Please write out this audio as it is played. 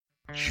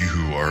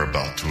You are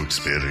about to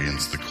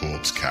experience the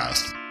Corpse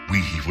Cast.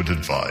 We would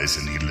advise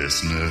any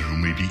listener who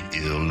may be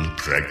ill,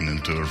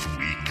 pregnant, or of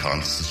weak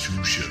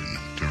constitution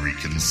to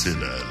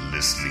reconsider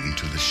listening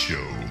to the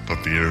show for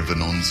fear of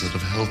an onset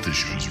of health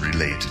issues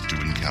related to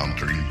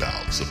encountering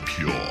bouts of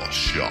pure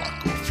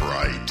shock or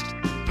fright.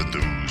 For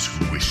those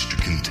who wish to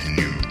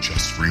continue,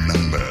 just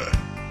remember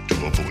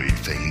to avoid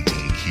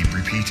fainting. Keep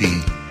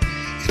repeating,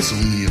 it's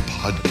only a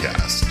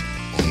podcast.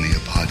 Only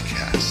a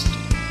podcast.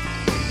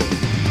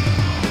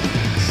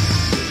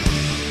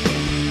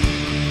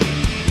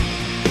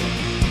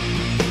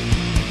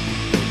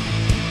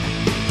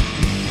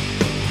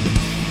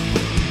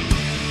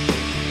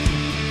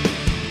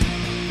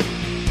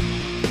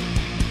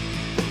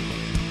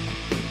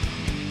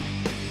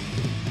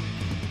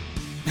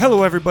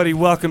 Hello, everybody.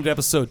 Welcome to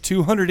episode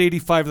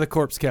 285 of the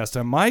Corpse Cast.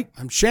 I'm Mike.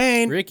 I'm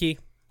Shane. Ricky.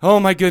 Oh,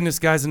 my goodness,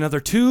 guys. Another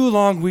 2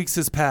 long weeks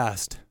has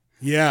passed.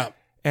 Yeah.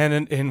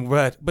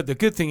 But the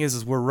good thing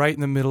is we're right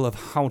in the middle of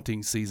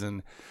haunting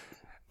season.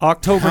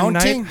 October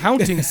 9th,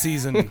 haunting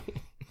season.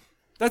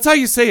 That's how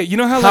you say it. You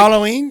know how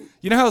Halloween?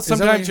 You know how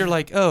sometimes you're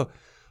like, oh,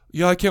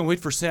 yeah, I can't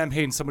wait for Sam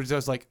Hain. Somebody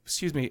else like,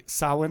 excuse me,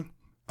 Samhain?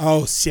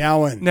 Oh,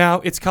 Samhain.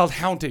 Now it's called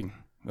haunting.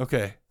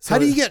 Okay. So How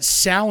do you get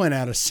Samhain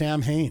out of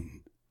Sam Hain?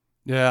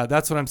 Yeah,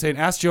 that's what I'm saying.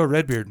 Ask Joe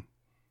Redbeard.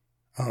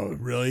 Oh,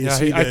 really? Yeah,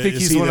 I think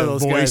he's one of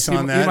those guys. He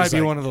might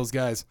be one of those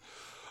guys.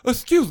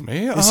 Excuse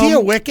me. Is he a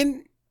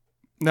Wiccan?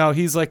 No,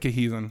 he's like a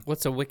heathen.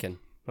 What's a Wiccan?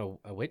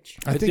 A witch?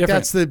 I think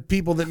that's the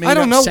people that made I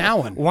don't know.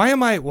 Samhain. Why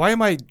am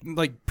I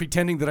like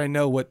pretending that I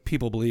know what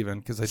people believe in?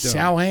 Because I don't.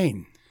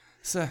 Samhain.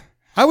 So,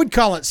 I would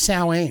call it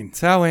Samhain.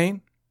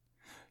 Samhain.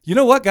 You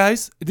know what,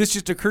 guys? This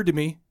just occurred to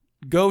me.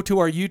 Go to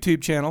our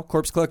YouTube channel,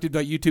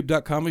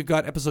 corpsecollective.youtube.com. We've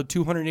got episode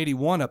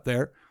 281 up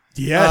there.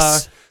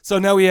 Yes. So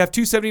now we have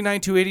 279,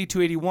 280,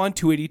 281.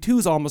 282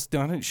 is almost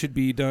done. It should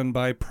be done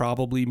by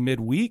probably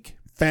midweek.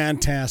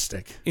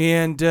 Fantastic.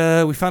 And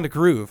we found a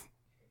groove.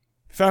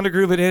 Found a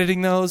groove at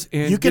editing those.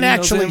 And you can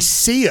actually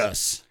see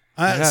us.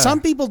 Yeah. Some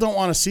people don't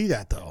want to see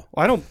that, though.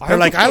 Well, They're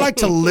like, I like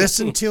to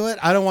listen to it.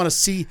 I don't want to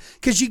see,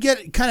 because you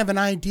get kind of an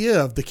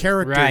idea of the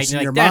characters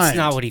in your mind. That's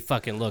not what he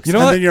fucking looks like.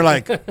 like. And then you're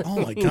like, oh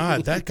my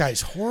God, that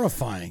guy's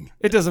horrifying.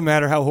 It doesn't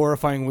matter how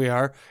horrifying we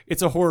are.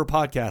 It's a horror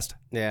podcast.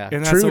 Yeah.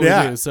 And that's what we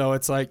do. So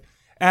it's like,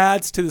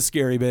 adds to the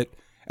scary bit.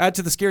 Add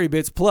to the scary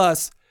bits.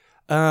 Plus,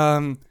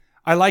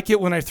 I like it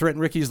when I threaten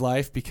Ricky's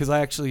life because I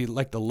actually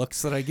like the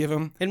looks that I give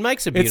him. And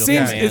Mike's a beautiful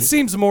man. It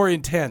seems more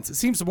intense.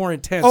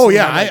 Oh,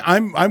 yeah.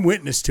 I'm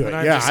witness to it.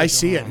 Yeah, I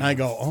see it. And I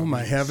go, oh,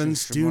 my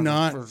heavens, do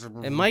not.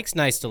 And Mike's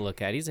nice to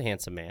look at. He's a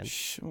handsome man.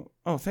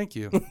 Oh, thank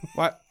you.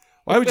 Why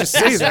would you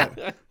say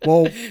that?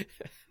 Well,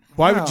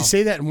 why would you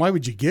say that, and why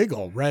would you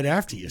giggle right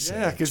after you say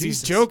that? Yeah, because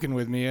he's joking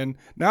with me, and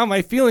now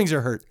my feelings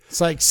are hurt.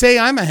 It's like, say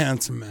I'm a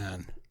handsome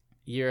man.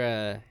 You're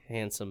a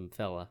handsome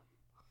fella.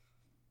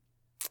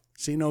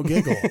 See, no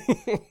giggle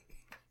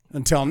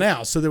until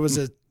now. So there was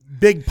a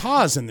big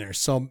pause in there.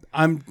 So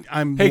I'm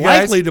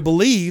likely to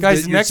believe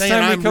guys, that you're next saying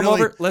time we I'm come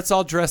really... over, let's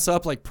all dress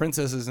up like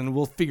princesses, and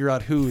we'll figure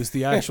out who is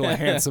the actual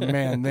handsome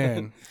man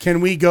then. Can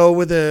we go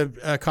with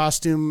a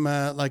costume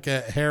like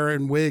a hair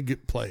and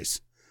wig place?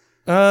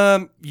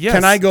 Yes.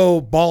 Can I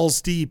go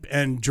balls deep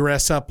and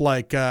dress up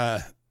like,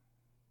 I'd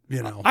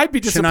be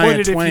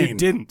disappointed if you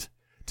didn't.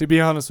 To be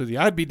honest with you,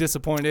 I'd be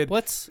disappointed.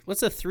 What's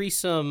a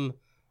threesome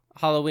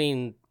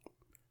Halloween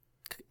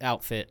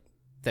outfit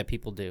that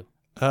people do?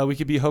 We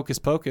could be Hocus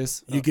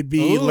Pocus. You could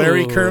be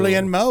Larry, Curly,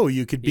 and Moe.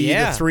 You could be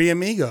the Three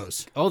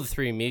Amigos. Oh, the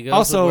Three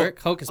Amigos would work.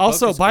 Hocus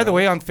Pocus, by the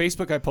way, on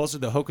Facebook, I posted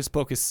the Hocus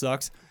Pocus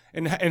sucks.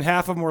 And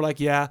half of them were like,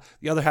 yeah.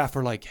 The other half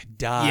were like,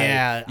 die.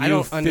 Yeah, I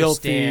don't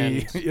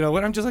understand. You know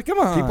what? I'm just like, come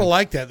on. People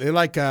like that. They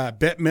like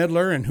Bette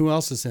Midler, and who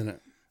else is in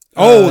it?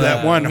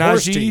 That one,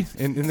 Horse Teeth.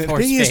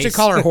 He used to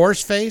call her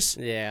Horse Face.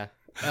 Yeah.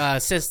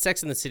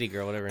 Sex and the City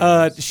girl,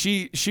 whatever.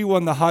 She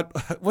won the hot.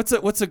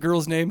 What's a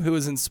girl's name who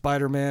was in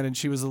Spider-Man and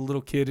she was a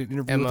little kid in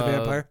Interview with the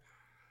Vampire?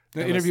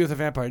 Interview with the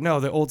Vampire. No,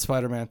 the old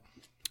Spider-Man.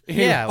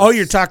 Yeah. Oh,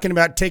 you're talking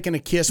about taking a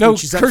kiss when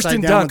she's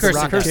upside down with the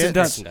rock Kirsten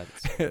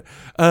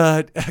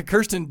Dunst.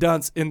 Kirsten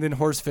Dunst and then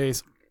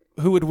Horseface.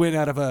 Who would win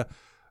out of a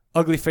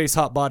ugly face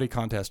hot body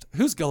contest?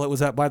 Whose gullet was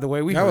that, by the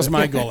way? That was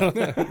my gullet.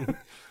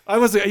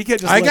 You can't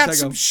just. I got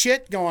some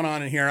shit going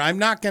on in here. I'm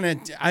not gonna.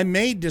 I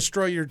may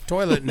destroy your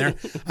toilet in there.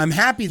 I'm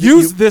happy that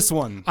use this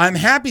one. I'm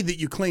happy that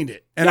you cleaned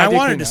it, and I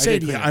wanted to say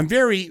to you, I'm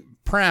very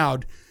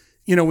proud.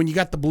 You know, when you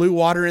got the blue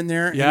water in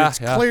there, and it's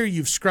clear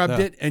you've scrubbed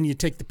it, and you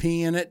take the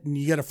pee in it, and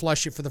you got to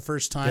flush it for the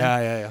first time.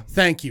 Yeah.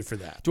 Thank you for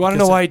that. Do you want to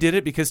know why I did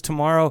it? Because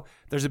tomorrow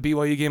there's a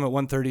BYU game at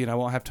 1:30, and I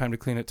won't have time to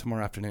clean it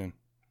tomorrow afternoon.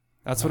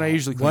 That's when I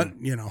usually clean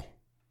it.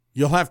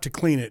 You'll have to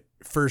clean it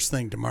first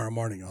thing tomorrow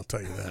morning. I'll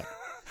tell you that.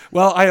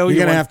 Well, I owe you one.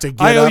 You're going to have to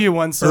get I owe you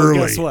one, so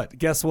early.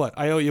 Guess what?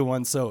 I owe you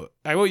one, so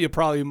I owe you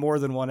probably more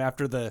than one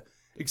after the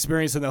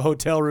experience in the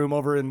hotel room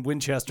over in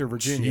Winchester,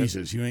 Virginia.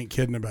 Jesus, you ain't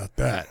kidding about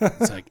that.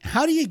 It's like,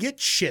 how do you get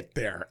shit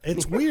there?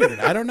 It's weird.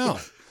 I don't know.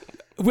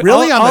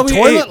 Really? On the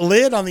toilet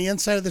lid on the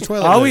inside of the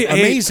toilet all lid?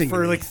 We Amazing. ate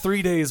for like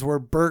 3 days were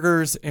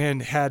burgers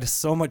and had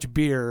so much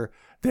beer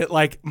that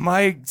like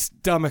my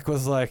stomach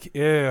was like,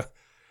 ew,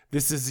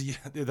 this is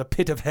the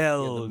pit of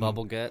hell. Yeah, the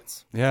bubble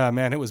guts. Yeah,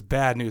 man, it was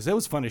bad news. It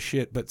was fun as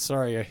shit, but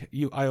sorry,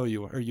 I owe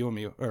you, or you owe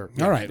me. Or,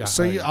 all right,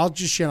 so I'll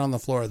just shit on the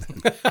floor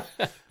then.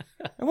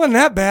 It wasn't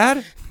that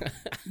bad.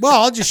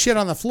 Well, I'll just shit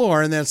on the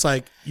floor, and then it's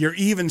like you're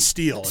even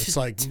steel. It's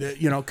like,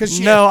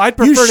 because I'd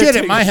prefer you shit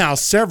to at my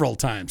house several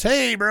times.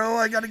 Hey, bro,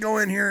 I got to go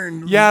in here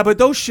and yeah, but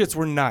those shits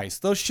were nice.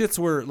 Those shits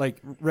were like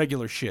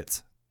regular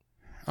shits.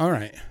 All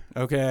right,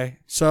 okay.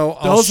 So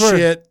I'll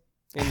shit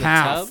in the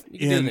half tub. You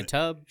can do it in the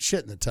tub.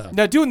 Shit in the tub.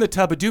 Now, do in the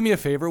tub, but do me a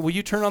favor. Will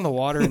you turn on the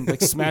water and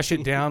like smash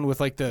it down with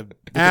like the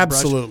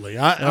absolutely?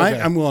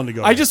 I'm willing to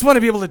go. I just want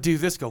to be able to do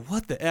this. Go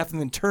what the f,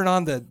 and then turn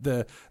on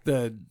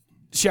the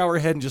shower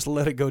head and just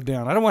let it go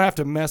down. I don't want to have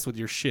to mess with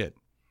your shit.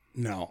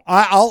 No,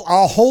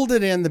 I'll hold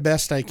it in the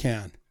best I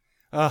can.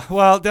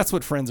 Well, that's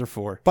what friends are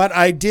for. But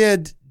I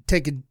did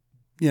take a,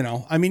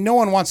 I mean, no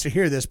one wants to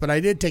hear this, but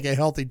I did take a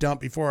healthy dump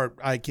before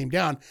I came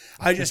down.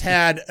 I just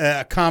had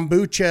a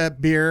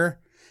kombucha beer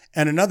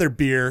and another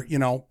beer,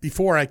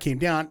 before I came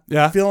down.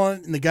 Yeah. Feeling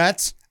it in the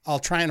guts. I'll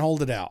try and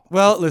hold it out.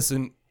 Well,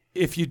 listen,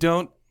 if you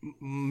don't,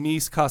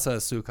 mis casa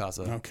es su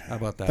casa. Okay. How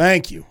about that?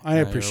 Thank you. I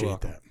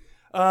appreciate that.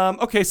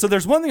 Okay, so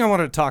there's one thing I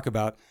wanted to talk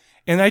about,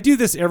 and I do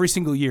this every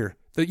single year.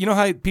 You know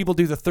how people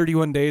do the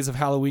 31 days of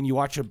Halloween? You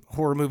watch a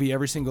horror movie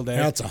every single day?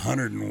 That's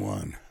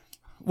 101.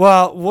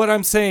 Well, what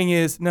I'm saying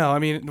is,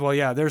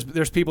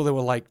 there's people that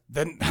will like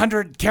the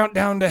 100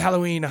 countdown to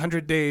Halloween,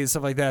 100 days,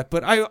 stuff like that.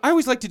 But I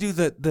always like to do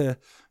the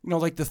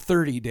like the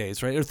 30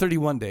 days, right? Or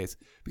 31 days.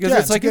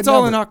 Because it's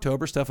all in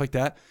October, stuff like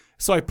that.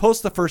 So I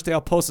post the first day,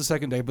 I'll post the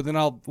second day, but then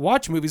I'll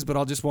watch movies, but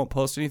I'll just won't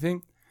post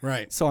anything.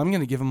 Right. So I'm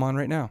going to give them on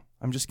right now.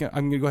 I'm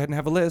going to go ahead and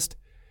have a list.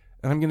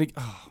 And I'm going to,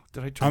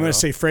 did I turn I'm going to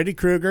say Freddy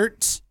Krueger.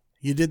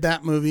 You did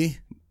that movie.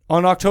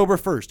 On October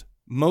 1st,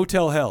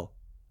 Motel Hell.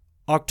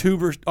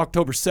 October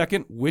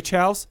 2nd, Witch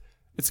House.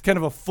 It's kind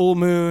of a full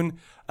moon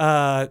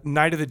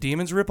Night of the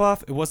Demons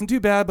ripoff. It wasn't too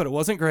bad, but it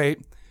wasn't great.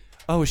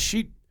 Oh,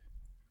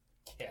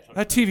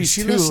 that TV's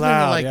too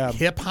loud. To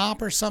hip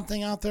hop or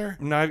something out there?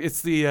 No,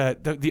 it's the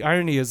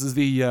irony is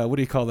the what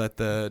do you call that?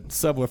 The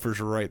subwoofers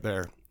are right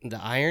there. The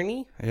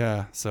irony?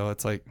 Yeah, so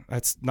it's like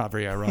that's not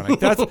very ironic.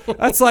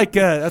 That's like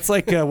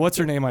what's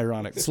her name?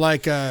 Ironic. It's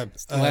like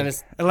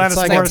Atlantis. It's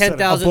like 10,000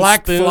 a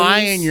black spoons fly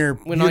in your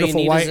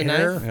beautiful white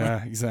hair.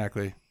 Yeah,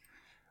 exactly.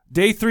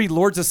 Day 3,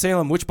 Lords of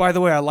Salem, which, by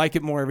the way, I like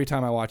it more every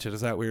time I watch it.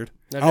 Is that weird?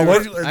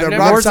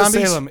 Rob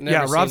Zombie's? Salem.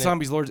 Yeah, Rob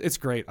Zombie's Lords. It's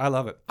great. I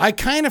love it. I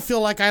kind of feel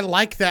like I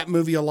like that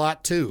movie a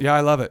lot, too. Yeah, I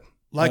love it.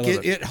 Like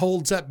it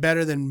holds up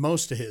better than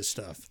most of his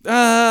stuff.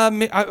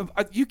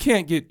 You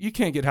can't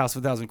get House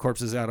of a Thousand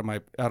Corpses out of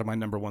my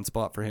number one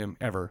spot for him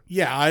ever.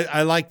 Yeah,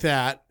 I like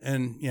that,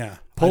 and yeah.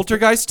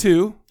 Poltergeist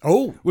 2.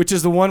 Oh, which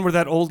is the one where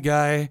that old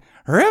guy,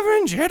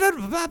 Reverend Jeddah,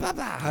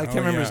 I can't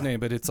remember his name,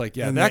 but it's like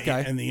that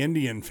guy and the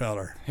Indian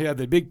feller. Yeah,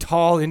 the big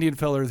tall Indian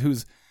feller who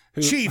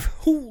Chief,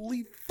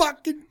 holy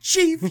fucking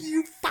Chief,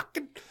 you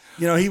fucking.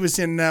 He was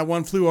in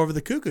One Flew Over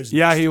the Cuckoo's Nest.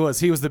 Yeah, he was.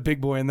 He was the big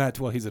boy in that.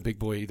 Well, he's a big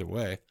boy either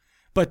way.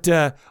 But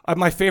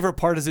my favorite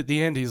part is at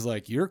the end, he's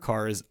like, your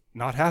car is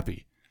not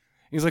happy.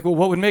 He's like, well,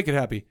 what would make it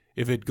happy?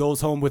 If it goes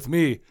home with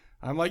me.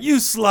 I'm like, you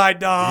sly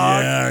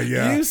dog.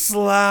 Yeah. You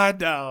sly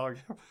dog.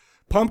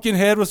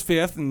 Pumpkinhead was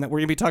 5th, and we're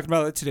going to be talking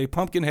about it today.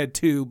 Pumpkinhead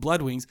 2,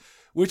 Blood Wings,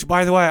 which,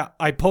 by the way,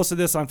 I posted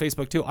this on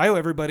Facebook, too. I owe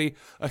everybody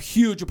a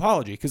huge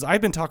apology, because I've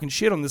been talking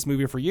shit on this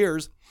movie for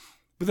years.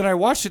 But then I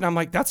watched it, and I'm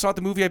like, that's not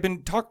the movie I've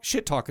been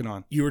talking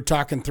on. You were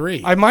talking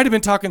 3. I might have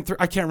been talking 3.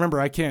 I can't remember.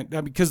 I can't.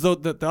 Because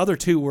the other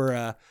 2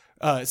 were...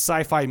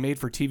 sci-fi made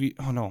for TV.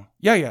 Oh no,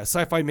 yeah,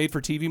 sci-fi made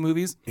for TV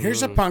movies.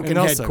 Here's a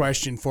Pumpkinhead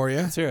question for you.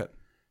 Let's hear it.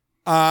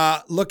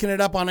 Looking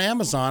it up on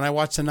Amazon, I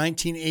watched the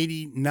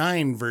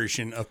 1989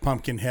 version of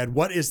Pumpkinhead.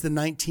 What is the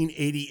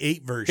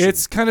 1988 version?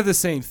 It's kind of the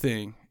same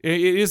thing. It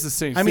is the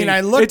same thing. I mean,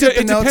 I looked at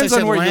the notes. I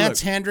said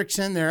Lance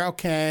Hendrickson there.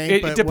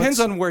 Okay. It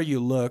depends on where you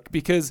look,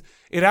 because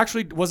it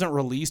actually wasn't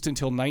released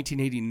until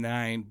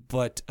 1989,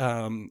 but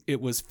it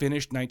was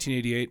finished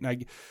 1988,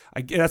 and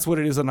I that's what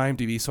it is on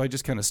IMDb, so I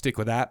just kind of stick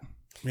with that.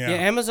 Yeah,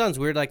 Amazon's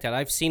weird like that.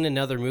 I've seen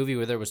another movie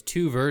where there was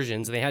 2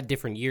 versions. They had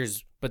different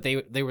years, but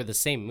they were the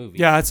same movie.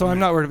 Yeah, so I'm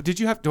not worried.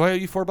 Do I owe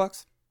you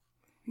 $4?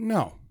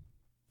 No.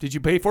 Did you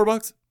pay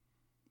 $4?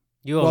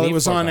 Well, it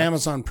was on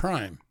Amazon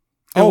Prime.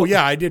 Oh,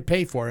 yeah, I did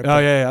pay for it. Oh,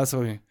 yeah, that's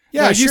what I mean.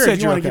 Yeah, no, sure, you said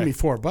if you want to okay.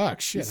 give me $4.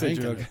 Shit, I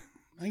ain't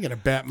going to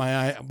bat my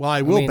eye. Well,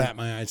 I will bat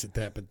my eyes at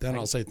that, but then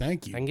I'll say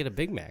thank you. I can get a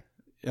Big Mac.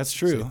 That's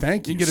true. Say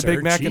thank you, You can get sir. a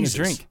Big Mac Jesus.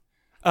 and a drink.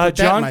 Put that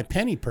John, in my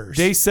penny purse.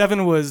 Day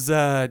 7 was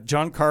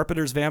John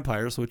Carpenter's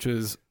Vampires, which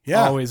is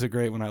always a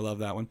great one. I love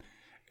that one.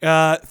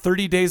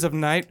 30 Days of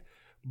Night,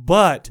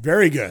 but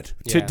very good.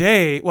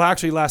 Today, well,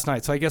 actually last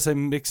night, so I guess I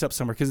mixed up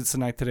somewhere because it's the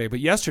night today. But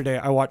yesterday,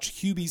 I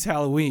watched Hubie's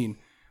Halloween,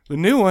 the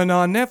new one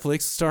on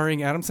Netflix,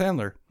 starring Adam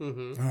Sandler.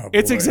 Mm-hmm. Oh,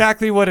 it's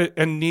exactly what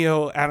a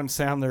neo Adam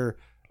Sandler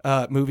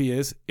movie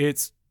is.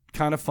 It's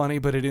kind of funny,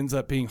 but it ends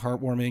up being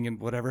heartwarming and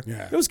whatever.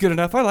 Yeah. It was good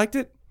enough. I liked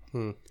it.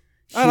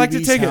 I like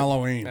to take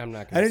Halloween.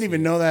 it. I didn't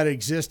even know that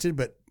existed,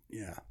 but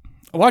yeah.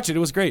 Watch it. It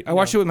was great. I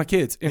watched it with my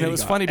kids, and it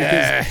was funny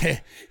because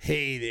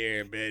hey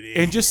there, buddy.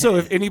 and just so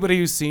if anybody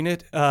who's seen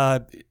it,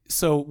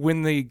 so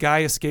when the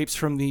guy escapes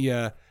from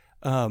the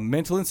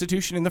mental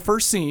institution in the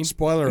first scene,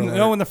 Spoiler alert.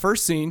 No, in the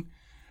first scene,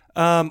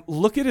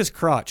 look at his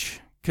crotch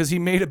because he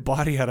made a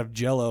body out of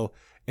Jell-O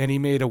and he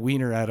made a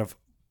wiener out of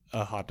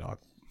a hot dog,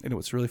 and it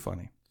was really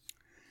funny.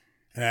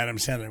 And Adam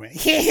Sandler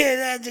went, yeah,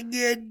 that's a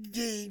good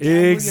thing.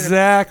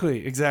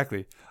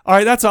 Exactly. All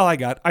right, that's all I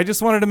got. I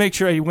just wanted to make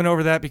sure I went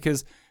over that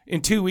because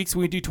in 2 weeks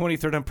when we do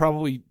 23rd, I'm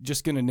probably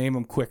just going to name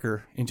them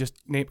quicker and just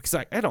name because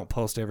I don't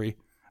post every.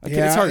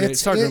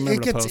 It's hard to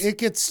remember to post. It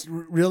gets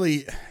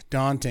really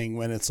daunting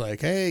when it's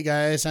like, hey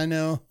guys, I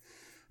know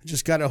I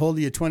just got a hold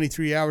of you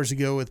 23 hours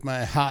ago with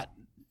my hot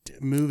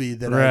movie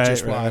that I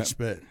just watched,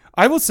 but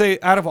I will say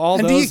out of all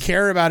those, do you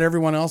care about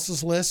everyone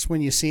else's list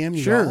when you see them?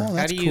 You sure. go, oh,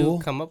 that's How do you cool.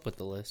 come up with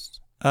the list?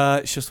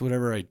 It's just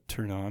whatever I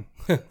turn on.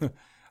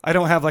 I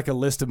don't have like a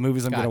list of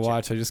movies I'm going to Gotcha.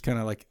 watch. I just kind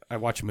of I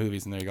watch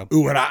movies and there you go.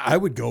 Ooh, and I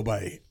would go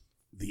by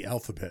the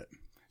alphabet.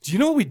 Do you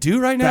know what we do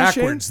right now,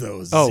 Backwards, Shane?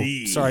 though. Oh,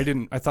 Z.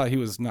 sorry, I thought he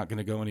was not going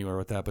to go anywhere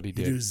with that, but he You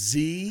did. do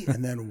Z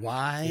and then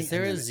Y. Is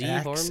there and a then Z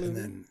X, horror movie? And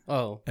then,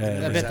 Oh, I there's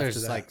bet after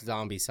there's that. like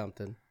zombie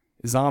something.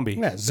 Zombie.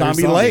 Yeah, There's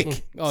Zombie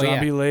Lake. Oh,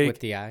 Zombie yeah, Lake. with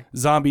the eye.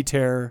 Zombie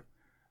Terror.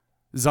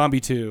 Zombie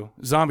 2.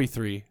 Zombie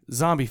 3.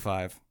 Zombie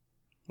 5.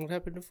 What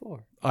happened to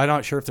 4? I'm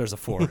not sure if there's a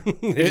 4.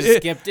 Just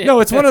skipped it. No,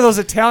 it's one of those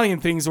Italian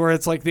things where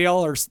it's like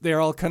they're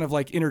all kind of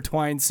like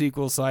intertwined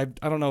sequels. So I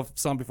don't know if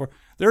Zombie 4.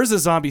 There is a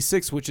Zombie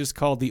 6 which is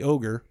called The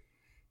Ogre,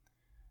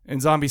 and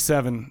Zombie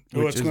 7. Oh,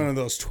 Which it's is, one of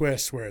those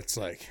twists where it's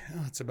like,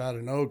 oh, it's about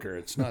an ogre.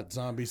 It's not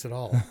zombies at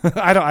all.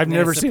 I've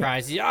never seen it.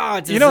 Surprise you. Oh,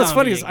 it's a You know what's zombie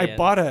funny is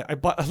again. I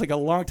bought like a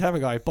long time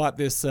ago. I bought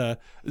this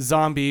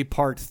Zombie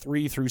Part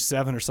 3 through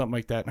 7 or something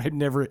like that. And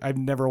I've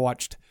never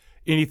watched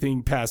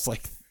anything past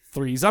like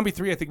 3. Zombie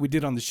 3, I think we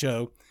did on the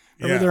show.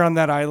 Remember they're on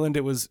that island.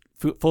 It was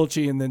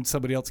Fulci, and then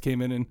somebody else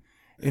came in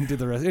and did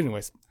the rest.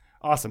 Anyways,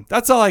 awesome.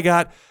 That's all I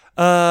got.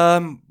 Why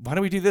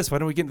don't we do this? Why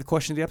don't we get into the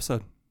question of the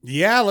episode?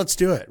 Yeah, let's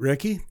do it,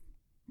 Ricky.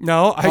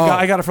 No,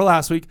 I got it for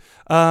last week.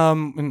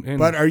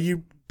 But are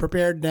you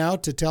prepared now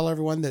to tell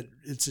everyone that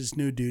it's his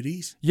new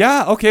duties?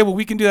 Yeah, okay, well,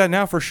 we can do that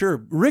now for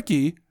sure.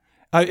 Ricky,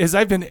 as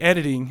I've been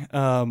editing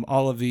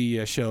all of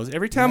the shows,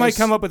 every time I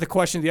come up with a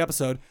question of the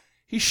episode,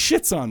 he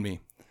shits on me.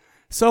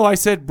 So I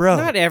said, bro.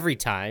 Not every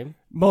time.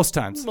 Most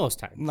times.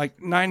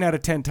 Like 9 out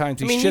of 10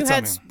 times he shits you on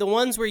had me. the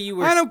ones where you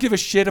were... I don't give a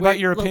shit about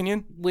your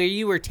opinion. Where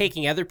you were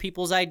taking other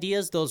people's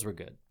ideas, those were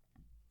good.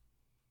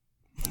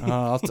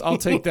 I'll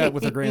take that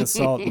with a grain of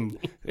salt, and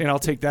I'll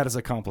take that as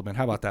a compliment.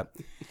 How about that?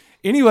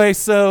 Anyway,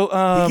 so...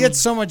 he gets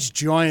so much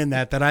joy in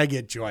that I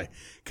get joy.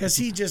 Because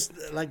he just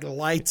like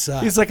lights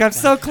up. He's like, I'm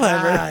so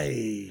clever.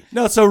 Hi.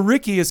 No, so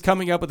Ricky is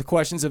coming up with the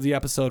questions of the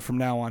episode from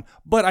now on.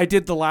 But I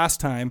did the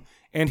last time,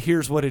 and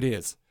here's what it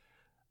is.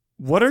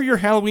 What are your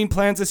Halloween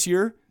plans this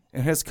year?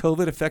 And has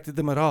COVID affected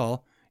them at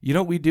all? You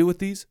know what we do with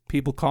these?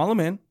 People call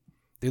them in.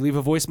 They leave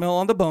a voicemail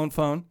on the bone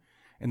phone.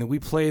 And then we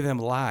play them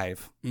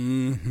live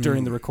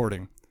during the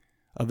recording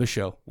of the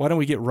show. Why don't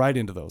we get right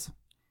into those?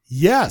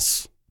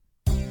 Yes.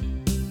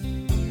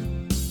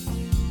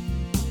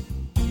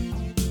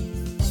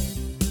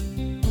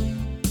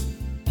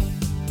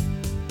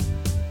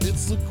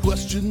 It's the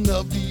question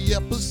of the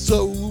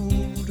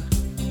episode.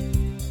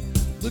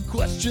 The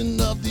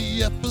question of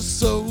the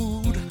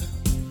episode.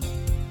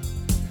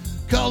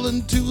 Call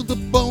into the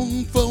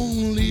bone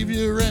phone, leave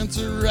your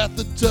answer at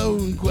the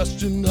tone.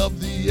 Question of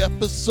the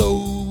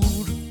episode.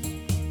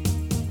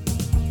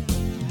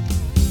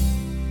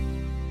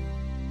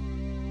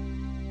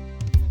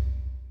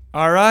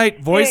 All right,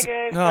 voice.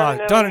 Hey guys,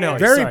 Donanelli.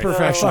 Very Sorry.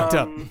 professional. Fucked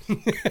up.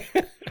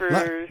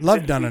 For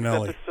Love this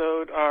Donanelli. week's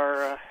episode,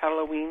 our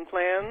Halloween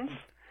plans.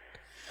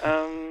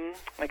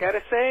 I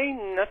gotta say,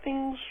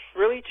 nothing's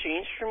really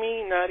changed for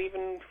me, not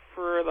even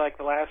for like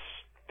the last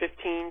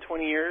 15,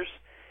 20 years.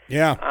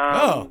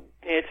 Yeah.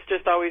 It's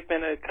just always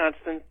been a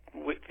constant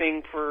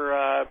thing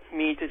for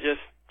me to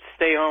just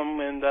stay home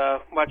and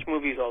watch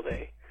movies all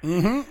day.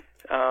 Mm-hmm.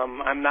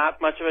 I'm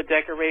not much of a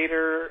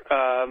decorator.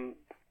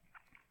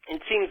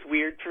 It seems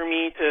weird for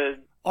me to...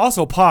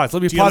 Also, pause.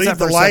 Let me Do you pause leave that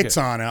for the a lights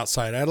second. on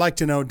outside? I'd like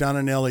to know,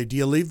 Donanelli, do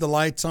you leave the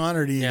lights on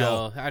or do you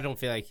No, go I don't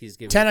feel like he's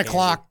giving 10 candy.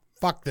 o'clock?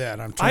 Fuck that.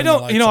 I'm I turning the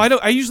don't, lights you know, on. I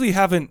don't. I usually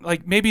haven't,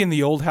 like maybe in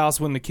the old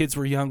house when the kids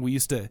were young, we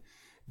used to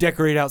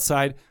decorate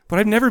outside, but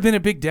I've never been a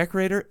big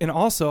decorator, and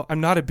also I'm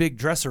not a big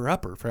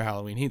dresser-upper for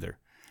Halloween either.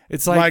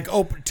 It's like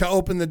to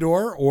open the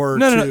door or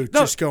No, to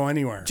just go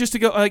anywhere? just to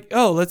go like,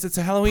 oh, it's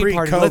a Halloween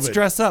party, let's Pre-COVID.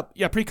 dress up.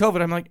 Yeah,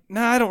 pre-COVID, I'm like,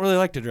 nah, I don't really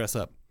like to dress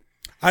up.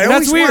 I And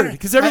always that's weird wanted-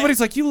 because everybody's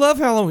like, you love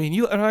Halloween.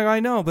 And I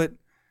know, but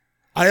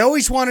I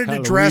always wanted to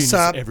dress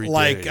Halloween up is every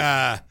like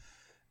day.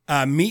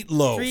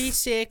 Meatloaf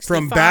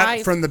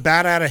 365. from the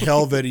Bat Out of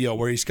Hell video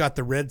where he's got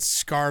the red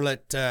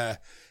scarlet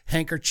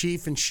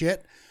handkerchief and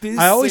shit. This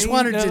I always ain't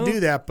wanted to no- do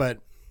that, but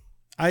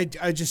I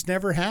just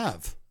never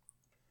have.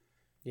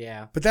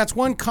 Yeah. But that's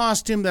one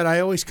costume that I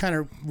always kind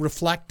of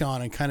reflect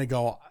on and kind of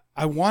go,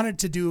 I wanted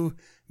to do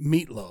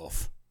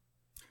Meatloaf.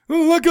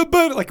 Look a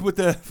bit like with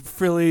the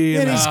frilly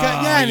And he's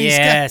got and he's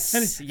yes,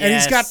 got and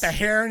he's got the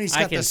hair and he's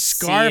I got the can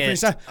scarf see and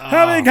he's it. like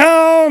having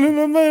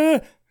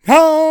gone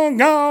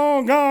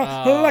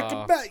like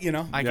a bat, you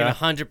know. I can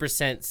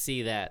 100%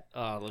 see that.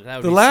 Oh, look, that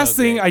would The be last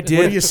so thing great. I did.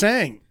 What are you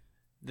saying?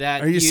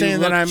 That Are you saying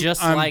that look I'm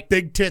just I'm like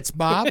Big Tits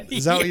Bob?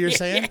 Is that what you're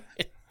saying?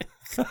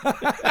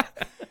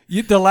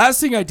 The last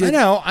thing I did.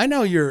 I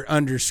know your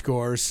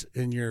underscores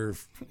and your.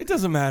 It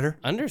doesn't matter.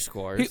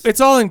 underscores? It's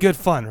all in good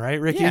fun, right,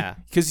 Ricky? Yeah.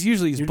 Because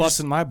usually he's You're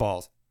busting my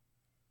balls.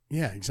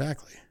 Yeah,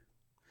 exactly.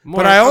 More-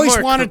 But I always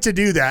more- wanted to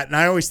do that, and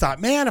I always thought,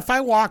 man, if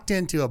I walked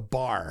into a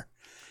bar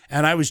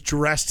and I was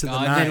dressed to the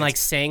and nines, then like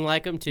sang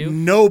like him too.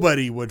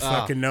 nobody would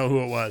fucking know who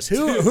it was.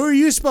 Who are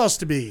you supposed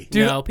to be?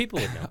 Dude, No, people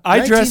would know.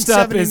 I dressed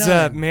up as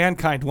 1979.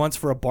 Mankind once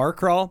for a bar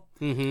crawl.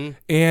 Mm-hmm.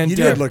 And You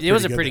did look It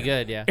was a good pretty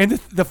there. good, yeah. And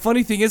the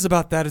funny thing is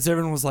about that is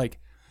everyone was like,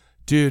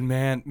 dude,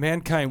 man,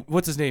 Mankind,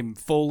 what's his name?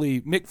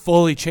 Mick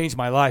Foley changed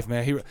my life,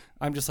 man.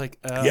 I'm just like,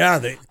 Yeah,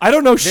 I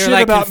don't know They're shit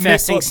like about Mick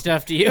confessing Foley.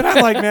 stuff to you. And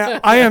I'm like,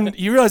 man,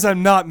 you realize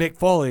I'm not Mick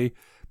Foley,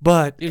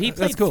 but Dude, he that's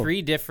played cool.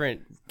 3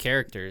 different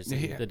characters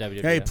in the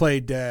WWF. Yeah, he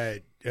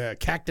played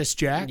Cactus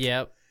Jack.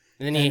 Yep.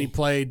 And then And he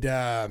played.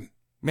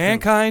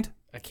 Mankind?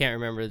 I can't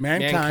remember.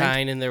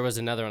 Mankind. And there was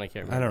another one I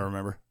can't I remember. don't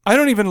remember. I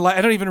don't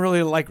even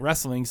really like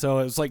wrestling, so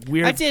it was like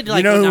weird. I did like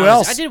You know when who I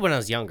was, else? I did when I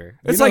was younger.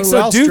 It's You know like who so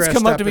else dudes dressed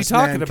come up to me as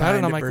talking about it,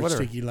 and Mankind I'm like, at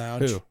whatever. Sticky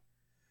Lounge? Who?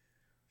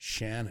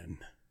 Shannon.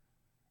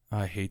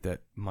 I hate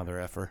that mother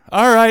effer.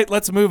 All right,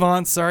 let's move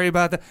on. Sorry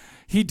about that.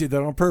 He did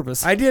that on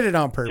purpose. I did it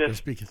on purpose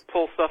Just because.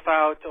 pull stuff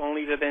out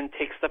only to then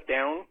take stuff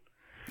down.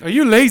 Are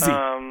you lazy?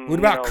 What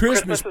about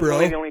Christmas, Christmas bro? is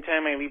really the only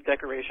time I leave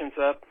decorations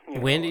up.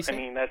 When do you I say?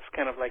 mean, that's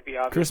kind of like the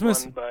obvious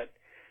Christmas? one, but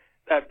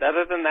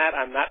other than that,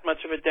 I'm not much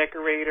of a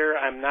decorator.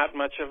 I'm not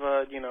much of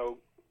a,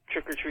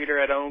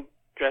 trick-or-treater. I don't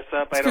dress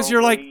up. I Because don't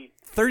you're like really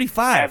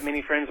 35. have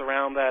many friends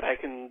around that I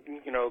can,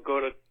 go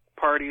to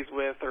parties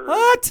with or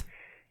What?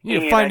 You need any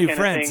to of find that new kind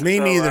of friends. thing. Me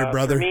So, neither,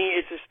 brother. For me,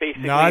 it's just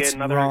basically No, that's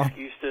another wrong.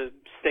 excuse to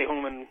stay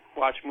home and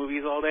watch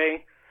movies all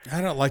day.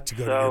 I don't like to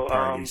go to So, your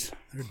parties.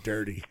 They're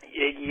dirty.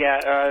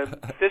 Yeah,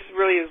 this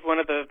really is one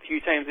of the few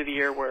times of the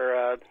year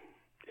where,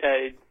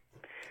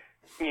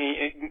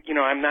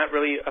 I'm not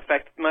really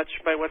affected much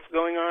by what's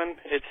going on.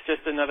 It's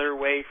just another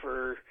way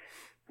for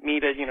me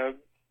to,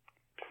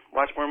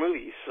 watch more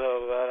movies.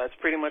 So that's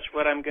pretty much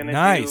what I'm going to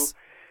Nice. do.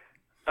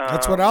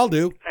 That's what I'll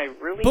do. I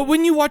really But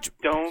when you watch,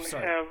 don't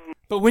have...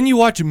 but when you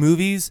watch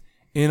movies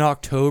in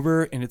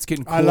October and it's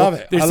getting cool, I love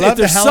it. There's, I love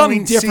the there's Halloween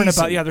something different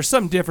season. about. Yeah, there's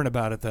something different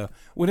about it though.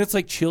 When it's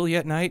like chilly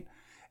at night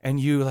and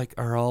you like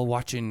are all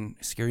watching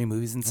scary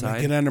movies I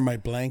inside. get under my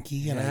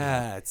blankie and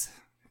Yeah, it's.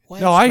 Why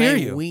No, does I my hear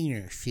you.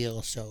 wiener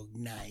feel so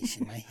nice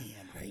in my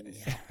hand right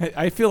now?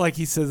 I feel like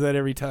he says that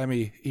every time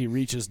he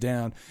reaches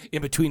down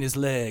in between his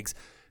legs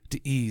to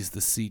ease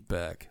the seat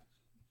back.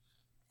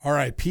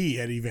 R.I.P.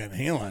 Eddie Van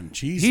Halen.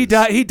 Jesus.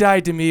 He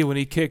died to me when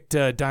he kicked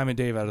Diamond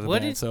Dave out of the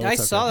What band. did- So I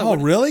it's saw okay. that.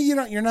 Oh, really? You're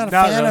not a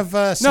Not fan really.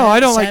 of No, I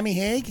don't like- Sammy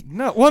Hague?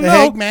 No, well, The no,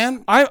 Hague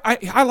Man?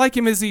 I like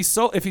him as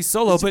if he's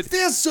solo, but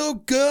Feels so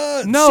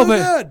good. no, so but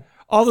good.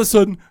 all of a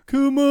sudden,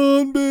 come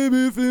on,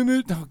 baby,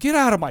 finish. No, get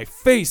out of my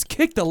face.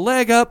 Kick the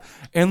leg up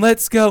and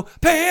let's go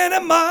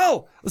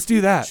Panama. Let's do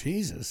that.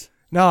 Jesus.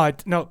 No.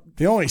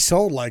 They only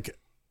sold like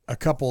a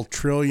couple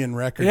trillion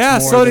records. Yeah,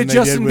 more so than did they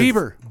Justin with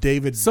Bieber.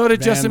 David. So did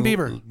Van- Justin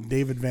Bieber.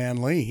 David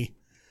Van Lee.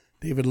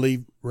 David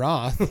Lee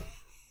Roth.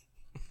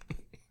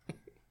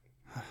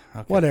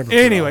 Whatever. bro.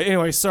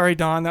 Anyway, sorry,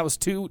 Don. That was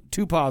two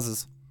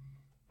pauses.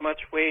 much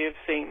way of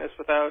saying this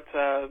without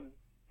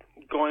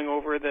going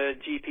over the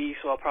GP,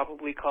 so I'll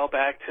probably call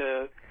back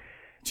to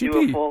do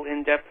a GP. full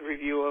in-depth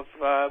review of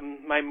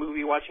my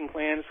movie watching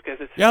plans because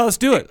it's Yeah, let's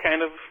do it.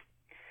 kind of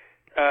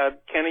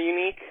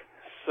unique.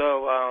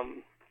 So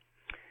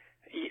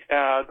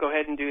go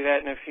ahead and do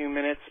that in a few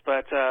minutes.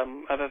 But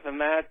other than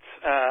that,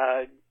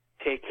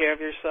 take care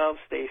of yourselves,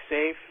 stay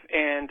safe,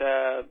 and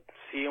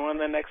see you on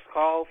the next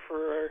call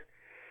for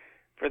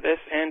this.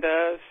 And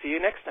see you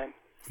next time.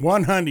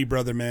 100,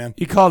 brother, man.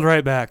 He called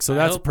right back, so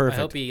that's I perfect.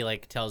 hope he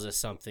tells us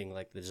something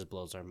that just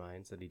blows our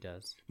minds that he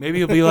does. Maybe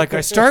he'll be like,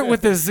 I start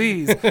with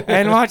disease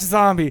and watch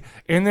Zombie,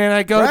 and then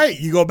I go. Right,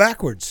 you go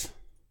backwards.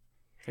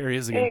 Here he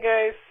is Hey again.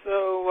 guys,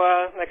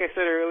 so like I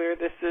said earlier,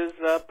 this is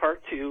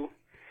part 2.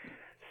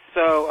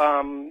 So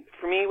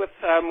for me with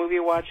movie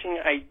watching,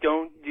 I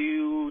don't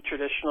do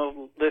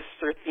traditional lists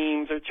or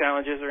themes or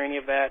challenges or any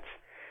of that.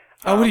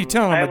 Oh, what are you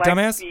telling him, I a like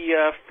dumbass?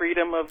 the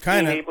freedom of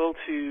Kinda. being able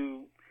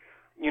to,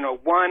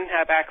 one,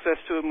 have access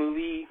to a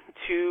movie,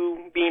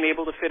 2, being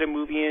able to fit a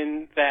movie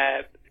in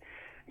that,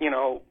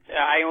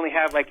 I only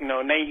have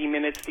 90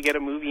 minutes to get a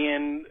movie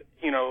in,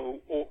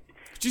 What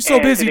you so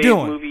and busy today's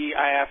doing? movie,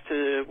 I have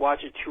to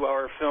watch a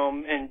 2-hour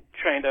film and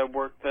trying to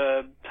work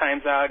the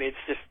times out. It's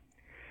just,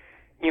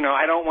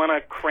 I don't want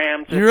to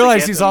cram. You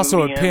realize to get he's the also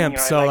a movie in. pimp, I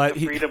so like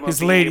the freedom of his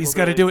being lady, able he's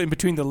got to do it in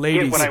between the Get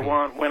ladies. what I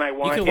want when I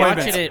want. You can and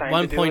watch have it at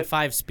time to do it.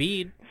 1.5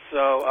 speed.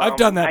 So I've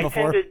done that I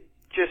before. tend to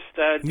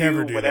just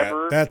Never do do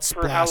whatever that. That's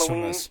for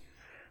Halloween. blasphemous.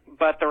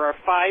 But there are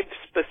 5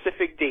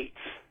 specific dates,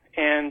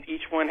 and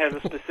each one has a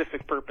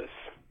specific purpose.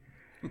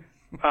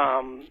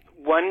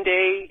 One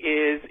day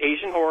is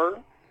Asian horror,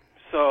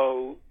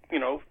 so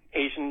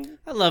Asian.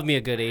 I love me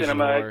a good Asian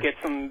cinema. horror. Get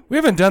some. We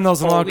haven't done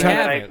those in a long we time.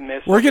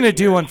 haven't. We're gonna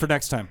do one for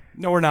next time.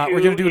 No, we're not.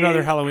 We're gonna do another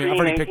Two Halloween. I've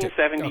already picked it.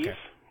 1970s. Okay.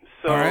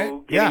 So All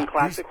right. getting Yeah,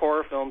 classic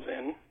horror films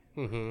in.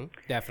 Mm-hmm.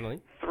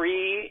 Definitely.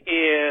 3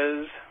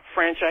 is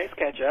franchise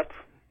catch-up.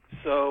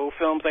 So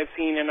films I've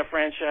seen in a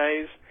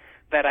franchise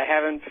that I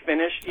haven't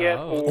finished yet,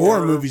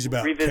 Or movies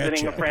about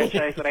revisiting ketchup. a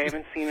franchise that I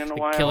haven't seen in a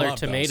while. Killer love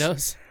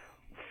Tomatoes.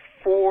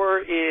 4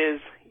 is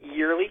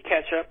yearly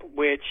catch-up,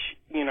 which,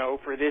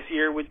 for this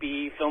year would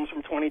be films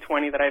from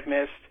 2020 that I've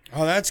missed.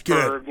 Oh, that's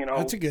good. For,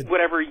 That's a good.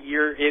 whatever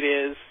year it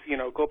is,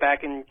 go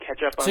back and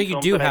catch up on So you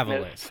films do that have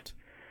I've a missed. list.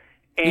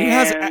 And He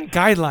has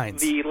guidelines.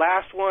 The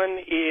last one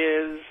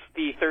is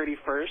the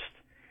 31st.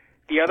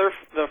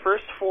 The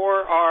first 4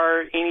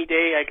 are any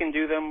day. I can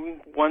do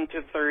them 1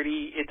 to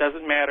 30. It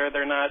doesn't matter.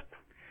 They're not,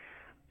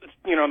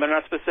 they're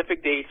not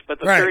specific dates. But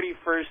the Right.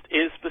 31st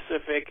is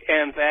specific,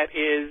 and that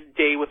is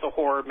Day with a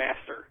Horror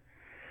Master.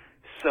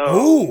 So,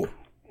 Ooh,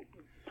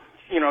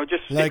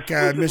 just Like,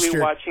 exclusively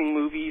Mr. watching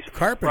movies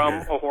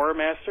Carpenter. from a horror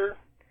master.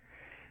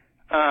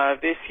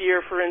 This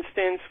year, for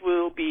instance,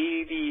 will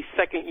be the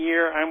second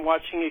year I'm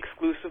watching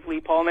exclusively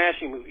Paul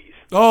Nashi movies.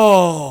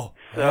 Oh,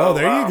 oh,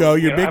 there you go.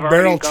 Your big I've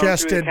already gone through the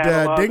barrel-chested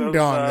catalog ding of,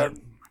 dong that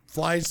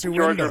flies through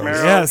George windows.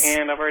 Romero, Yes.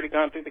 and I've already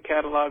gone through the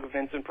catalog of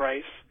Vincent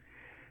Price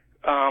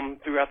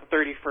throughout the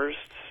 31st.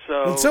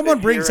 So When someone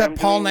this brings year up I'm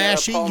Paul doing,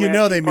 Nashi, Paul you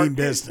know Nashi they Part mean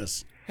 2.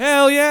 business.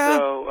 hell yeah!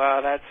 So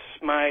that's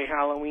my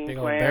Halloween Big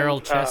old plans.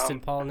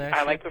 barrel-chested Paul Nashi.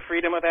 I like the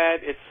freedom of that.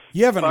 It's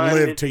You haven't fun,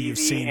 lived it's till you've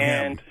easy, seen him.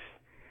 and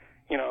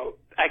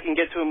I can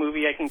get to a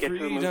movie. I can get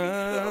to a movie.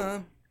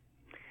 So,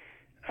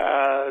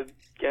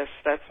 guess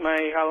that's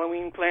my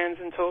Halloween plans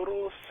in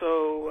total.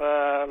 So,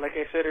 like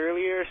I said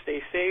earlier,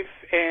 stay safe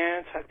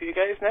and talk to you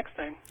guys next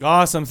time.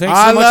 Awesome. Thanks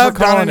I so much love for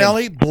calling in.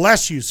 Donanelli.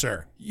 Bless you,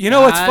 sir. You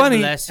know what's God funny?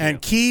 bless you.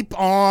 And keep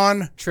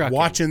on Trucking.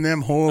 watching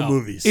them horror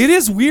movies. It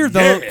is weird though,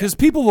 Yeah. because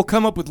people will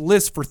come up with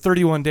lists for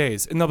 31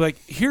 days, and they'll be like,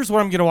 "Here's what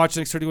I'm going to watch the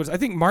next 31 days." I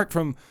think Mark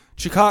from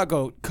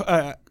Chicago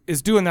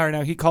is doing that right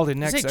now. He called in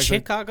next. Is it actually.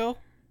 Chicago?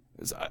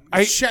 It's a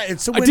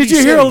Did windy you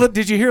hear? city.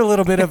 Did you hear a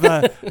little bit of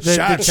the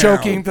Shot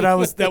choking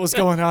town. that was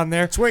going on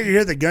there? It's where you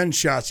hear the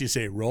gunshots. You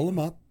say, "Roll them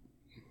up,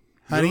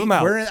 honey." them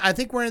out. I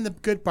think we're in the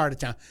good part of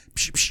town.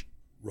 Psh, psh,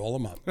 roll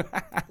them up.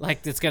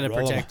 Like it's gonna Roll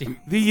 'em protect up.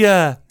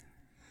 you.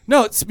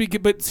 No,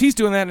 but he's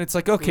doing that, and it's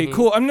like, okay,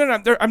 cool. I'm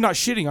not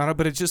shitting on it,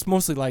 but it's just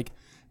mostly like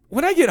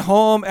when I get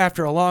home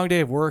after a long day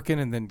of working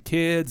and then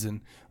kids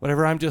and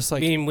whatever, I'm just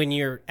like, I mean, when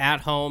you're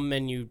at home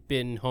and you've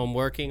been home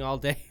working all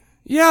day.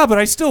 yeah, but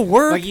I still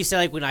work. Like you said,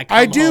 like when I come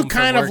I do home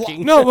kind from of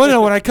working. No,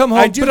 when I come home,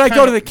 I do but I go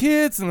kind to of- the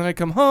kids and then I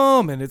come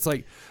home and it's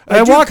like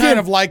I do walk kind in.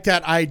 of like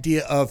that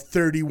idea of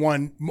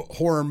 31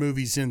 horror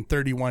movies in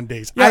 31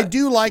 days. Yeah, I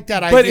do like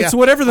that idea. But it's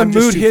whatever the I'm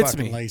just mood too hits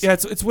fucking me. lazy. Yeah,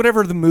 it's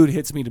whatever the mood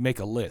hits me to make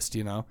a list.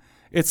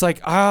 It's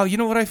like, oh, you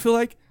know what I feel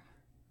like?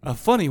 A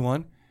funny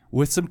one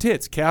with some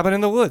tits. Cabin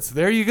in the Woods.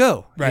 There you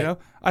go. Right.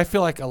 I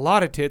feel like a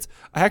lot of tits.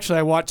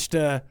 I watched.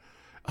 Oh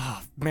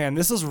man,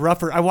 this is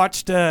rougher. I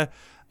watched The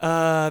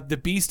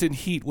Beast in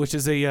Heat, which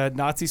is a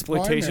Nazi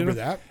exploitation. remember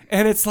that.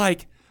 And it's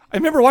like I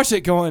remember watching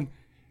it going.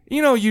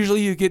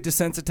 Usually you get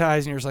desensitized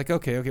and you're just like,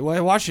 okay. Well,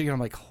 I watched it and I'm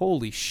like,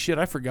 holy shit,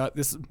 I forgot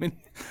this.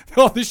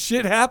 All this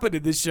shit happened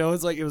in this show.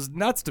 It's like it was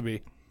nuts to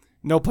me.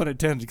 No pun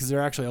intended, because there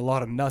are actually a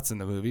lot of nuts in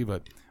the movie,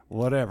 but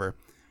whatever.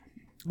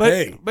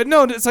 But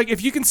no, it's like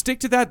if you can stick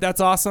to that,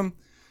 that's awesome.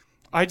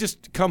 I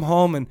just come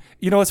home and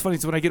what's funny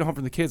is when I get home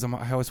from the kids,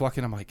 I always walk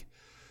in, I'm like,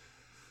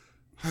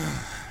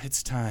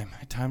 it's time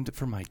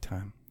for Mike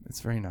time. It's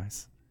very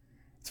nice.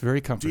 It's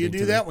very comforting. Do you do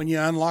to that me. when you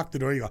unlock the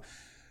door? You go,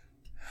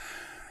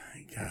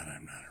 God,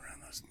 I'm not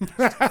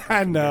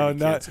around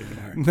those.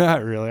 No,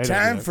 not really. I don't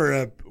Time do that. for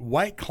a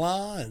White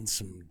Claw and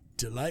some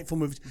delightful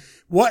movies.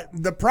 What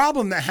the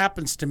problem that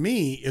happens to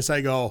me is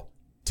I go,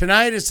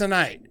 tonight is the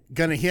night.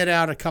 Gonna hit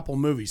out a couple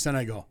movies. Then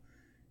I go,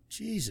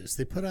 Jesus,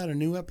 they put out a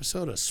new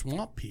episode of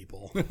Swamp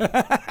People.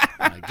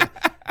 My God.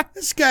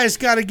 This guy's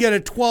got to get a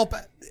 12.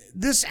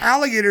 This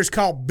alligator's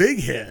called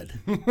Big Head.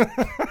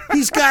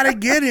 He's got to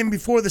get him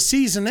before the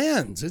season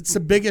ends. It's the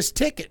biggest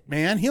ticket,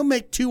 man. He'll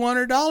make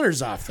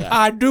 $200 off that.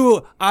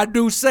 I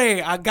do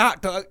say I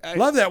got to.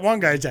 Love that one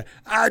guy say,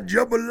 I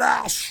jump a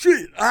lot of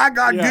shit. I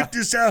got to get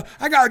this out.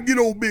 I got to get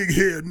old Big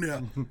Head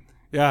now.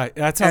 Yeah,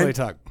 that's how they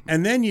talk.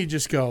 And then you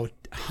just go,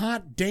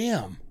 hot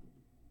damn.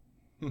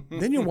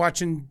 Then you're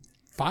watching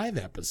 5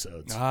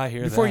 episodes. I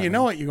hear Before that, you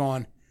know it, you're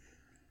going,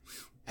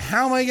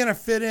 how am I going to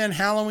fit in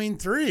Halloween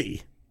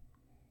 3?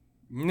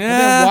 I've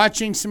been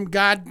watching some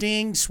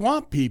goddamn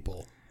Swamp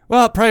People.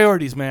 Well,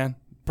 priorities, man.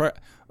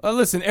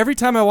 Listen, every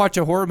time I watch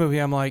a horror movie,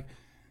 I'm like,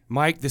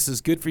 Mike, this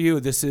is good for you.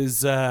 This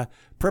is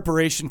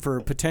preparation for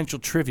potential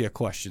trivia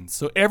questions.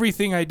 So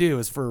everything I do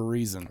is for a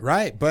reason.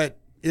 Right, but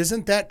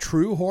isn't that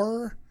true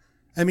horror?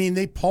 I mean,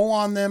 they pull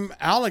on them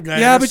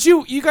alligators. Yeah, but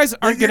you guys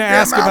aren't going to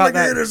ask about that.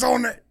 Alligators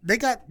on it. They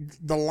got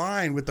the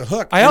line with the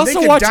hook. I and also they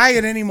could watch- die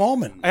at any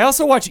moment. I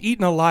also watch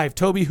Eaten Alive,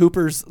 Toby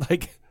Hooper's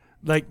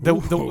Like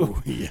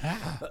Yeah.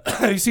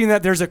 have you seen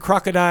that? There's a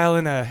crocodile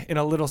in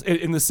a little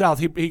in the south.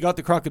 He got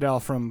the crocodile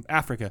from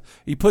Africa.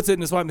 He puts it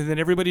in his swamp, and then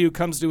everybody who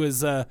comes to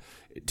his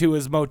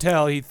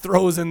motel, he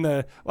throws in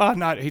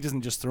he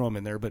doesn't just throw them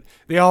in there, but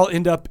they all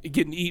end up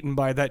getting eaten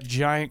by that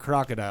giant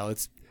crocodile.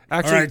 It's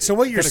actually All right. So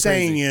what you're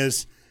saying crazy.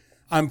 is,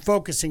 I'm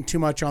focusing too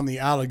much on the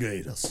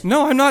alligators.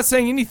 No, I'm not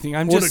saying anything.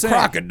 I'm Or just the saying.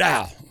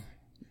 crocodile.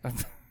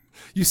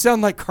 You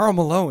sound like Karl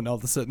Malone all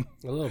of a sudden.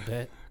 A little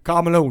bit.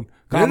 Karl Malone.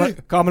 Really?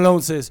 Karl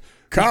Malone says.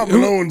 Carl who-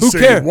 Malone who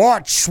said, cares?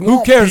 "Watch Who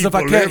Swamp cares if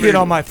I People can't hit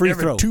on my free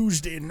every throw?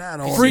 Tuesday night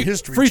on Free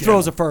History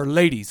throws Channel. are for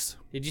ladies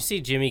Did you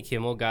see Jimmy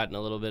Kimmel got in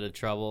a little bit of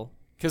trouble?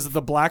 because of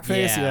the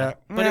blackface. Yeah,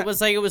 But it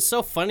was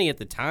so funny at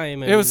the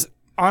time. It was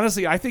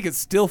honestly. I think it's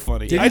still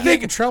funny. Did I he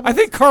think get in trouble? I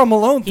think Karl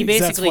Malone. He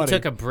thinks that's basically funny.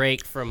 took a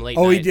break from late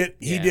Oh, night. he did.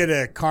 He Yeah. did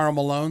a Carl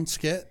Malone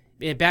skit.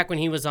 Back when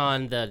he was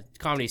on the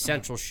Comedy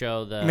Central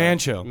show, the Man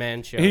Show.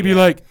 Man Show. And he'd be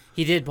like,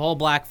 he did whole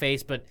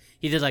blackface, but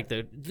he did like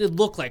the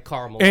look like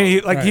Karl Malone, and he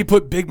he Right.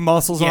 put big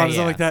muscles Yeah, on and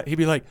stuff yeah. like that. He'd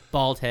be like,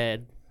 bald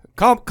head.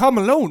 Karl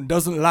Malone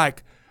doesn't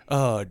like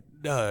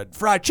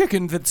fried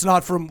chicken that's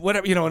not from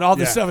whatever and all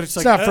this Yeah. stuff. And it's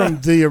like not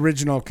from the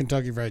original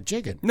Kentucky Fried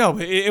Chicken. No,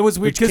 but it was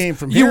weird Which 'cause came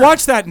from you here.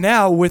 watch that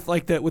now with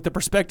the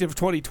perspective of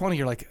 2020.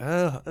 You're like,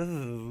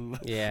 oh.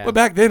 Yeah. But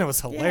back then it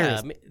was Yeah, hilarious.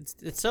 I mean,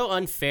 it's so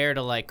unfair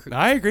to like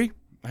I agree.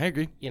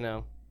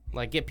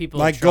 like get people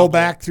in Like trouble go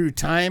back through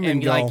time and and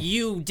be go like,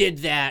 you did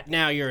that,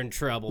 now you're in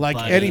trouble. like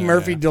buddy. Eddie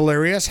Murphy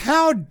Delirious.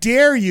 How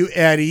dare you,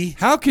 Eddie?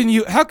 How can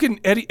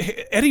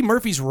Eddie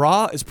Murphy's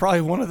Raw is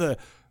probably one of the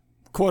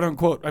quote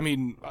unquote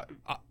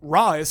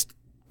rawest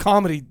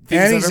comedy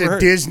things And he's I've ever a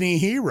heard. Disney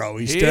hero.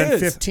 He's He done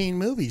is. 15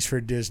 movies for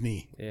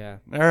Disney. Yeah.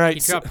 All right. He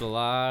so- dropped a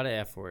lot of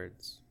F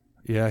words.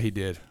 yeah, he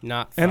did.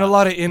 Not And a fuck.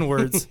 lot of N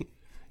words.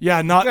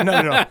 Yeah, no,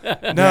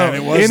 Man,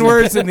 it wasn't- N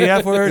words and the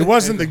F word. It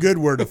wasn't the good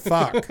word of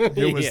fuck.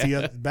 It was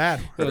Yeah. the bad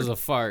It word. was a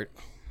fart.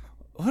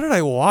 What did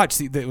I watch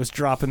that was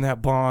dropping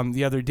that bomb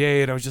the other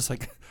day? And I was just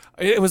like,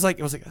 it was like,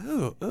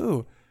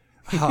 ooh.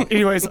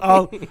 Anyways,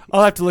 I'll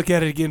have to look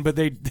at it again. But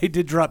they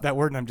did drop that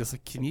word, and I'm just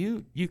like,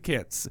 you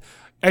can't.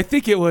 I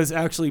think it was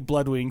actually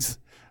Blood Wings.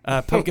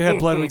 Pumpkinhead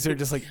Blood Wings are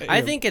just like.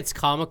 I think it's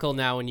comical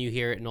now when you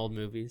hear it in old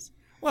movies.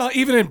 Well,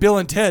 even in Bill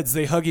and Ted's,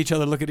 they hug each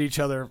other, look at each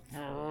other.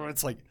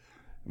 It's like,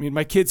 I mean,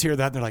 my kids hear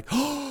that and they're like,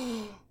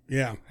 oh.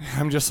 Yeah.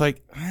 I'm just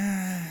like,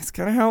 it's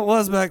kind of how it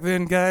was back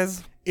then,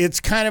 guys.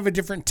 It's kind of a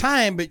different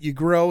time, but you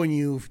grow and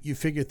you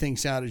figure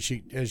things out as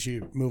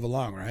you move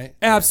along, right?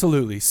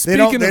 Absolutely. They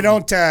don't, in the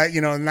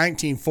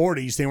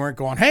 1940s, they weren't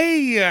going,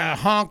 hey,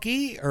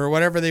 honky, or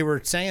whatever they were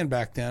saying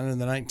back then in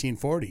the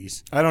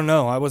 1940s. I don't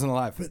know. I wasn't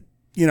alive. But,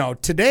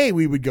 today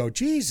we would go,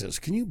 Jesus,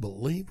 can you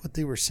believe what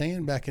they were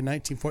saying back in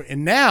 1940?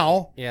 And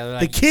now, Yeah, they're the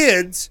like-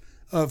 kids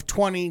of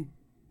 20,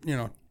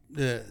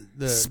 the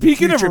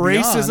Speaking of future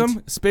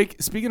racism, beyond,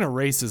 speaking of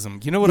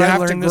racism, you know what you I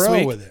have to learned this grow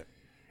week? with it.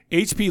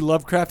 H.P.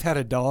 Lovecraft had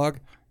a dog,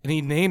 and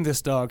he named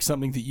this dog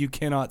something that you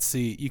cannot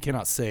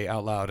say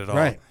out loud at all.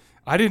 Right.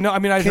 I didn't know. I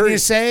mean, I Can heard. you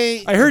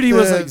say? I heard he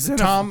was like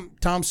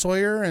Tom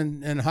Sawyer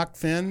and Huck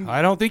Finn.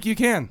 I don't think you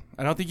can.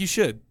 I don't think you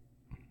should.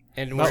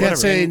 And Not we're- Can't whatever.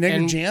 say and- Nigger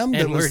and- Jim. And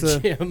That was we're the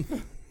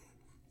Jim.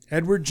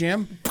 Edward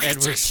Jim.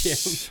 Edward Jim.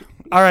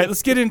 All right,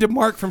 let's get into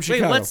Mark from Wait,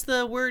 Chicago. what's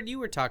the word you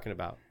were talking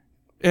about?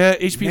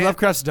 H.P. Man.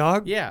 Lovecraft's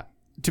dog? Yeah.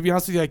 To be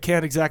honest with you, I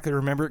can't exactly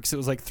remember it because it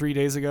was like 3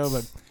 days ago.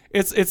 But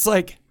it's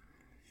like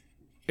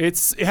it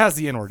has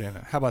the N word in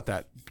it. How about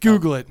that?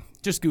 Google it.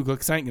 Just Google it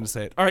because I ain't gonna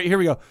say it. All right, here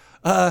we go.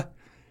 And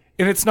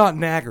it's not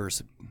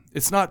naggers.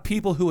 It's not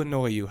people who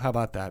annoy you. How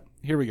about that?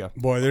 Here we go.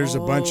 Boy, there's a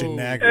bunch of Oh.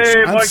 naggers.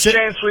 Hey, I'm Mike sit-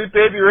 Shane, Sweet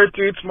Baby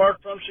Ricky, it's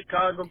Mark from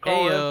Chicago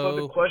calling in Heyo.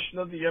 for the question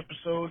of the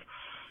episode.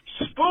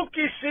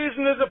 Spooky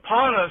season is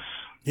upon us.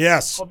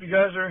 Yes. Hope you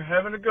guys are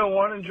having a good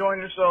one, enjoying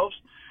yourselves.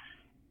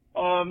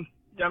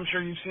 I'm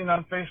sure you've seen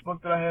on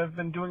Facebook that I have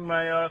been doing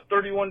my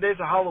 31 Days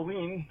of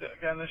Halloween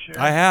again this year.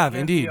 I have,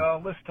 Here's indeed.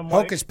 The, list to Mike.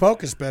 Hocus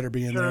Pocus better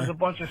be in Sure, there's there. a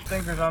bunch of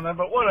stinkers on there,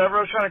 but whatever.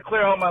 I was trying to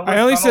clear out my list. I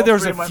only on said all there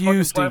was three a of my few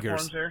fucking stinkers.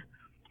 platforms here.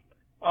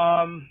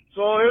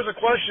 So here's a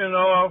question,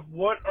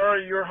 what are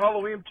your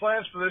Halloween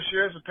plans for this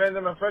year? Has the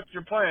pandemic affected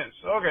your plans?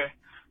 Okay.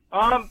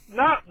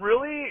 Not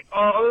really,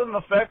 other than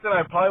the fact that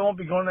I probably won't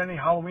be going to any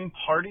Halloween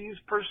parties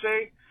per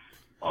se.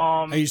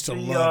 I used to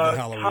love the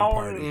Halloween town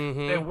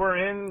party. that we're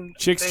in,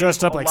 Chicks they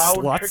dressed up like allowed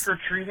sluts?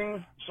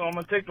 trick-or-treating, so I'm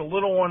going to take the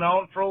little one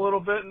out for a little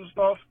bit and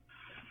stuff.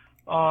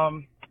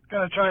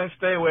 Gonna try and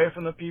stay away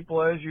from the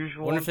people as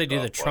usual. I wonder if they and do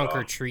the stuff, trunk but,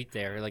 or treat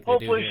there, like they do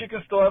hopefully here. she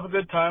can still have a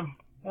good time.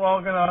 We're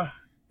all gonna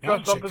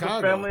Not dress in up as a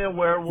Chicago. family and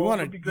wear. You We'll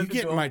want be to? good You to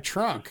get go. in my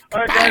trunk. All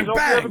right, Bang, guys. Hope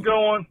you have a bang.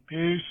 good one.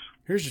 Peace.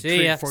 Here's a See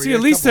treat ya. for See, you.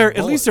 at least A couple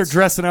they're bullets.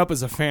 dressing up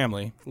as a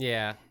family.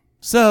 Yeah.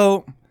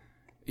 So,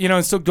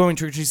 and still going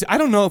trick or treating. I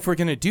don't know if we're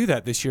going to do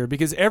that this year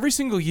because every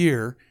single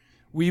year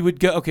we would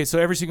go. Okay, so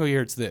every single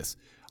year it's this.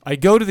 I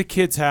go to the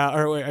kids' house,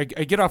 or I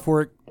get off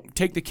work,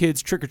 take the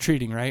kids trick or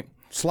treating, right?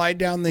 Slide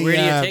down the. Where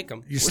do you take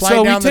 'em? You slide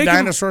So we down the take 'em-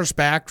 dinosaur's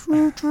back.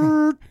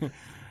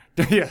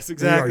 Yes,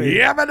 exactly.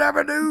 Yabba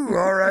dabba doo.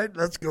 All right,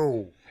 let's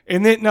go.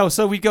 And then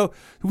so we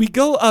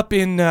go up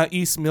in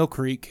East Mill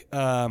Creek.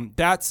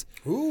 That's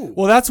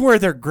where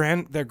their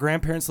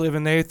grandparents live,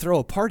 and they throw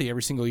a party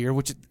every single year.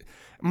 Which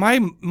my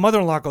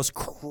mother-in-law goes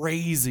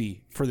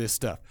crazy for this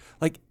stuff,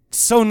 like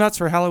so nuts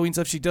for Halloween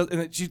stuff. She does,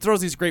 and she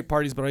throws these great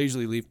parties, but I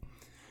usually leave,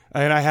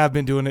 and I have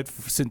been doing it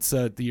since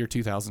the year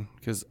 2000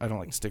 because I don't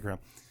like to stick around.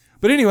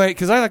 But anyway,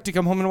 because I like to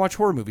come home and watch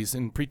horror movies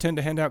and pretend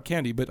to hand out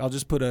candy, but I'll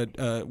just put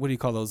a what do you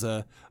call those?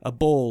 A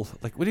bowl.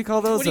 Like, what do you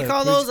call those? What do you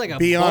call those? Like a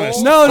Be bowl?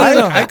 honest. No.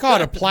 I call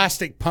it a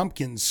plastic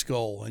pumpkin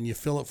skull, and you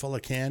fill it full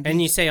of candy.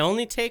 And you say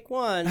only take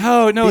one.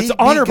 Oh, no, it's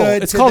honorable.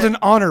 It's called an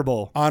honor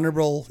bowl.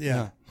 Honorable,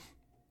 yeah.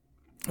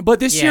 But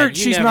this year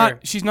she's never,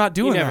 not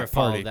doing you never that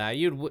party. followed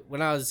that.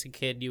 When I was a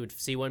kid, you would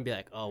see one and be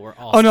like, "Oh, we're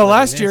all." Oh no,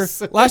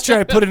 splitting last this. year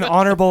I put an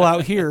honor bowl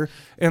out here,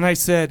 and I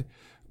said,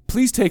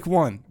 "Please take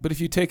one, but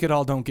if you take it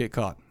all, don't get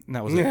caught." And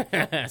that was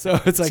it. So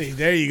it's like, See,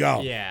 there you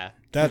go. Yeah.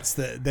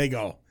 They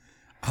go,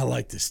 I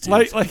like this too.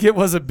 like it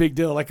was a big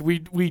deal. Like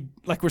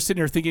we're sitting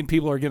here thinking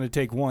people are going to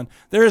take one.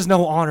 There is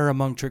no honor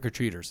among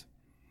trick-or-treaters.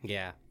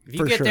 Yeah. If you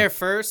For get sure. there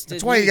first,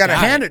 That's why you got to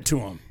hand it to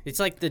them. It's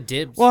like the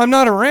dibs. Well, I'm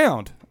not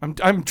around.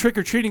 I'm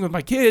trick-or-treating with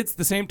my kids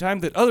the same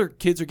time that other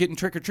kids are getting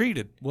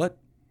trick-or-treated. What?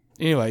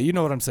 Anyway, you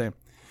know what I'm saying.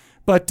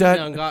 But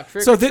done got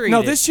so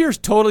trick-or-treated. this year's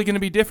totally going to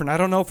be different. I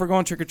don't know if we're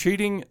going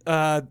trick-or-treating.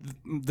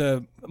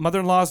 The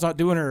mother-in-law's not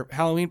doing her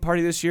Halloween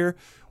party this year.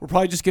 We're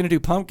probably just going to do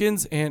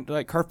pumpkins and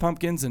like carve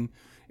pumpkins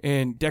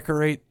and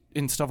decorate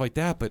and stuff like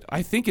that. But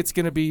I think it's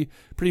going to be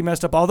pretty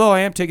messed up. Although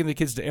I am taking the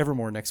kids to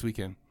Evermore next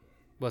weekend.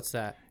 What's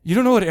that? You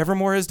don't know what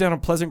Evermore is down in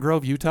Pleasant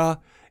Grove, Utah?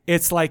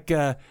 It's like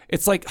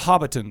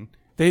Hobbiton.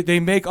 They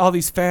make all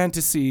these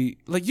fantasy,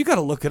 like, you got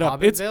to look it up.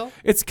 Hobbitville?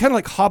 It's kind of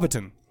like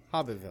Hobbiton.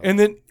 Hobbitville. And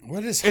then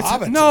What is it's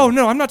Hobbiton?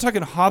 no, I'm not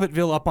talking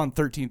Hobbitville up on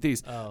 13th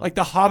East. Like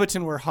the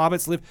Hobbiton where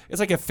hobbits live. It's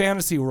like a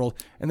fantasy world,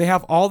 and they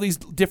have all these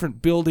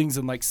different buildings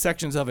and like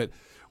sections of it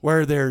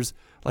where there's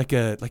like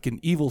an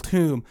evil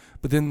tomb,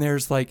 but then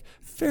there's like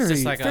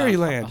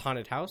fairyland. A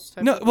haunted house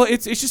type No, of well,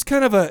 it's just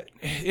kind of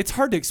it's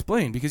hard to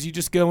explain because you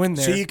just go in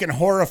there. So you can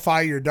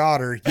horrify your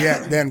daughter,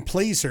 yet then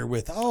please her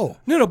with, No,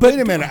 but wait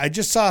a minute, I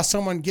just saw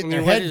someone getting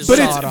their what head is- but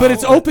sawed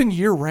it's off. open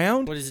year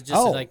round. What is it?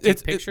 Just to, like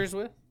take pictures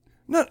with?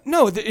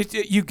 No,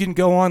 you can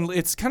go on.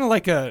 It's kind of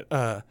like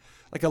a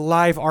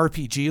live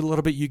RPG a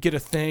little bit. You get a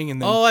thing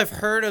and then I've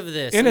heard of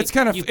this. And it's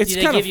kind of do it's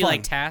they kind give of you fun.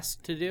 like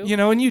tasks to do?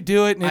 And you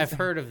do it. And I've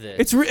heard of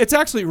this. It's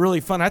actually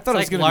really fun. I thought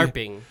It's it was like going to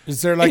be LARPing.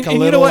 Is there like a and you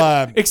know little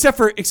what? Except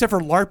for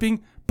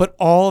LARPing, but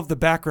all of the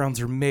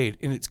backgrounds are made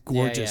and it's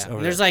gorgeous. Yeah.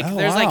 over There's there. like Oh,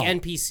 there's wow. like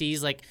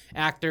NPCs, like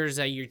actors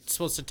that you're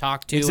supposed to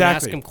talk to and Exactly.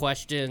 ask them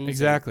questions.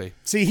 Exactly.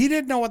 See, he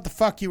didn't know what the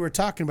fuck you were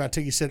talking about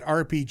till you said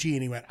RPG,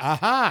 and he went,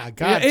 aha, Yeah,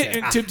 gotcha.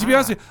 and to be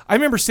honest with you, I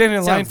remember standing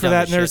in line Sounds for dumb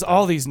that, as and there's shit,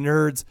 all these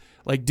nerds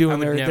like doing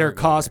would their never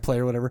go cosplay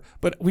or whatever.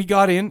 But we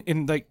got in,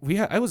 and like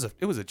it was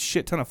a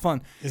shit ton of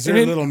fun. Is there And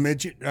a then- little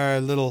midget,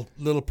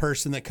 little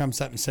person that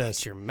comes up and says,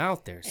 It's your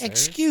mouth there, sir.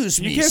 "Excuse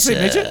You me, can't say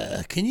sir,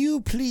 midget? can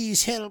you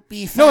please help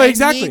me find No,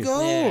 exactly. me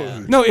gold?"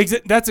 Yeah. No,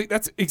 that's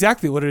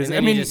exactly what it is. And I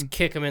then mean, you just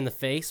kick them in the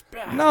face.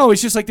 no,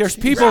 it's just like there's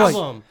people Grab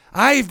like 'em.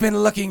 I've been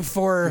looking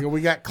for.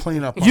 We got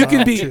cleanup. on You can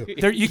that, be too.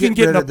 there. You can Get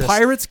get in rid the of this.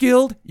 Pirates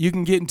Guild. You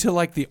can get into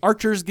like the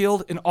Archers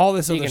Guild and all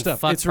this You other can stuff.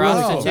 fuck It's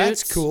really Oh, cool.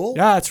 that's cool.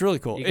 Yeah, it's really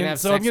cool. You can And have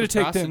so I'm sex going with to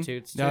take them.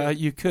 prostitutes, too.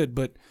 You could,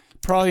 but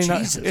probably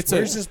Jesus, not. It's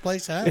where's this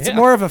place at? It's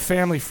more of a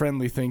family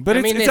friendly thing, but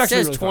I mean, it's it actually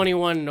says really fun.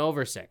 21 and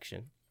over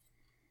section.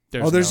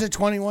 There's a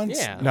 21.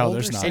 Yeah. No, older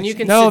there's not. section? And you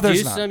can No, there's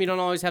seduce not. them. You don't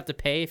always have to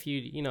pay if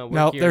you work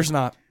No, your, there's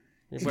not.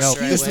 your No. work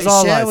the right This way. is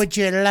all Sir, lies. would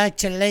you like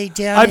to lay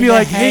down? I'd be in the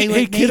like, hay hey,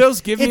 with me?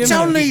 kiddos, give me It's a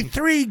minute. only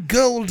 3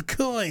 gold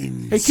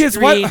coins. Hey kids,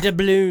 Three why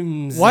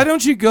doubloons.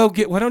 don't you go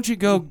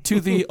to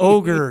the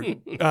ogre?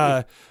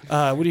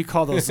 What do you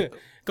call those?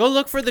 Go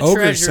look for the Ogre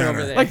treasure Center.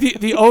 over there. Like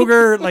the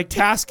ogre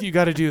task you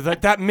got to do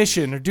that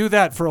mission or do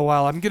that for a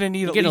while. I'm gonna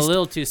need you at get a least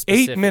little too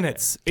specific. 8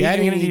 minutes.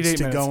 Daddy I'm gonna need needs 8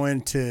 to minutes. go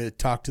in to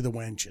talk to the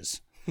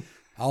wenches.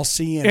 I'll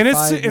see you in And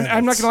 5 minutes. and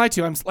I'm not gonna lie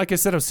to you. I'm like I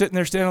said, I'm sitting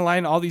there standing in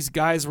line. All these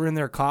guys were in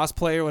their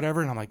cosplay or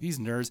whatever, and I'm like, these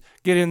nerds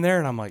get in there,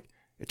 and I'm like,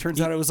 it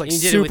turns out it was like You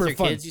did super it with your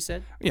fun. kids, you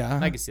said? Yeah,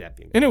 I can see that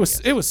being. and it I was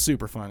guess.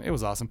 super fun. It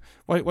was awesome.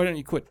 Why don't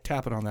you quit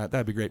tapping on that?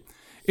 That'd be great.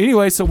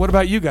 Anyway, so what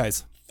about you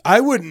guys? I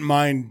wouldn't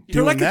mind You're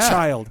doing like that. a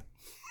child.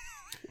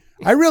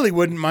 I really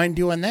wouldn't mind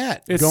doing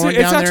that. It's Going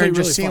actually down there and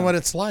really just seeing fun. what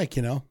it's like,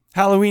 you know.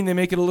 Halloween they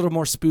make it a little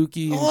more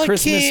spooky. And Oh,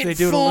 Christmas I can't they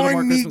do it a little more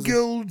find me Christmas.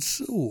 gold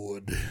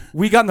sword.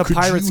 We got in the Could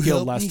Pirates you Guild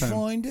help last me time.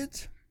 find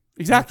it?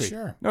 Exactly.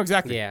 Sure. No,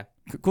 exactly. Yeah.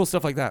 Cool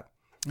stuff like that.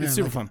 It's Yeah,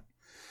 super like- fun.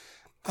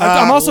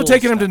 I'm also cool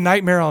taking them to stuff.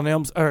 Nightmare on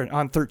Elm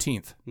on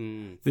 13th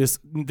Hmm.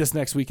 this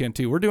next weekend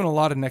too. We're doing a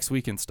lot of next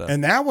weekend stuff.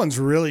 And that one's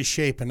really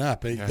shaping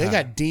up. They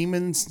got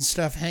demons and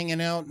stuff hanging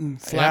out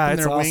and flapping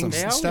it's their awesome. wings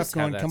They and always stuff have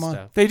going, that come on.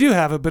 stuff. They do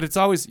have it, but it's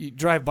always you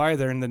drive by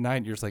there in the night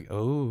and you're just like,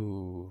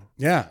 oh.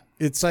 Yeah.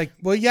 It's like,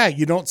 well, yeah,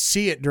 you don't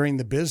see it during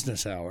the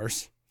business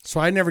hours. So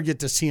I never get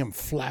to see him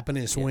flapping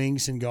his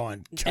wings and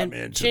going, come And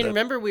into Shane, the...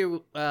 remember we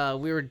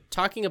were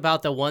talking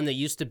about the one that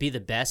used to be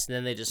the best, and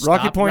then they just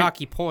Rocky stopped. Point?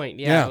 Rocky Point.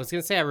 Yeah, Yeah. I was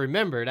gonna say I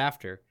remembered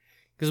after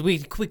because we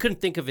couldn't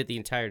think of it the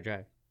entire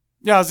drive.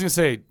 Yeah, I was gonna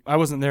say I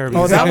wasn't there. Oh,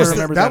 because that I was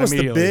remember that was the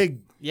immediately. big.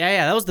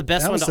 Yeah, that was the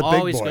best That one was to the big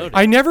always boy. go to.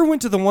 I never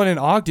went to the one in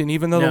Ogden,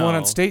 even though the one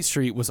on No. State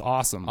Street was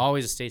awesome.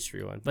 Always a State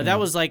Street one. But that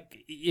was like,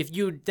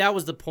 that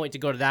was the point to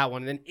go to that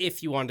one. And then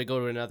if you wanted to go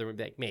to another one,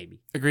 like, maybe.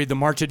 Agreed. The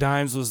March of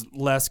Dimes was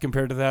less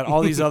compared to that.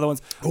 All these other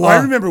ones. Oh,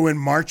 I remember when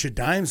March of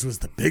Dimes was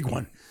the big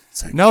one.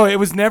 It's like, No, it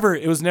was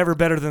never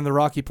better than the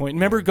Rocky Point.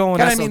 Remember going?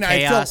 But I Castle mean, I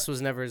Chaos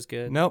was never as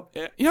good. Nope.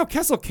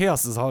 Castle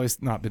Chaos has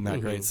always not been that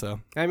great.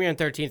 So. Nightmare on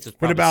 13th is what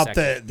probably about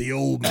second. the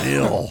old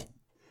mill?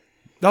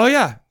 Oh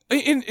yeah.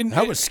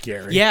 That was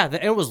scary. Yeah,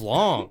 it was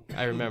long,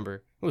 I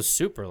remember. It was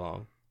super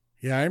long.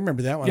 Yeah, I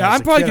remember that one. Yeah, as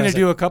I'm a probably kid. I gonna was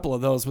do a couple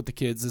of those with the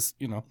kids.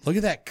 Look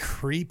at that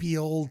creepy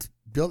old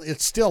building.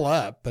 It's still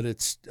up, but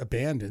it's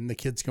abandoned. The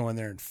kids go in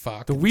there and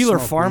fuck. The and Wheeler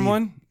smoke Farm weed.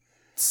 one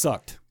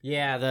sucked.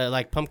 Yeah, the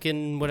like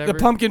pumpkin whatever. The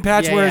pumpkin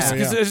patch, Yeah, where yeah.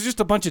 it's just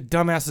a bunch of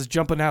dumbasses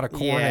jumping out of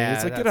corn. Yeah,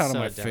 It's like, get that's out of so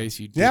my dumb. face,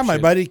 you. Yeah, my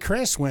dipshit. buddy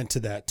Chris went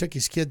to that. Took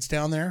his kids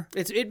down there.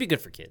 It'd be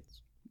good for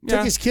kids. Yeah.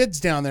 Took his kids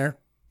down there.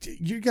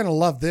 You're gonna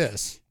love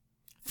this.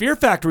 Fear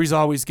Factory's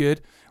always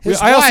good. His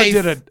I also wife-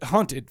 did a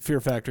hunt at Fear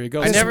Factory. It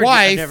goes. His I've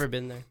wife never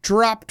been there.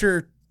 dropped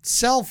her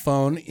cell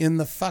phone in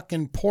the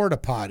fucking porta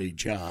potty,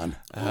 John,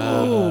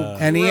 Oh,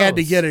 and he had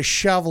to gross. get a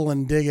shovel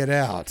and dig it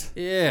out.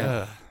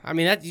 Yeah. I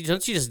mean,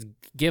 don't you just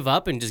give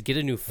up and just get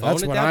a new phone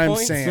That's at what that I'm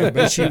point? saying.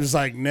 But she was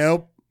like,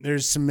 "Nope,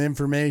 there's some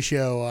information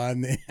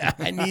on the.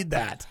 I need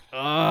that."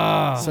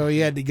 Ah. So he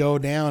had to go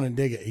down and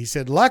dig it. He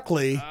said,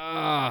 "Luckily,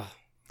 Ah.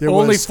 there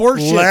Only was 4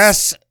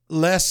 shits.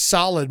 less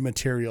solid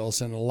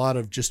materials and a lot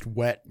of just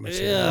wet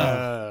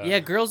material." Yeah,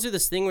 girls do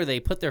this thing where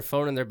they put their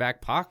phone in their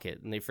back pocket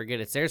and they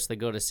forget it's there, so they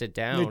go to sit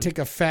down. They take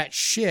a fat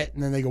shit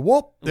and then they go,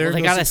 "Whoop!" There Well,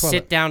 they goes gotta the toilet.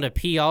 sit down to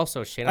pee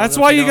also, Shane. I That's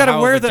don't know why if you know gotta how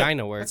a wear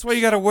vagina works. That's why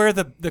you gotta wear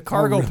the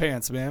cargo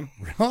pants, man.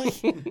 Really?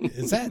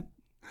 Is that?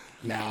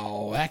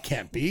 No, that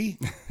can't be.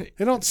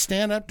 They don't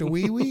stand up to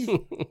wee wee.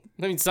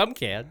 I mean, some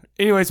can.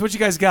 Anyways, what you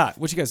guys got?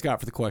 What you guys got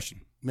for the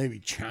question? Maybe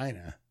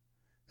China,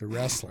 the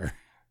wrestler.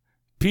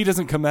 Pee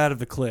doesn't come out of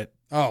the clit.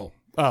 Oh,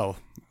 Oh,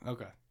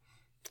 okay.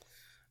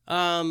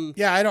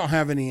 yeah. I don't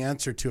have any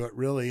answer to it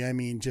really. I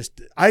mean,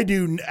 just I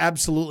do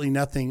absolutely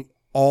nothing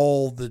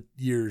all the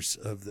years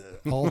of the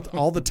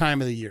all the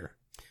time of the year.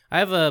 I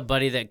have a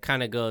buddy that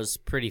kind of goes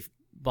pretty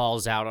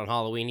balls out on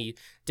Halloween. He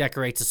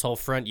decorates his whole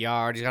front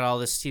yard. He's got all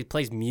this. He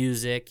plays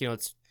music. You know,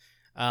 it's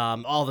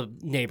all the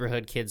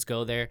neighborhood kids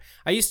go there.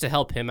 I used to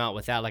help him out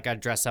with that. Like I'd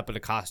dress up in a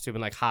costume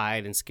and like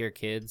hide and scare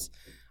kids.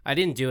 I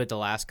didn't do it the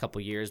last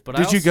couple years, but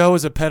Did you go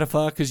as a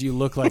pedophile? Because you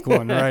look like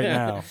one right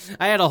now.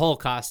 I had a whole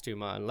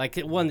costume on, like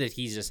one that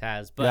he just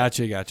has. But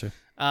Gotcha.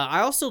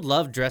 I also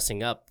loved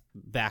dressing up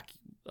back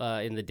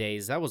in the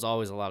days. That was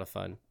always a lot of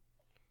fun.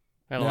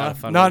 I had a lot of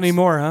fun. Not ones.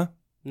 anymore, huh?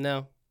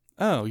 No.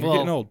 Oh, you're Well,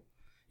 getting old.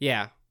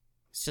 Yeah.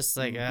 It's just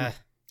like, I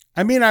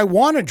mean, I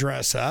want to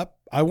dress up.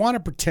 I want to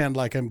pretend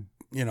like I'm,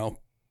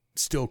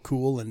 still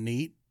cool and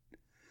neat.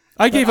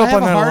 I gave But up I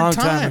have on that a hard long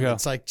time ago.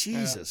 It's like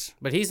Jesus.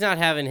 but he's not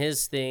having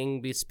his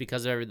thing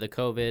because of the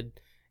COVID,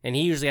 and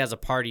he usually has a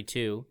party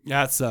too.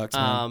 Yeah, it sucks.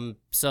 Man.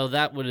 So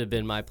that would have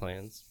been my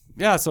plans.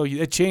 Yeah, so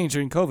it changed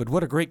during COVID.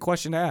 What a great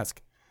question to ask.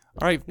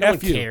 All right, No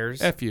F one you.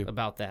 cares F you.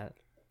 about that.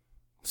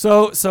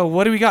 So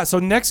what do we got? So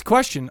next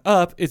question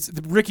up, it's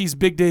Ricky's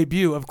big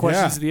debut of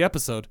questions Yeah. of the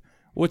episode.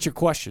 What's your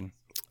question?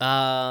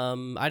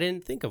 I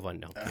didn't think of one.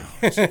 No.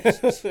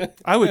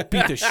 I would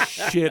beat the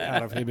shit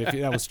out of him if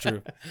that was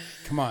true.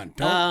 Come on,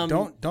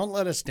 don't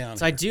let us down.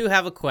 So I do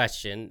have a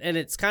question, and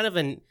it's kind of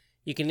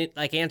you can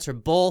like answer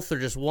both or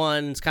just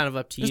one. It's kind of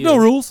up to There's you. no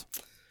rules.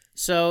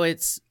 So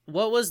it's,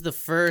 what was the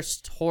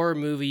first horror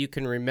movie you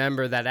can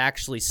remember that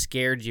actually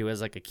scared you as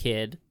like a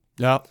kid?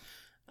 Yep.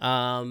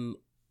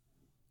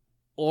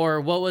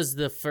 Or what was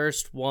the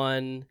first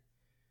one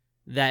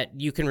that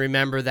you can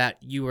remember that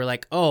you were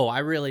like, oh, I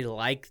really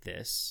like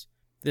this.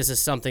 This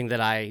is something that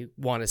I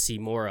want to see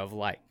more of,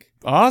 like.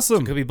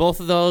 Awesome. It could be both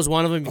of those.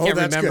 One of them, you can't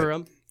that's remember good.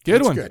 them. Good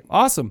That's one. good.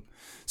 Awesome.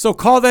 So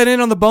call that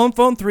in on the bone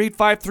phone,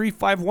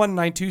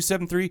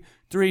 385-351-9273,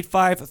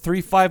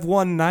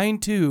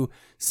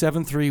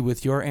 385-351-9273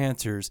 with your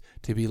answers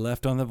to be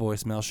left on the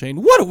voicemail.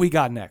 Shane, what do we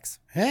got next?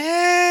 I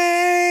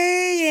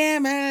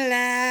am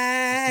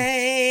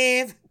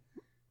alive.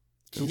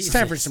 It's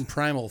time for some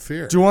Primal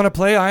Fear. Do you want to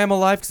play I Am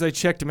Alive? Because I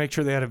checked to make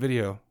sure they had a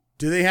video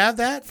Do they have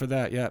that? for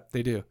that. Yeah,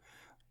 they do.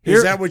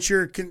 Is that what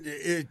your we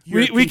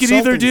could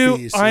either do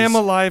fees I Am is?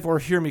 Alive or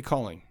Hear Me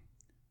Calling.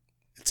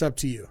 It's up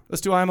to you. Let's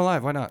do I Am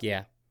Alive. Why not?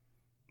 Yeah.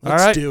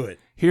 Let's All right. do it.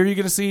 Here you're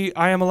going to see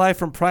I Am Alive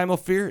from Primal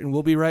Fear, and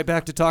we'll be right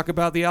back to talk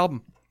about the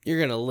album. You're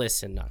going to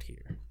listen, not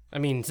hear. I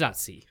mean, not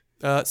see.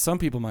 Some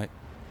people might.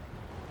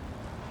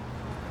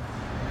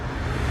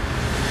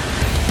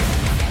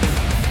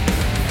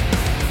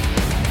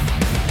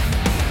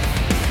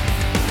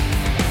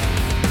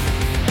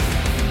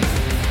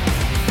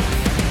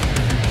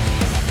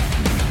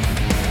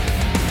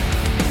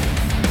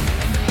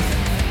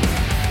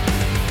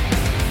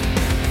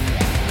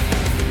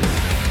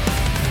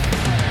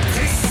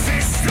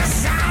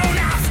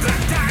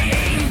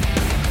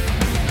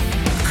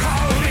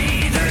 Call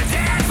me the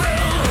devil,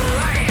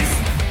 life.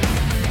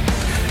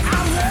 I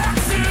walk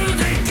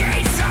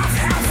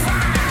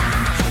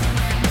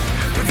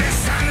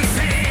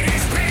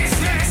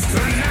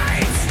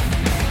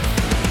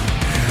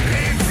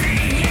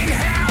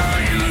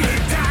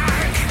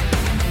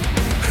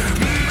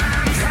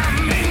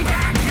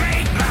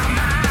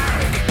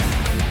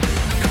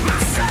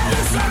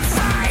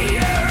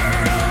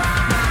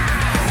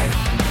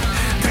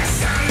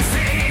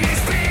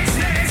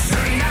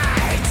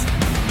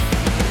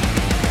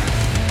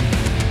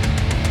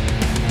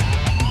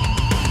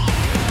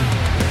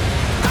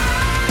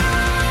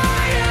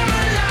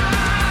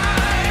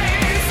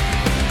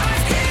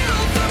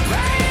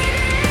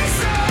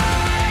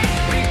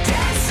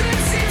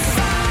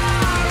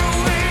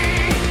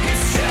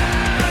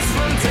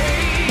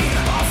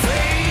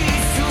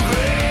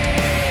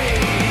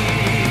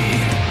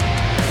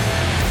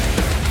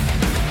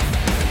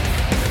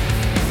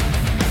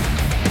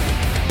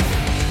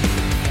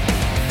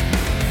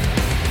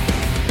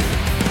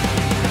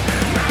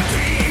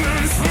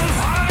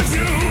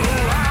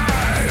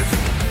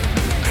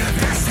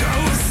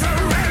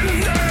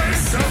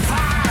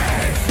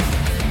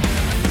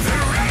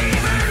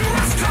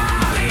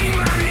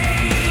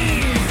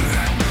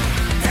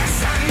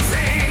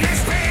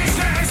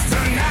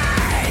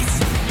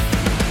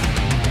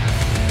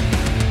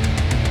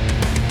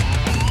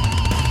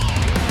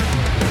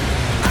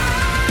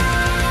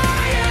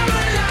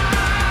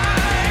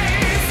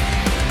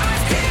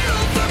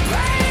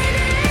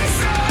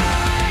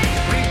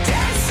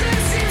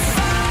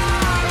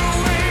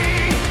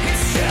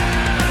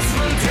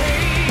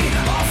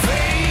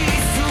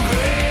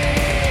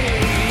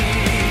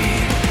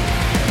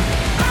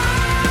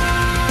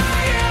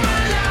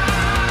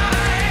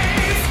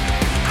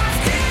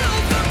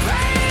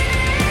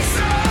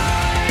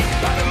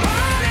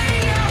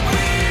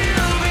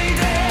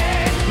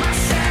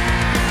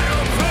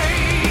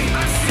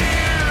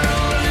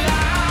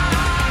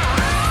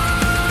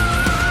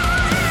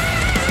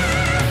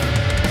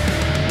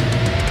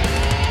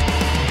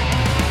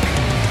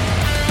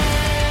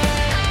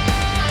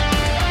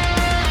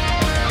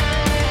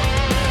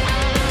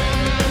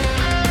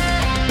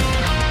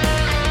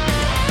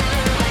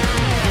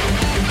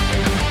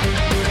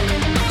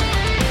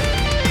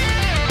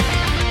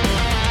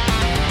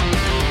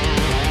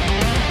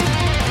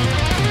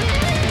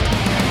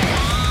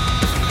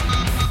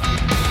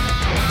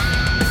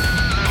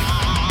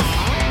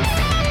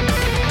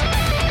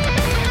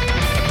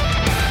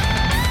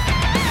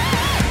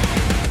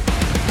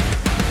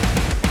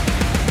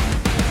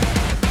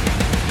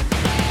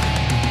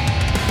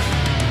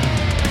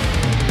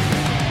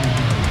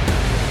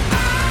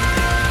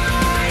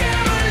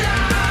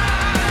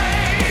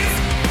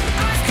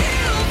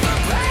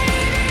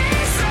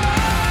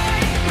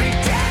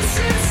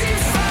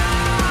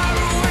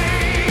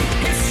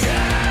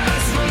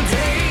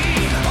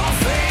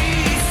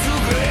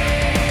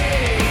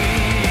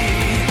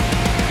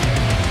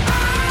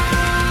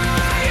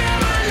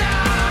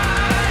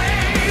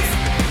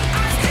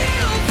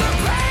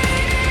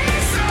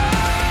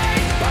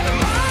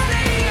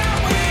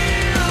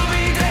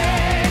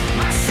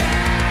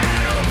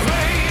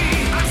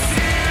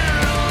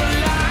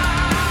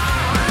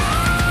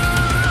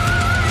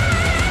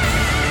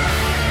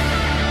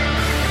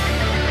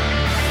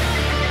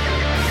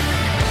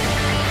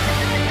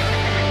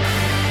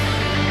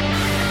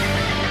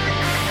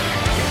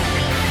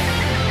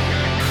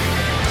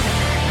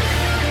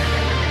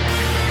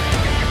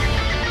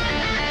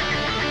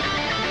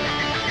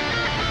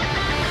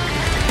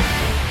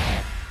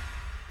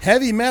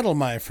Heavy metal,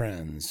 my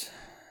friends.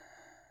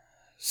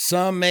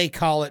 Some may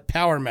call it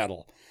power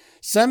metal.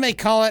 Some may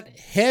call it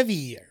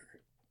heavier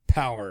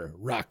power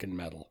rock and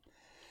metal.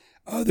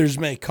 Others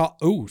may call...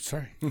 Oh,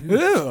 sorry.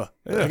 Ew.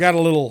 I got a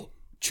little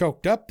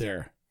choked up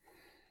there.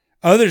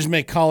 Others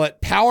may call it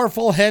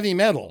powerful heavy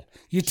metal.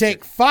 You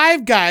take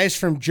 5 guys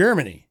from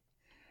Germany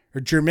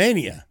or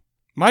Germania.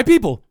 My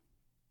people.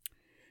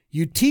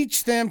 You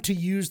teach them to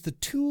use the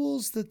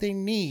tools that they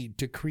need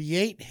to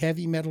create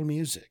heavy metal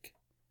music.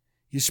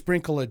 You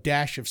sprinkle a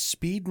dash of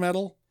speed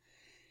metal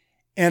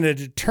and a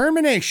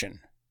determination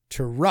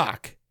to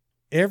rock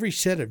every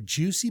set of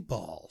juicy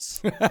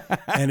balls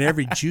and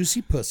every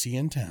juicy pussy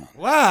in town.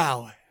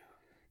 Wow.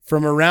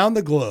 From around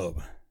the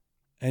globe.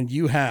 And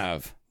you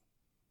have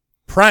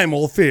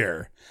Primal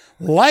Fear.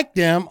 Like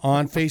them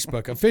on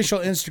Facebook. Official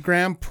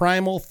Instagram,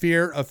 Primal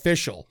Fear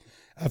Official.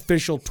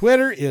 Official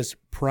Twitter is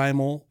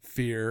Primal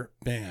Fear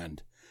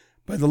Band.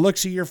 By the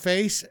looks of your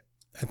face,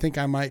 I think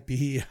I might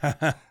be...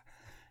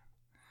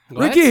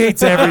 Ricky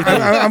hates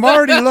everything. I'm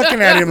already looking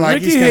at him like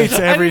Ricky he's hates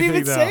gonna... everything, I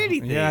didn't even though. say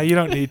anything. Yeah, you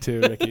don't need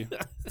to, Ricky.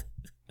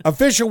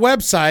 Official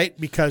website,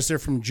 because they're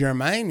from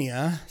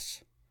Germania,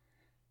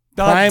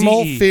 .de.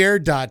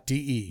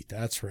 primalfear.de.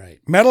 That's right.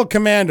 Metal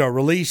Commando,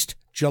 released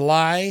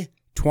July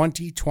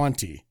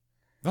 2020.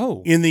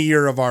 Oh. In the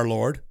year of our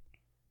Lord.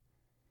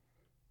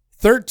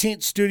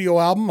 13th studio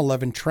album,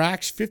 11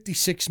 tracks,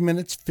 56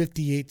 minutes,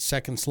 58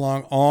 seconds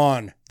long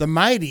on the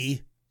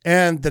mighty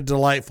and the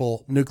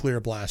delightful Nuclear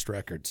Blast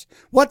Records.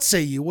 What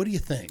say you? What do you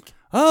think?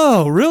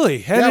 Oh, really?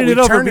 Headed we it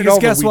over turn because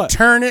over. guess We what?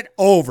 turn it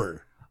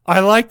over. I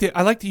liked it.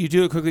 I like that you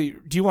do it quickly.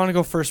 Do you want to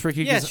go first,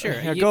 Ricky? Yeah, 'Cause- sure.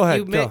 Yeah, You- go ahead.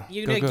 You, go.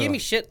 you Go, go. gave me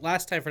shit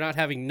last time for not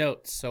having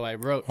notes, so I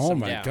wrote Oh some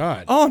my down.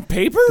 God. Oh, on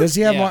paper? Does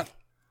he have Yeah. one?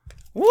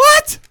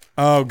 What?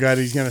 Oh God,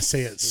 he's going to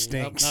say it Nope,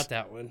 stinks. not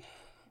that one.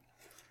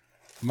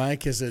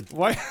 Mike, is it?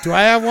 Why? Do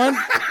I have one?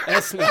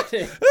 That's not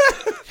it.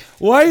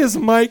 Why is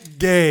Mike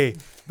gay?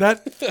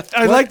 That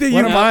I like that you.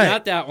 what am I?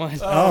 Not that one.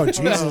 Oh,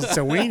 Jesus, it's a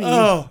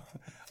weenie.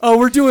 Oh,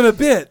 we're doing a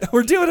bit.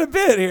 We're doing a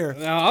bit here.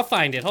 No, I'll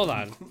find it. Hold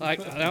on.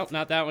 No,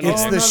 not that one.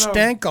 It's either. the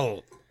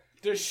Stankel.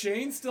 Does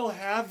Shane still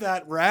have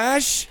that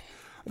rash?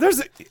 There's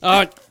a,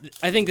 Oh,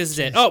 I think this is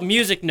it. Oh,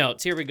 music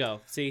notes. Here we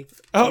go. See?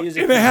 and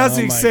Music it has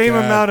Oh the my same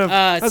God. amount of It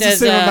has the says,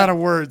 same amount of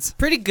words.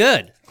 Pretty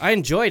good. I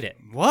enjoyed it.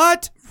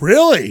 What?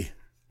 Really?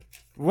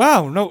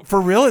 Wow, no,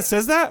 for real, it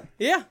says that.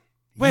 Yeah.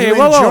 Wait, You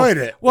whoa, whoa. enjoyed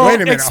it. Well, Wait a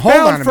minute. expound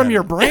Hold on a from minute.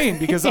 your brain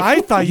because I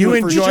thought You you,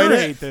 would for enjoyed sure it?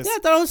 hate this. Yeah, I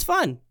thought it was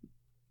fun.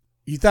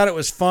 You thought it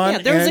was fun Yeah,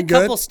 there was a and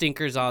good? couple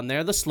stinkers on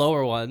there, the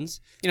slower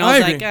ones. You know, I I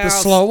was agree. like, The I'll,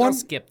 slow one? I'll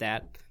skip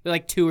that. They're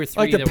like 2 or 3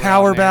 Like the that were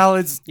power on there.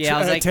 ballads, Yeah, I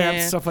was like,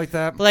 attempts, eh. stuff like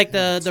that. But like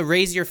the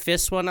raise your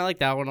fist one, I like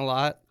that one a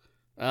lot.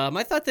 I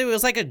thought that it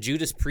was like a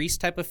Judas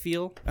Priest type of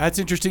feel. That's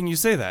interesting you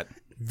say that.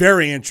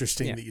 Very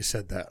interesting Yeah. that you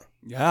said that.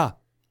 Yeah.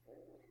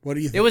 What do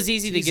you think? It was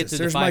easy to get Jesus, through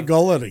the there's 5. my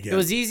gullet again. It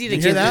was easy to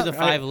You hear get through that?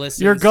 the 5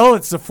 listens. Your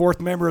gullet's the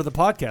 4th member of the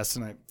podcast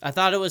tonight. I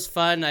thought it was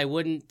fun. I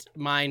wouldn't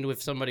mind if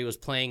somebody was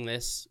playing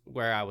this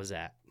where I was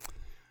at.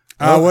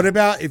 What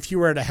about if you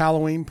were at a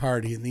Halloween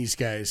party and these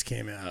guys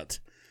came out?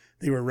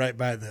 They were right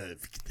by the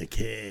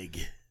keg.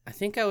 I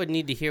think I would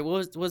need to hear.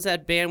 What was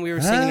that band we were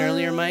singing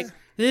earlier, Mike?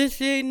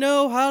 This ain't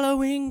no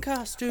Halloween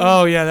costume.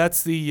 Oh yeah,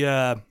 that's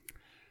the.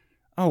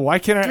 Why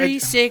can't I?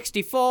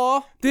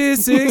 364.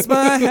 This is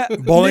my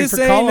Bowling this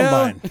for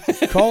ain't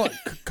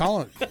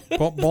Columbine.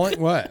 Bowling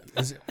what?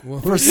 Is it,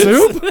 for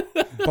soup.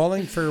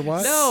 Bowling for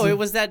what? No, it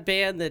was that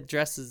band that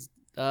dresses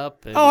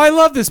up. And Oh, I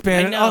love this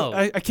band. I know.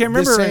 I can't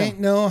remember. This ain't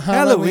no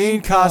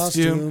Halloween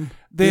costume.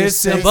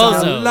 This This is is our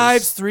Bozos.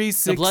 life's the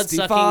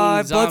 365.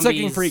 blood-sucking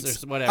Blood-sucking zombies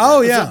freaks. or whatever.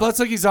 Oh, Is it yeah.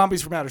 blood-sucking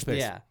zombies from outer space.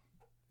 Yeah.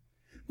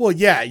 Well,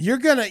 yeah, you're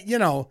gonna,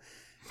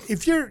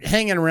 if you're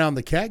hanging around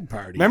the keg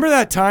party. Remember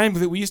that time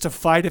that we used to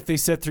fight if they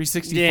said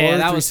 364 Yeah, or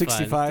that was fun.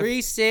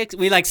 365? 3-6.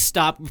 We like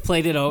stopped,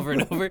 played it over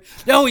and over.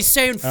 No, he's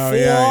saying 4. Oh,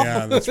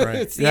 yeah, that's right.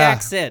 It's the Yeah.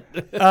 accent.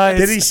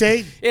 Did he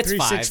say It's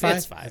 365? 5.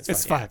 It's 5.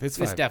 It's 5. It's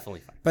 5. It's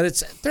definitely 5. But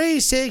it's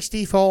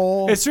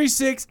 364. It's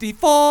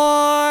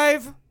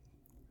 365.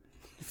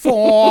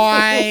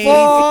 5.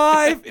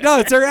 5. No,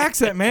 it's their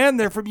accent, man.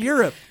 They're from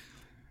Europe.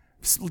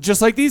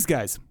 Just like these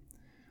guys.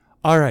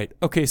 All right.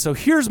 Okay, so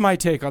here's my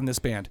take on this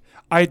band.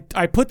 I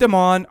put them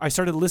on. I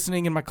started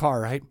listening in my car,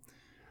 right?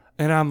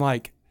 And I'm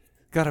like,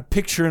 got a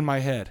picture in my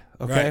head,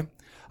 okay? Right.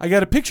 I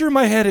got a picture in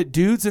my head at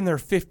dudes in their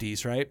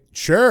 50s, right?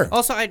 Sure.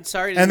 Also, I'm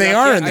sorry. to And they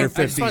interrupt are you. in their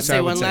I just want 50s, to say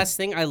I would one say. last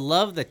thing. I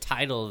love the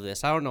title of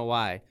this. I don't know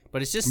why,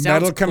 but it just sounds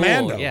Metal cool.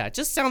 Commando. Yeah, it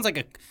just sounds like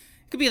it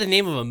could be the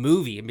name of a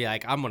movie and be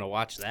like, I'm gonna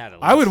watch that.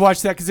 I would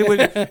watch that because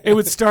it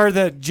would star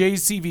that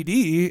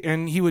JCVD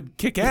and he would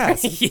kick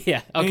ass.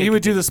 Yeah. And Okay. he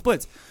would do the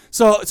splits.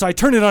 So I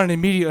turned it on and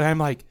immediately I'm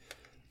like,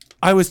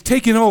 I was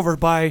taken over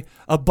by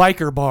a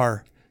biker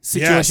bar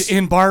situation Yes.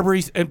 in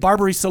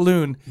Barbary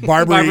Saloon.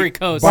 Barbary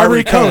Coast.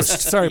 Barbary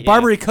Coast. Sorry, Yeah.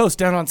 Barbary Coast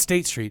down on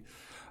State Street.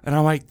 And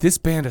I'm like, this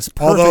band is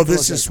perfect. Although for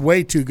this what is they-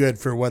 way too good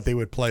for what they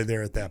would play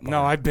there at that bar.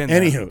 No, I've been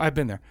there. Anywho. I've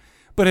been there.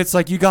 But it's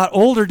like you got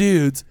older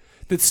dudes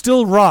that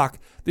still rock.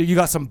 You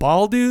got some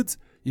bald dudes.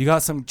 You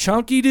got some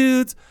chunky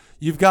dudes.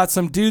 You've got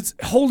some dudes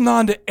holding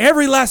on to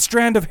every last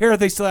strand of hair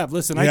they still have.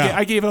 Listen,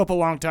 I gave up a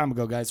long time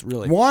ago, guys,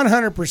 really.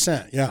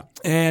 100%, yeah.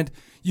 And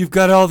you've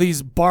got all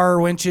these bar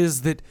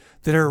wenches that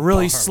are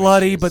really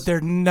slutty, but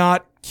they're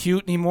not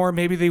cute anymore.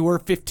 Maybe they were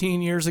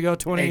 15 years ago,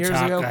 20 years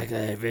ago. Like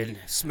they've been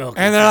smoking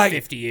and they're for like,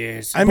 50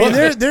 years. I mean,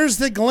 there's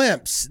the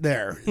glimpse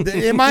there.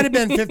 It might have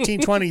been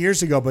 15, 20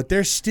 years ago, but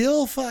they're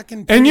still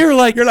fucking pretty. And you're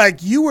like,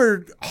 you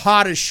were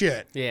hot as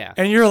shit. Yeah.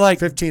 And you're like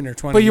 15 or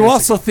 20 But you years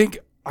also ago. think,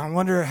 I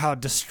wonder how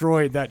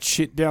destroyed that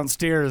shit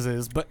downstairs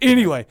is. But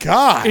anyway.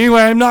 God.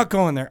 Anyway, I'm not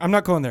going there.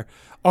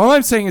 All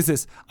I'm saying is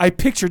this. I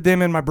pictured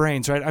them in my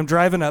brains, right? I'm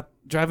driving up,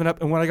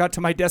 and when I got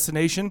to my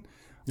destination,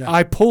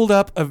 I pulled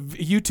up a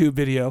YouTube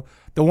video.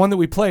 The one that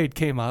we played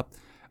came up,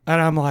 and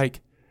I'm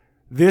like,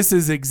 this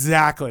is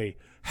exactly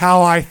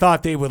how I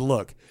thought they would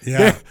look.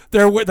 Yeah.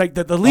 They're like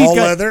the lead All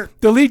guy. leather?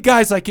 The lead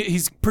guy's like,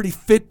 he's pretty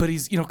fit, but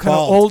he's, kind of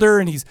Bald. older,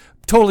 and he's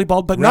totally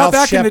bald, but Ralph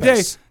not back in the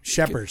day.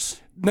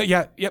 Sheppers. No,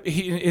 yeah.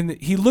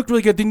 He looked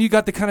really good. Then you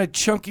got the kind of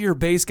chunkier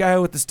bass guy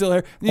with the still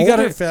hair. Then you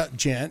Older got fat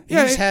gent.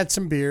 Yeah, He's had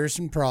some beers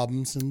and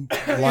problems and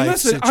life And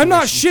listen, I'm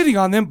not shitting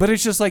on them, but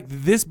it's just like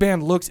this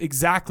band looks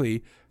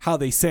exactly how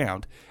they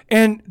sound.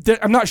 And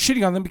I'm not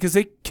shitting on them because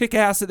they kick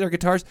ass at their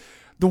guitars.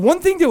 The one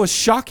thing that was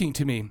shocking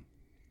to me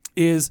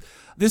is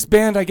this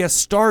band, I guess,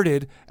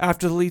 started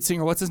after the lead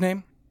singer, what's his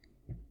name?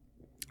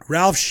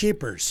 Ralph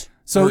Sheppers.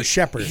 So or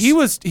Sheppers. he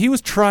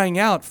was trying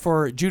out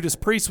for Judas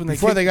Priest when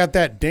Before they they got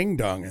that ding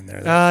dong in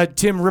there.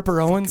 Tim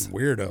Ripper Owens.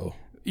 Weirdo.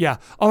 Yeah.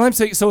 All I'm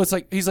saying, so it's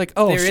like, he's like,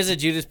 oh. There is a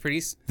Judas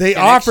Priest. They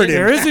connection. offered him.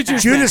 There is a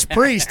Judas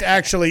Priest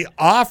actually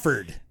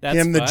offered That's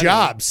him the funny.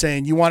 job,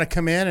 saying, "You want to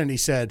come in?" And he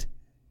said,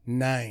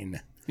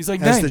 9. He's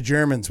like, as 9. the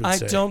Germans would I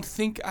say. don't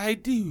think I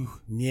do.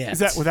 Yes. Is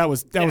that that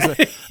was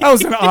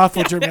an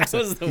awful German That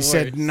accent. was the He worst.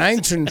 said,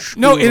 "Neinzen."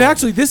 No, and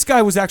actually, this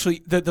guy was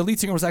actually the lead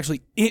singer was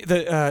actually in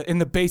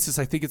the bassist.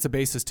 I think it's a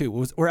bassist too.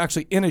 We're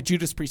actually in a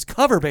Judas Priest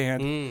cover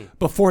band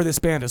before this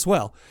band as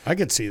well. I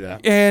could see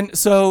that. And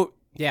so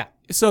Yeah.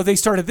 they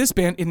started this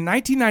band in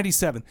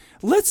 1997.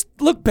 Let's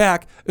look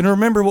back and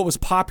remember what was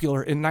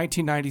popular in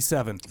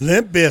 1997.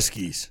 Limp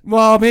Bizkies.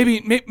 Well,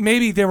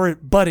 maybe they were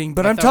budding,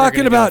 but I'm thought we were talking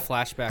gonna do a about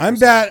flashback. I'm or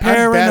bad.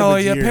 paranoia, I'm bad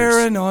with years.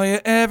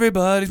 paranoia.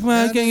 Everybody's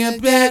working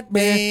at Met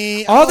me.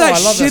 me. All that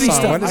I love shitty song.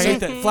 stuff. What I is hate it?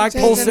 that.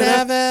 Flagpole They Sit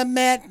Up. never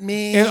met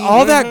me. And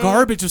all that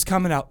garbage was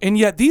coming out. And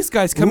yet these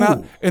guys come out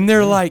Ooh. and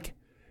they're like,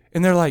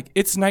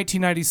 it's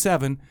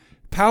 1997.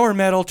 Power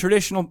metal,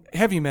 traditional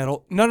heavy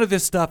metal, none of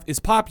this stuff is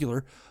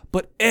popular.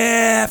 But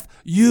F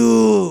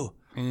you.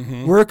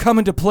 We're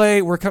coming to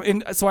play. We're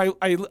coming. So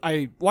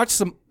I watched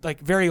some like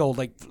very old,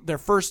 like their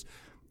first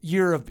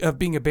year of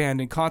being a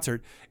band in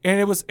concert, and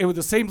it was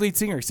the same lead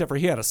singer except for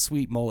he had a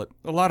sweet mullet.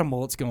 A lot of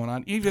mullets going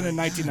on, even in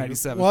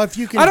 1997. Well, if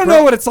you can I don't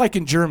know what it's like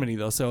in Germany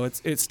though, so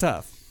it's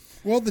tough.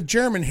 Well, the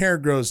German hair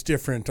grows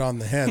different on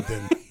the head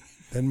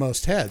than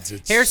most heads.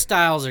 It's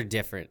Hairstyles are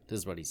different,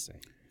 is what he's saying.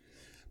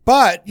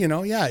 But,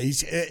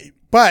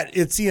 but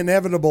it's the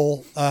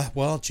inevitable,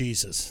 well,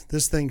 Jesus,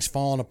 this thing's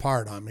falling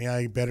apart on me.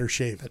 I better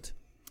shave it.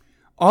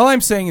 All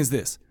I'm saying is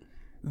this: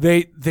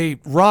 they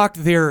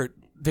rocked the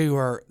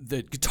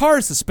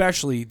guitarists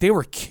especially. They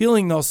were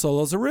killing those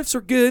solos. The riffs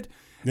are good,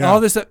 and all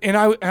this stuff, and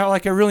I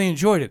really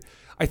enjoyed it.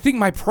 I think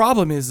my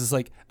problem is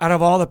like out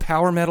of all the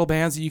power metal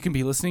bands that you can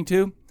be listening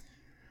to,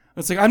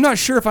 it's like I'm not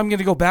sure if I'm going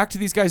to go back to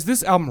these guys.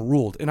 This album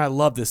ruled, and I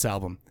love this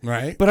album.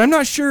 Right. But I'm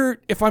not sure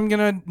if I'm going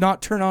to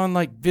not turn on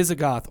like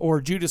Visigoth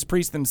or Judas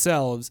Priest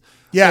themselves.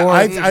 Yeah, or,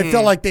 I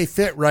feel like they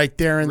fit right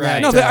there in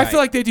Right. that. no, I feel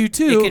like they do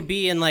too. It could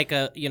be in like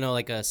a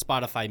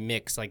Spotify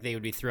mix, like they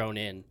would be thrown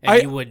in, and I-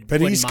 you would.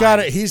 but wouldn't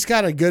he's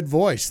got a good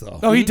voice though.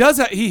 Oh, he does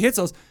that. He hits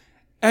those.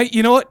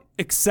 You know what?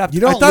 Accept. You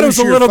don't I thought it was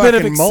lose a your little bit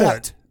of fucking Accept,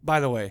 mullet. by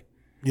the way.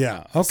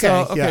 Yeah. Okay.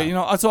 So,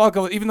 yeah. so I'll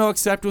go with, even though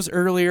Accept was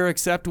earlier,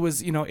 Accept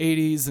was,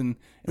 80s and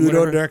Udo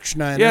whatever.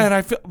 Dirkschneider. Yeah, and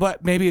I feel,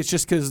 but maybe it's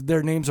just because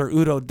their names are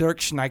Udo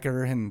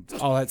Dirkschneider and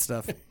all that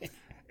stuff.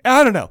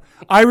 I don't know.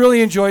 I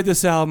really enjoyed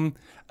this album.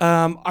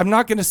 I'm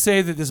not going to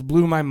say that this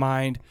blew my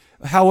mind.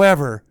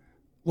 However,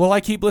 will I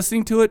keep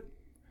listening to it?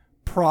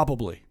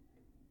 Probably.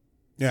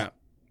 Yeah.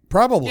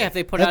 Probably. Yeah, if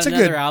they put That's out a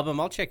another good, album,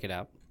 I'll check it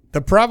out. The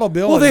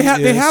probability. Well,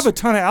 they is, have a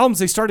ton of albums.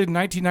 They started in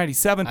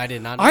 1997. I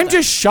did not know I'm that.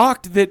 just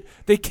shocked that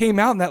they came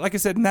out in that, like I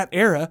said, in that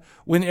era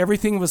when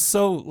everything was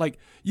so like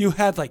you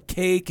had like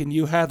Cake and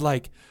you had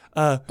like.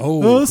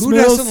 who smells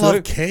doesn't love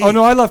so- Cake? Oh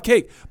no, I love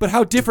Cake. But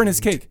how different is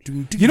Cake?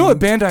 You know what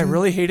band I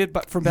really hated,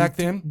 but from back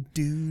then?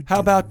 How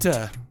about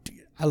I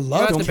What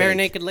love about the Cake. Bare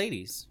Naked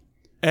Ladies?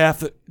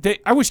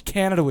 I wish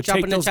Canada would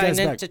Chopping take the those guys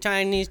back.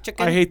 Chinese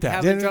chicken. I hate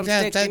that. Have a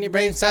drumstick and your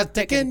brain starts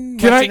ticking.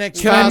 Can I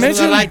The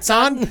mention- lights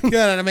on?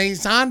 Good, me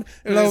son.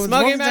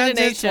 Smoking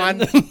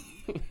imagination.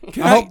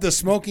 I hope the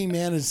Smoking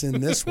Man is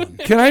in this one.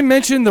 Can I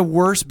mention the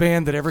worst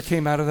band that ever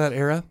came out of that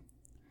era?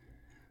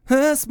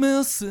 I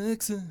smell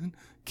sex and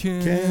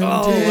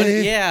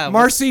candy. Yeah.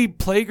 Marcy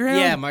Playground?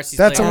 Yeah, Marcy's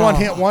That's a Playground.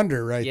 one-hit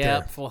wonder right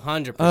Yeah, there. full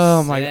 100%.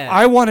 Oh my!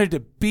 I wanted to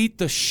beat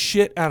the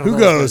shit out of Who those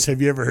goes? guys.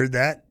 Have you ever heard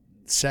that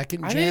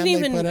second I jam didn't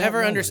even they put out? ever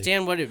Nobody.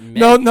 understand what it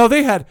meant. No,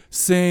 they had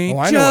St. Oh,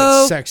 I Joe.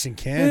 know what Sex and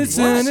Candy is.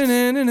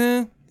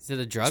 Na-na-na-na-na. Is it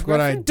a drug That's what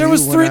I reference? do There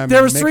was when three. I'm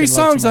There was making three love to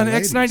songs my on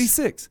ladies.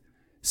 X96.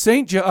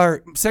 St. Joe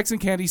or Sex and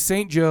Candy,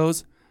 St.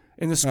 Joe's,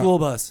 and the school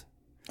bus.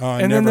 Oh, I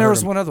And then never there heard was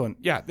them. one other one.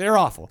 Yeah, they're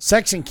awful.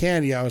 Sex and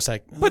Candy. I was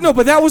like, But no,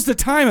 but that was the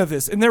time of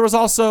this, and there was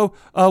also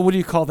what do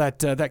you call that?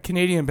 That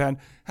Canadian band.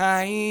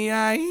 Hi,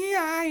 hi,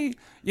 hi.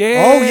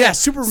 Yeah. Oh, yeah,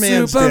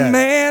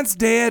 Superman's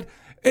dead.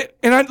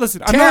 And I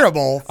listen.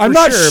 terrible. I'm for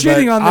not sure,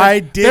 shitting but on them. I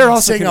did They're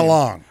also sing Canadian.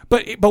 along.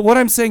 But what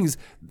I'm saying is,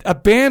 a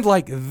band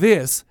like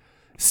this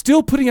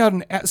still putting out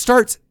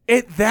starts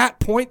at that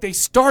point. They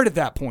start at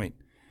that point.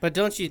 But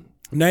don't you?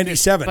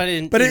 97.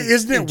 But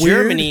isn't it in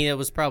weird? Germany, it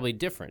was probably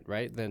different,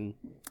 right? Than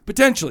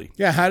Potentially.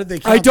 Yeah, how did they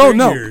count I don't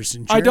their know. years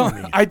in I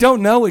Germany?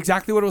 don't know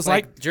exactly what it was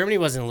like. Germany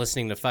wasn't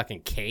listening to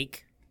fucking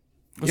Cake.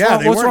 Yeah,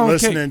 they what's weren't wrong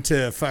with listening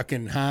to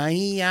fucking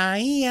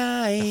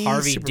hi,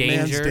 Harvey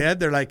Superman's Danger. dead.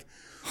 They're like,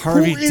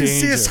 Harvey who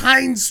insists Danger.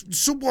 Heinz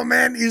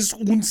Superman is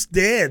uns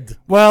dead?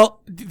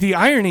 Well, the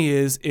irony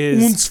is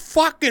Uns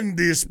fucking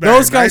this bad.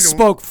 those guys I don't-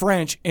 spoke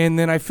French, and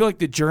then I feel like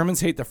the Germans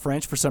hate the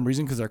French for some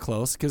reason because they're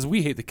close. Because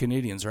we hate the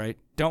Canadians, right?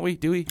 Don't we?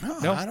 Do we? Oh,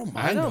 no. I don't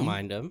mind I don't them.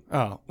 mind them.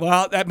 Oh,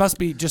 well, that must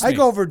be just. I me.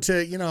 go over to,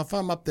 if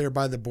I'm up there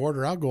by the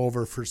border, I'll go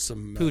over for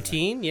some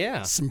Poutine,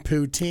 yeah. some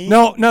poutine.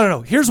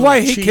 No. Here's why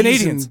I hate Cheese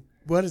Canadians. and-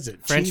 what is it?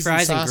 French Cheese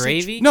fries and sausage?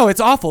 gravy. No,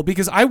 it's awful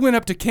because I went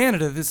up to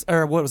Canada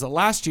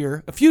last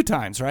year a few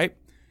times, right?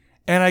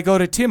 And I go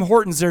to Tim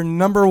Hortons, their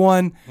number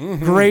one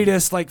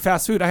greatest like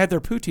fast food. I had their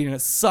poutine and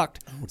it sucked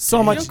so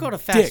You much. don't go to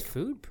fast dick.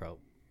 food,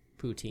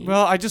 poutine.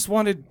 Well, I just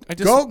Go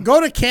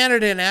to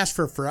Canada and ask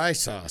for fry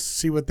sauce.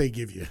 See what they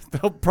give you.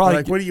 they'll probably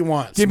Like, what do you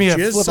want? give me Some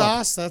a jizz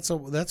flip-up. sauce.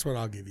 That's what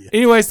I'll give you.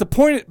 Anyways, the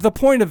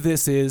point of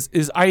this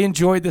is I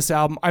enjoyed this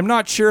album. I'm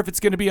not sure if it's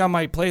going to be on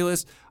my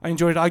playlist. I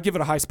enjoyed it. I'll give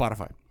it a high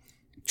Spotify.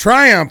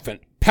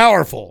 Triumphant,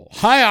 powerful,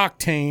 high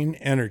octane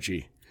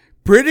energy.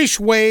 British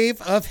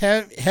wave of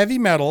heavy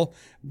metal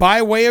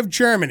by way of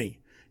Germany.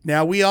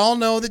 Now, we all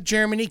know that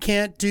Germany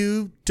can't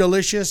do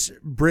delicious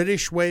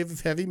British wave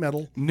of heavy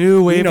metal. New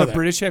We wave know of that.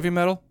 British heavy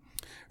metal.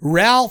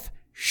 Ralph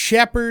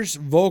Shepard's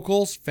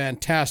vocals,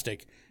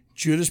 fantastic.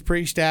 Judas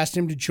Priest asked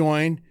him to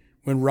join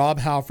when Rob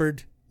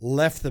Halford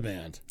left the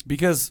band.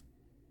 Because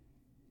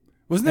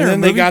wasn't And there then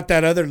a they movie? got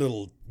that other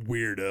little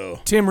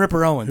weirdo Tim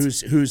Ripper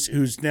Owens.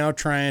 who's now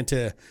trying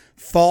to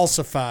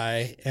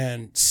falsify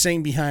and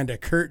sing behind a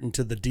curtain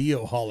to the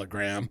Dio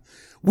hologram.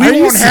 We Are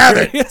you won't have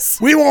it. serious?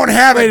 We won't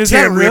have Wait, it, is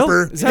that Tim real?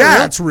 Ripper. Is that Yeah,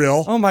 real? it's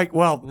real. Oh my!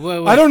 Well,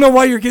 Wait. I don't know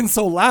why you're getting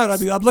so loud. I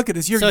mean, I'm looking at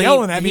this. You're So he-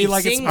 yelling at me he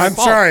like it's sings- my I'm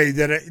fault. sorry.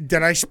 Did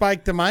I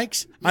spike the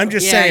mics? I'm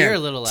just Yeah, saying. you're a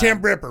little loud.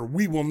 Tim Ripper,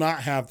 we will not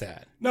have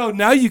that. No,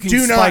 now you can Do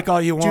spike not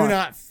all you want. Do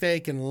not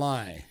fake and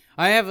lie.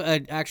 I have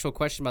an actual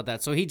question about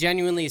that. So he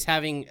genuinely is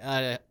having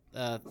a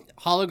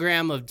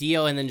hologram of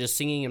Dio and then just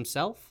singing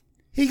himself?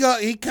 He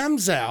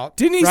comes out.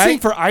 Didn't he right? sing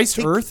for Iced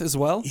Earth as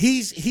well?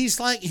 He's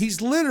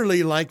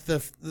literally like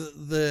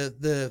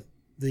the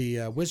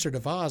Wizard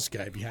of Oz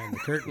guy behind the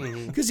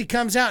curtain, because he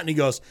comes out and he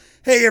goes,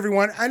 "Hey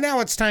everyone, now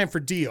it's time for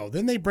Dio."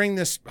 Then they bring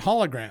this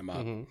hologram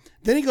up.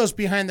 Then he goes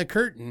behind the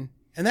curtain,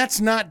 and that's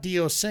not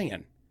Dio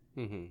singing.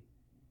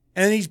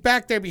 And he's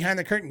back there behind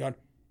the curtain going,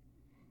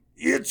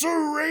 "It's a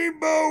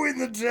rainbow in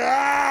the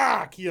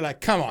dark." You're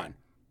like, come on.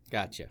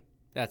 Gotcha.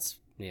 That's,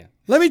 yeah.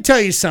 Let me tell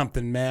you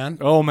something, man.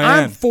 Oh, man.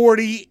 I'm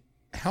 40.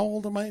 How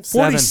old am I?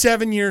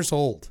 47 years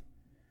old.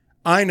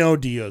 I know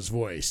Dio's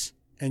voice,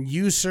 and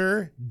you,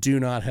 sir, do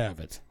not have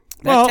it.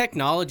 That Well-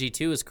 technology,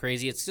 too, is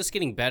crazy. It's just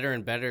getting better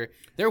and better.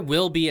 There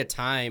will be a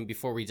time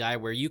before we die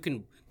where you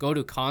can go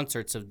to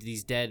concerts of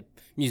these dead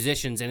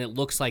musicians and it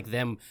looks like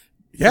them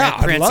Yeah,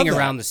 I'd prancing love that.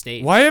 around the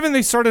stage. Why haven't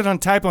they started on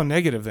Typo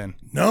Negative then?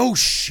 No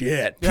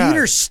shit. Yeah.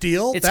 Peter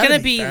Steele. It's that'd going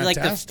to be like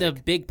fantastic.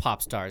 the big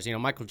pop stars,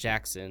 Michael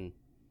Jackson,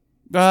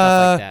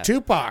 stuff like that.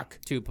 Tupac.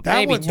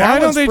 Maybe that Why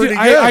don't one's they do? pretty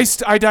I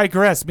good.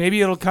 digress.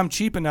 Maybe it'll come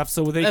cheap enough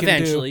so they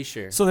Eventually, can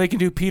do. sure. So they can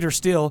do Peter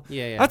Steele.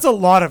 Yeah. That's a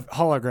lot of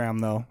hologram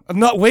though.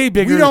 Not way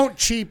bigger. We don't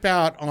cheap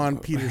out on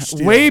Peter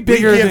Steele. Way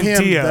bigger we give than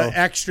him Dio. the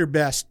extra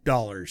best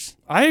dollars.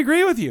 I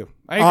agree with you.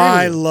 I agree.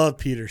 I with you. love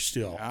Peter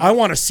Steele. I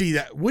want to see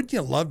that. Wouldn't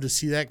you love to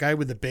see that guy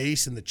with the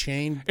bass and the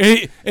chain?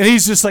 And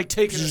he's just like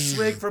taking a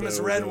swig from his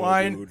red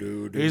wine.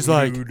 He's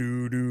like,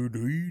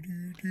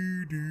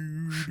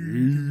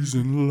 she's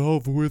in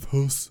love with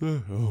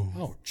herself.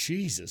 Oh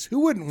Jesus!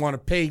 Who wouldn't want to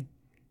pay?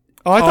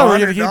 Oh, I thought we were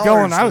gonna keep $100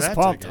 going. I for was that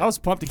pumped. ticket. I was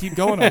pumped to keep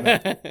going on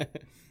that.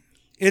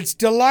 It's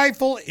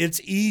delightful. It's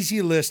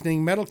easy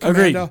listening. Metal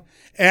Agreed. Commando,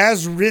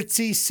 as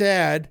Ritzy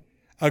said,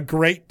 a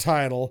great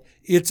title.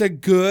 It's a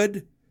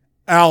good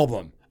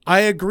album. I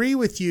agree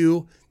with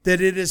you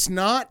that it is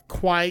not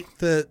quite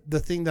the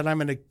thing that I'm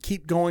going to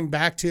keep going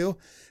back to.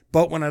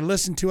 But when I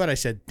listened to it, I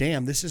said,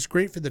 damn, this is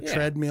great for the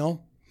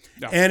treadmill.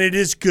 Yeah. And it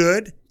is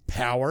good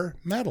power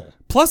metal.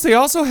 Plus, they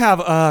also have,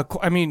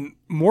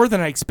 more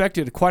than I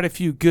expected, quite a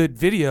few good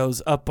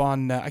videos up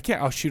on. I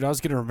was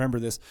going to remember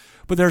this,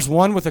 but there's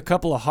one with a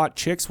couple of hot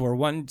chicks where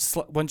one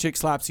chick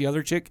slaps the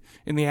other chick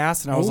in the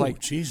ass, and I was like,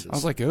 Jesus! I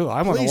was like, oh,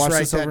 I want to Please watch write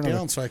this that over and down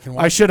over. so I can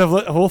watch I should have.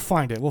 We'll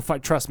find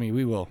it. Trust me,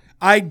 we will.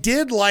 I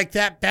did like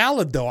that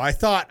ballad though.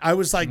 I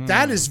was like,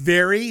 that is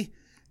very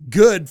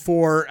good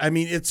for. I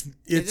mean, it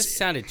just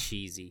sounded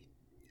cheesy.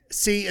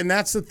 See, and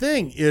that's the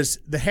thing is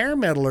the hair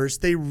metalers,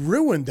 they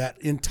ruined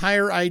that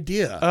entire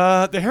idea.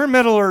 The hair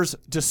metalers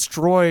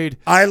destroyed.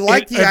 I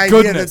like the idea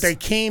goodness. that they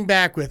came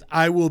back with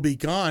 "I Will Be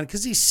Gone"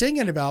 because he's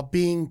singing about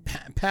being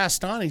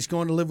passed on. He's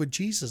going to live with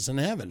Jesus in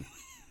heaven,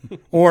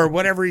 or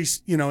whatever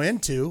he's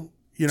into.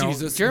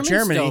 Jesus. Germans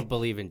Germany don't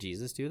believe in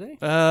Jesus, do they?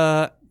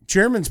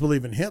 Germans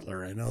believe in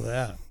Hitler. I know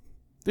that.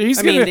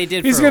 He's they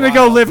did. He's for a gonna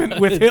go while. live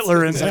with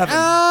Hitler in heaven.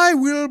 I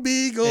will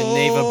be gone. And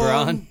Neva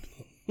Braun.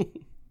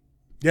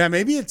 Yeah,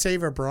 maybe it's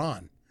Ava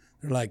Braun.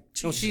 They're like,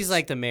 Jesus. Well, she's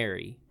like the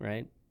Mary,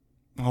 right?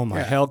 Oh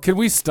my hell! Can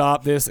we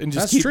stop this and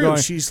just That's keep true.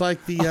 going? She's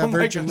like the Oh my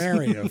Virgin God.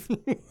 Mary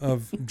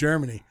of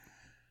Germany.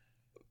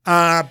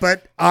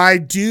 But I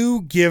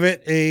do give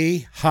it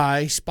a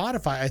high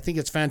Spotify. I think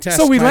it's fantastic.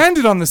 So we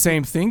landed on the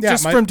same thing, Yeah,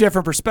 just from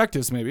different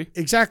perspectives, maybe.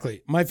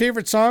 Exactly. My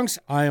favorite songs,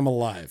 I Am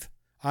Alive.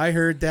 I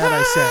heard that.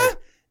 I said,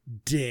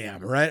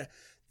 damn, right?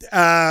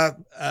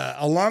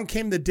 Along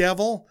Came the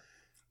Devil.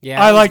 Yeah,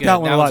 I was like good.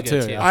 that one a was lot,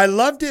 good, too. I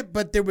loved it,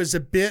 but there was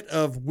a bit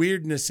of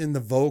weirdness in the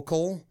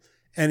vocal.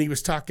 And he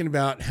was talking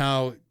about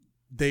how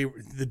the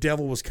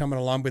devil was coming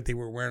along, but they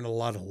were wearing a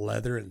lot of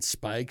leather and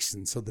spikes.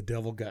 And so the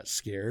devil got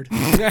scared.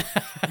 I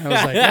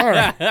was like, all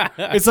right.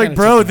 It's like,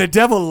 bro, the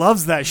devil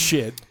loves that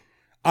shit.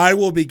 I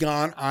Will Be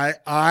Gone.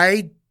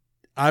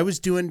 I was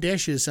doing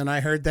dishes and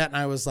I heard that and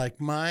I was like,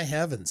 my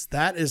heavens,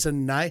 that is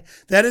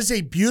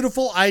a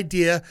beautiful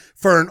idea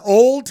for an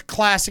old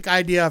classic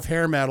idea of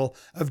hair metal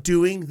of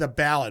doing the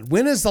ballad.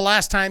 When is the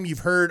last time you've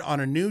heard on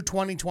a new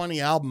 2020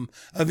 album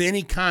of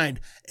any kind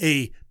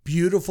a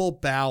beautiful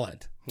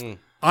ballad?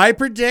 I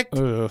predict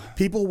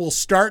people will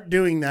start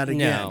doing that again.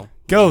 No.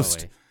 Ghost.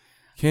 No way.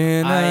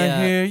 Can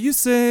I hear you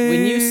say?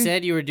 When you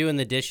said you were doing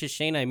the dishes,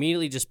 Shane, I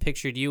immediately just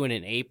pictured you in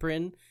an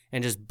apron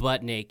and just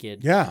butt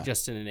naked. Yeah.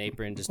 Just in an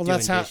apron, just Well, doing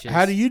that's dishes.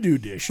 how do you do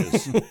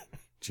dishes?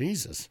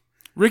 Jesus.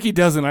 Ricky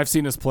doesn't. I've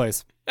seen his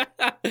place.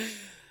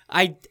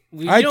 I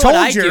know told what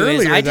I you do is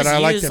earlier I that just I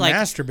like use, to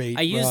masturbate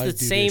I use while I the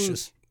do same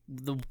dishes.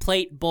 the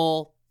plate,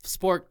 bowl,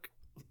 spork,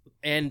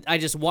 and I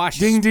just wash.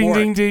 Ding, the ding, spork.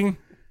 ding, ding.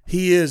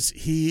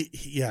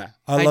 Yeah.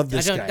 I love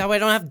this guy. That way I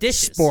don't have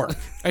dishes. Spork.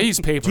 I use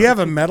paper. Do you have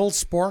a metal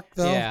spork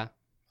though? Yeah.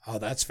 Oh,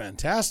 that's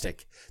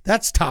fantastic.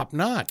 That's top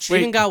notch. We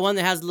even got one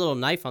that has a little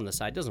knife on the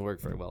side. Doesn't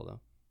work very well though.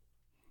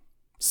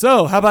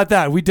 So, how about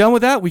that? We done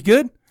with that? We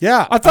good?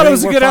 Yeah. I thought it think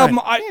was a we're good fine.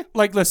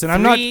 album. Listen,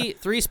 I'm not.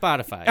 Three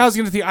Spotify. I was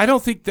going to think, I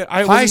don't think that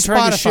I High wasn't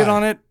trying to shit Spotify.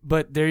 on it,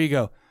 but there you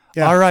go.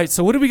 Yeah. All right.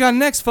 So, what do we got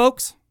next,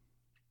 folks?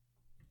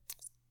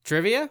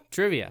 Trivia.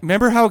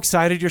 Remember how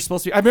excited you're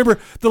supposed to be? I remember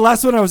the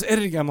last one I was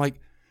editing. I'm like,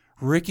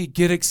 Ricky,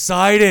 get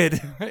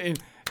excited.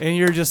 and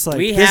you're just like,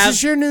 This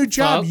is your new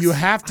job. folks, You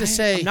have to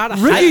say. I'm not a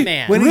Ricky, hype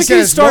man. When he Ricky's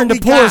says, starting "What to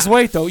we pull got?" his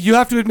weight, though. You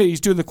have to admit,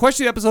 he's doing the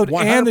question of the episode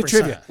and the 100%.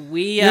 trivia.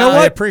 We You know I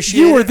what? appreciate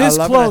you were it. I this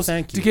love it. I close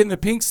thank to you. getting the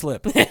pink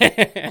slip.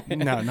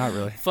 No, not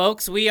really.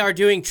 folks, we are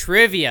doing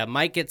trivia.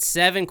 Mike gets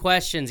 7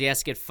 questions. He has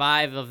to get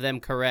 5 of them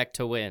correct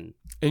to win.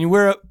 And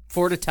we're at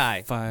 4 to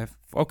tie. 5.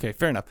 Okay,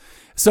 fair enough.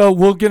 So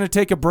we're going to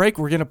take a break.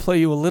 We're going to play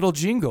you a little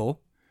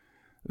jingle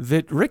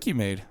that Ricky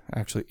made,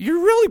 actually. You're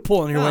really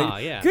pulling your Oh,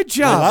 weight. yeah. Good I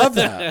job. love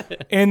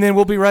that. And then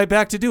we'll be right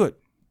back to do it.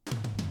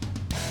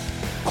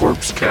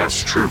 Corpse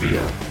Cast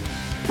Trivia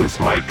with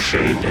Mike,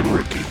 Shane, and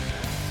Ricky.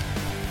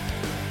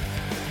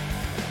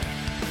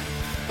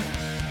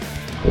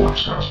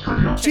 Corpse Cast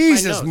Trivia.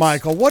 Jesus, notes.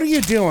 Michael, what are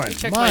you doing?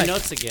 Check Mike. my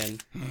notes again.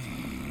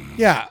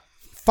 Yeah.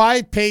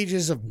 5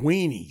 pages of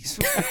weenies.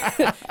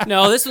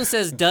 No, this one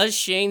says, does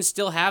Shane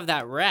still have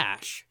that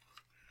rash?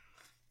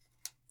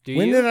 Do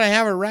When you? did I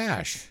have a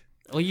rash?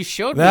 Well, you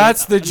showed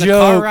That's me the car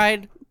joke.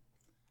 ride.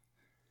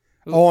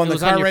 Oh, on It the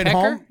was car your ride pecker?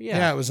 home?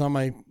 Yeah. It was on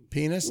my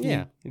penis. and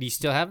Yeah. Do you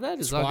still have that?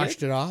 Is you that Washed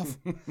good? it off.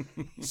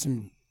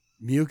 Some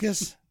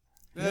mucus.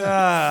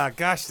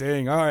 Gosh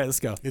dang. All right, let's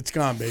go. It's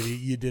gone, baby.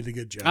 You did a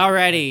good job.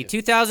 Alrighty,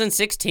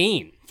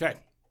 2016. Okay.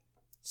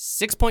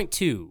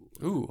 6.2.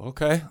 Ooh,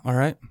 okay. All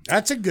right.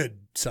 That's a good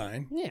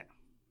sign. Yeah.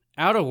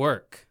 Out of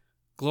work.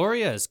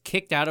 Gloria is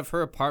kicked out of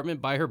her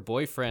apartment by her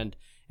boyfriend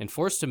and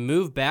forced to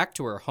move back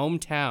to her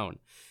hometown,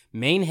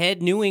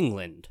 Mainhead, New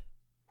England.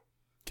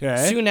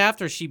 Okay. Soon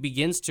after, she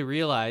begins to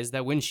realize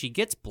that when she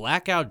gets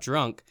blackout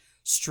drunk,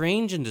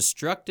 strange and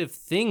destructive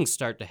things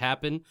start to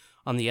happen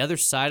on the other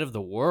side of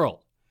the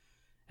world.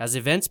 As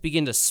events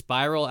begin to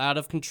spiral out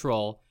of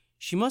control,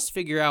 she must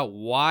figure out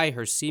why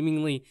her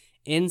seemingly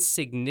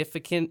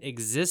insignificant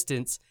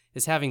existence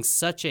is having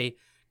such an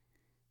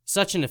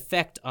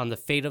effect on the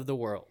fate of the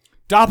world.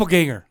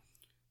 Doppelganger.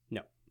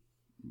 No.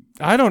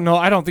 I don't know.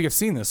 I don't think I've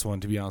seen this one,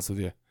 to be honest with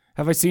you.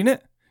 Have I seen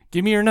it?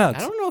 Give me your nugs. I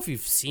don't know if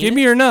you've seen Give it.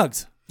 me your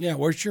nugs. Yeah,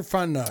 where's your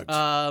fun nugs?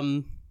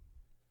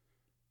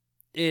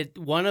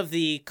 One of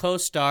the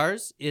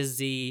co-stars is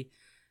the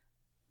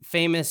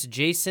famous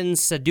Jason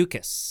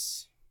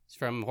Sudeikis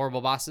from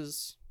Horrible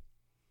Bosses.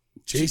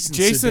 Jason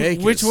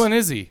Jason, which one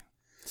is he?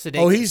 Sudeikis.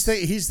 Oh,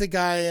 he's the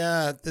guy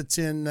that's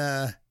in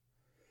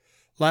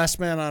Last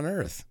Man on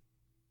Earth.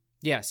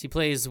 Yes, he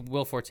plays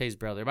Will Forte's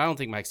brother, but I don't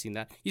think Mike's seen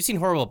that. You've seen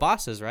Horrible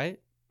Bosses, right?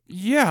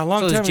 Yeah, a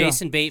long So time there's ago.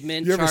 Jason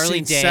Bateman, You ever Charlie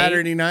seen Day,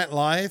 Saturday Night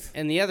Live?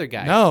 and the other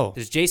guy. No.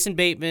 There's Jason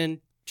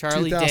Bateman,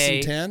 Charlie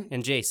Day, 2010?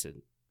 and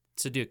Jason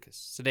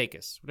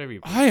Sudeikis, whatever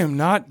you. I'm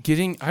not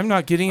getting All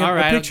a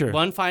right, picture.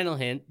 one final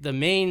hint. The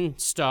main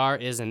star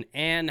is an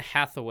Anne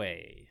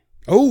Hathaway.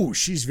 Oh,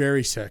 she's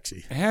very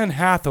sexy. Anne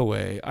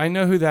Hathaway. I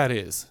know who that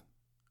is.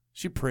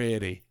 She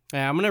pretty.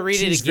 I'm going to read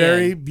She's it again.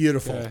 very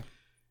beautiful. Okay.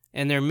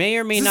 And there may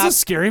or may Is not. this a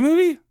scary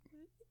movie?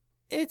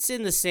 It's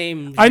in the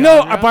same. I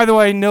know. genre. By the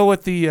way, I know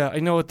what the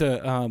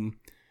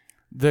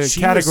She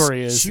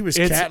category was- is. she was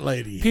It's cat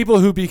lady. People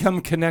who become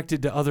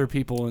connected to other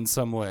people in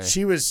some way.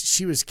 She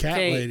was cat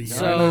Okay, lady. I know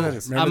so that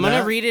is. Remember I'm going to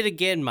that? read it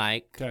again,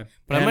 Mike. Okay.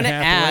 But I'm Anne going to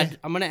Hathaway? add.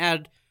 I'm going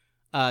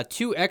to add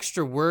 2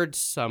 extra words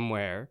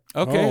somewhere.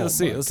 Okay. Oh, let's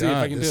see. my Let's see if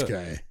I God, can this do it.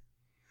 guy.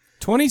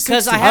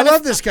 2016. I I had a-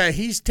 love this guy.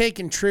 He's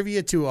taking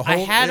trivia to a whole I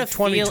had a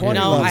 2020 feeling.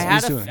 No, level. I had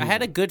He's doing it. I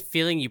had a good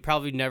feeling you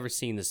probably never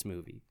seen this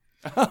movie,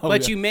 Oh,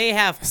 but yeah. you may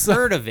have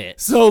heard of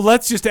it. So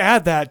let's just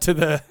add that to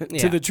the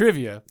Yeah.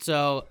 trivia.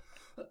 So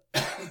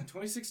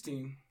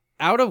 2016.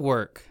 out of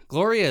work,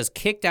 Gloria is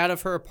kicked out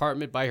of her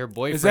apartment by her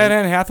boyfriend. Is that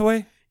Anne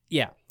Hathaway?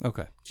 Yeah,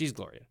 Okay. she's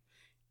Gloria.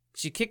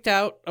 She's kicked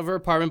out of her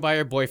apartment by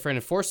her boyfriend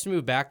and forced to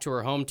move back to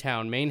her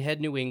hometown,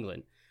 Maidenhead, New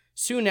England.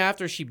 Soon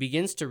after, she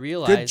begins to Good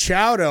realize.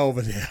 chowder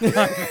over there.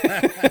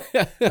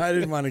 I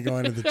didn't want to go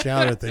into the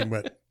chowder thing,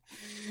 but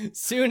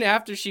Soon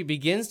after, she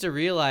begins to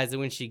realize that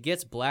when she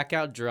gets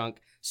blackout drunk,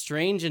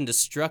 strange and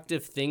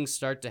destructive things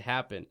start to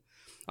happen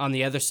on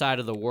the other side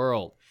of the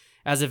world.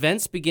 As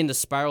events begin to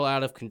spiral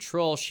out of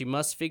control, she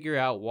must figure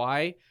out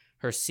why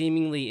her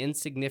seemingly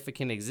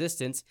insignificant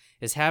existence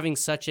is having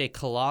such a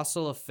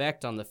colossal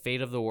effect on the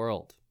fate of the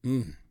world. I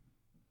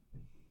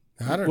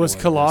don't know. Was what it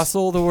is.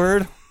 colossal the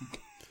word?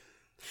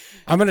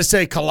 I'm going to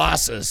say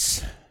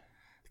Colossus.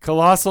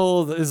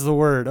 Colossal is the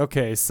word.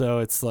 Okay, so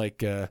it's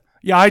like, yeah,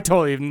 I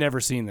totally have never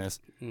seen this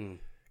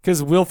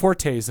because Will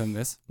Forte's in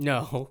this.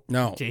 No.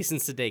 No. Jason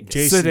Sudeikis.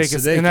 Jason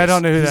Sudeikis, and I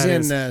don't know who He's that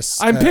in, is.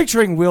 I'm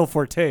picturing Will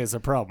Forte as a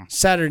problem.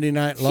 Saturday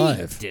Night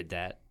Live. He did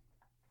that.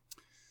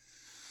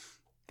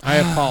 I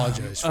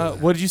apologize for that.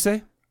 What did you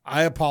say?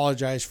 I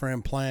apologize for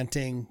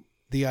implanting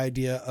the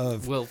idea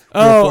of Will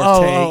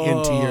Forte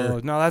into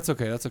your. No, that's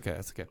okay. That's okay.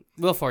 That's okay.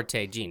 Will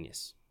Forte,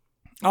 genius.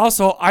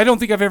 Also, I don't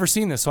think I've ever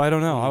seen this, so I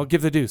don't know. I'll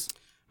give the deuce.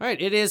 All right,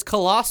 it is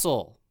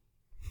colossal.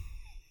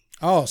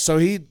 Oh, so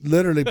he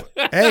literally.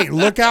 Hey,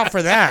 look out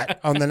for that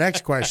on the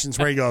next questions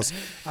where he goes,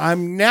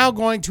 I'm now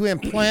going to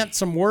implant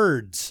some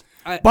words.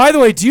 By the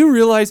way, do you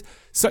realize?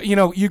 So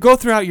you go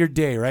throughout your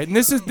day, right? And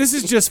this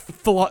is just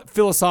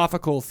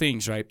philosophical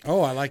things, right? Oh,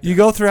 I like that. You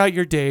go throughout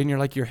your day,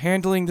 and you're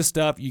handling the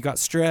stuff. You got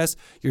stress.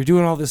 You're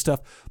doing all this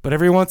stuff. But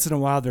every once in a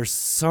while, there's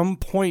some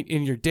point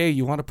in your day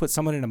you want to put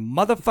someone in a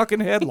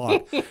motherfucking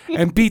headlock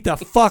and beat the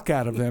fuck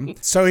out of them.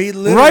 So he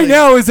literally. Right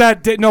now is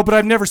that no? But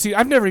I've never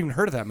even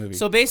heard of that movie.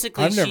 So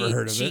basically, I've never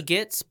heard of she it.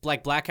 gets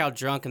like blackout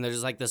drunk, and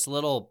there's like this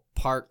little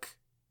park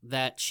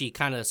that she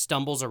kind of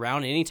stumbles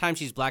around. And anytime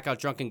she's blackout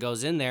drunk and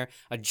goes in there,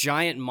 a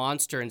giant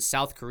monster in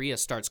South Korea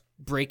starts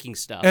breaking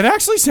stuff. it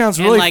actually sounds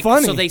And, really like,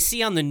 funny. So they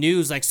see on the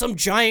news like some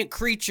giant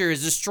creature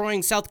is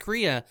destroying South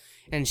Korea,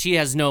 and she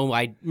has no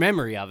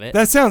memory of it.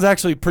 that sounds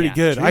actually pretty Yeah.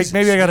 good. Jesus.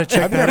 Maybe I got to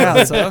check that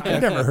out. So, okay.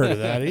 I've never heard of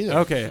that either.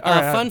 Okay.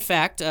 All right. Fun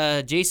fact: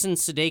 Jason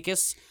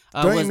Sudeikis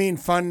Don't was you mean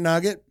Fun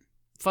Nugget?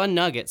 Fun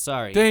Nugget.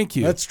 Sorry, Thank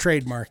you. Let's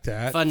trademark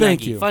that. Fun Thank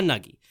Nuggy. you. Fun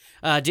Nuggy.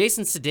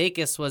 Jason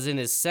Sudeikis was in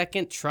his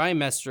second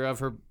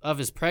trimester of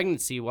his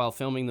pregnancy while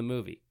filming the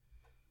movie.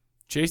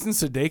 Jason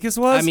Sudeikis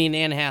was. I mean,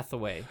 Anne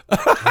Hathaway.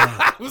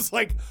 I was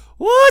like,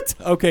 what?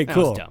 Okay, That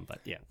cool. was dumb,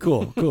 but yeah.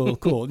 Cool.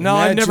 No,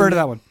 I've never heard of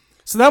that one.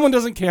 So that one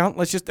doesn't count.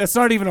 That's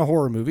not even a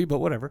horror movie, but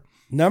whatever.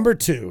 Number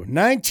 2,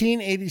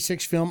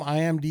 1986 film.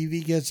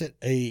 IMDb gives it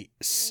a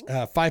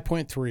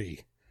 5.3.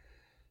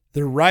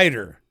 The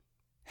writer,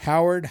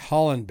 Howard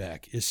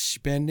Hollenbeck, is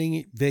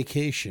spending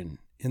vacation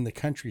in the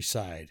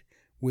countryside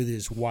with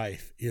his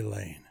wife,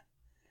 Elaine,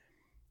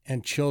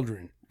 and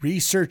children,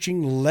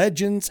 researching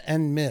legends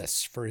and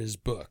myths for his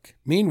book.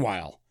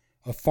 Meanwhile,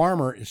 a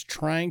farmer is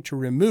trying to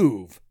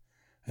remove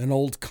an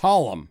old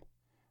column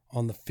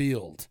on the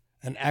field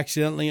and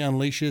accidentally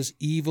unleashes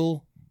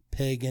evil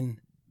pagan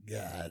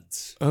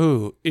gods.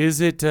 Oh, is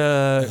it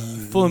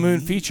Full Moon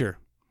feature?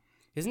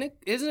 Isn't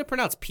it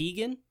pronounced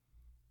Pegan?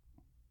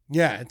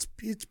 Yeah,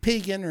 it's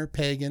pagan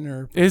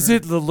or Is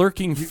it The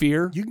Lurking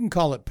Fear? You can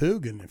call it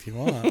Poogan if you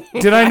want.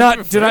 Did I not?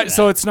 prefer that.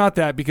 So it's not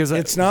that because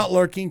It's not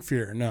Lurking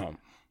Fear, no.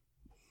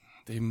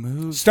 They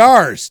moved.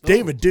 Stars,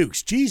 David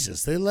Dukes.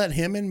 Jesus, they let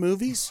him in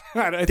movies?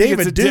 I think David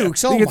it's a di-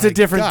 Dukes, I think oh it's a my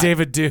different God.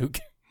 David Duke.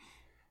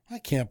 I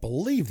can't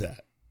believe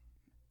that.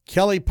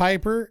 Kelly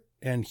Piper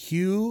and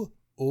Hugh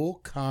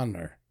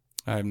O'Connor.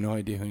 I have no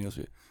idea who he is.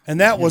 And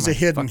that was my a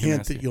hidden fucking hint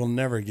ass that here. you'll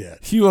never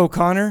get. Hugh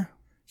O'Connor.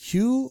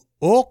 Hugh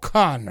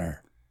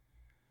O'Connor.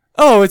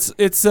 Oh,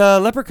 it's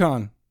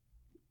Leprechaun.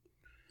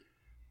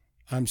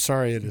 I'm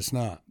sorry, it is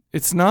not.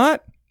 It's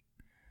not.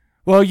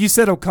 Well, you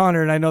said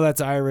O'Connor, and I know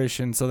that's Irish,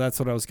 and so that's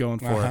what I was going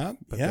for. Uh-huh.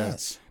 But,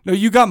 Yes. no,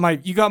 you got my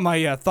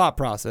thought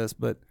process,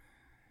 but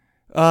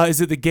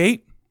is it the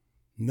Gate?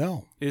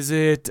 No. Is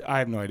it? I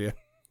have no idea.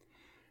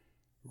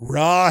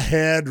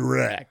 Rawhead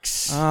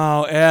Rex.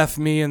 Oh, F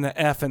me and the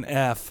F and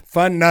F.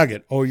 Fun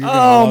nugget. Oh, you're gonna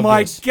Oh love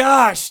my this.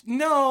 gosh,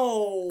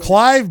 no!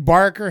 Clive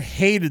Barker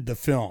hated the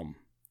film.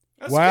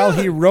 That's While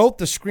good. he wrote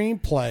the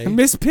screenplay,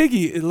 Miss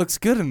Piggy, it looks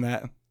good in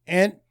that.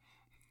 and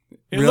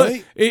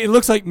Really? It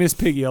looks like Miss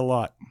Piggy a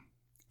lot.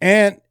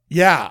 and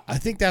yeah, I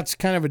think that's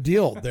kind of a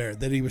deal there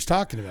that he was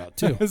talking about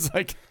too. It's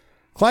like,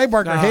 Clive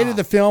Barker hated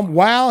the film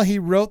while he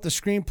wrote the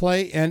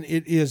screenplay, and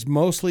it is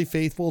mostly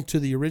faithful to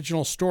the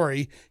original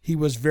story. He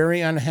was very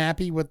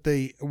unhappy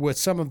with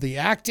some of the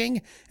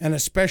acting, and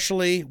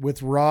especially with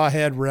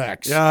Rawhead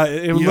Rex. yeah,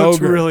 it The looks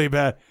ogre. really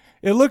bad.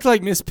 It looked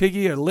like Miss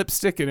Piggy, a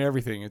lipstick and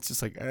everything. It's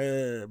just like,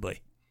 boy.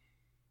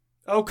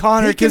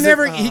 O'Connor, He can 'cause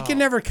never it- he can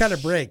never cut a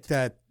break.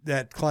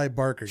 That Clive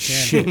Barker can.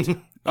 Shit.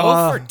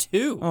 Oh, for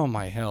 2. Oh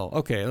my hell.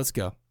 Okay, let's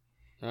go.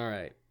 All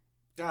right.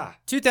 Ah.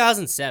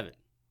 2007.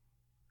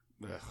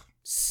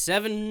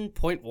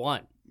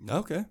 7.1.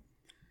 Okay.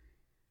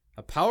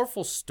 A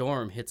powerful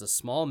storm hits a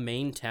small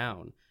Maine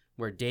town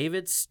where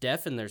David,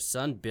 Steph, and their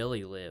son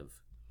Billy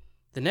live.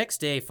 The next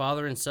day,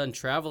 father and son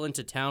travel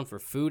into town for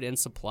food and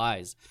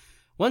supplies.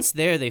 Once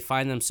there, they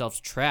find themselves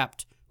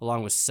trapped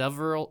along with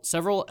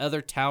several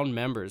other town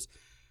members.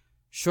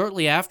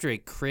 Shortly after, a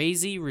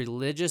crazy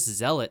religious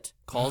zealot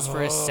calls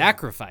for a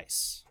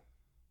sacrifice.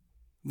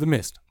 The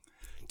Mist.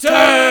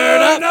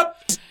 Turn up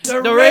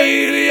the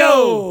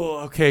radio.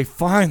 Okay,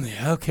 finally.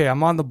 Okay,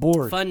 I'm on the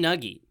board. Fun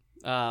nugget.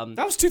 That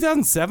was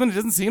 2007. It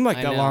doesn't seem like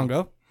I that know. long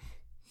ago.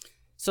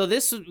 So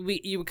this,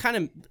 you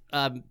kind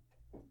of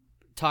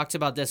talked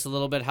about this a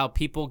little bit, how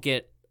people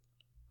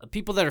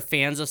that are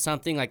fans of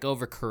something like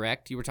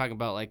overcorrect. You were talking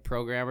about like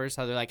programmers,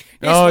 how they're like,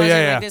 this Oh, wasn't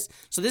yeah. like this.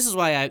 So this is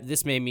why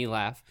this made me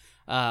laugh.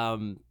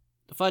 Fun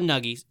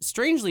nuggies.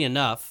 Strangely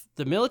enough,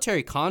 the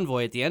military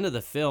convoy at the end of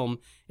the film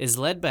is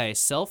led by a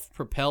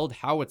self-propelled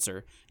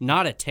howitzer,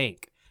 not a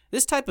tank.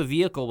 This type of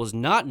vehicle was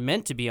not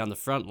meant to be on the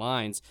front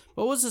lines,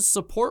 but was a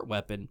support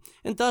weapon,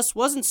 and thus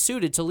wasn't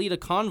suited to lead a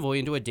convoy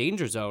into a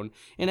danger zone.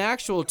 An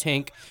actual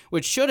tank,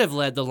 which should have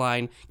led the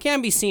line,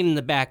 can be seen in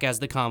the back as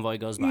the convoy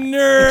goes by.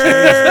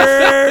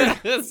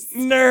 Nerd.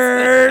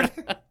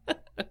 Nerd.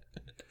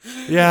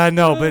 Yeah,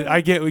 no, but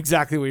I get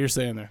exactly what you're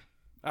saying there.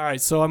 All right,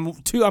 so I'm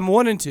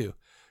 1 and 2.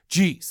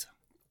 Jeez.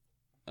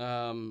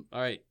 All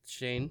right,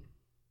 Shane.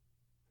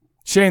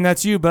 Shane,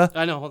 that's you, buh.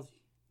 I know.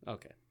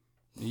 Okay.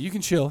 You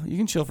can chill. You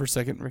can chill for a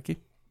second, Ricky.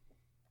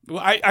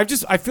 Well, I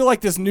feel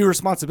like this new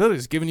responsibility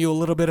is giving you a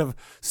little bit of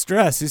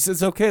stress. He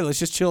says, okay, let's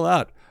just chill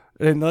out.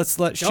 And let's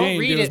let Don't Shane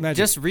read do his it. magic.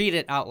 Just read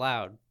it out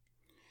loud.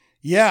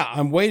 Yeah,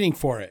 I'm waiting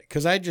for it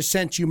because I just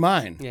sent you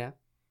mine. Yeah.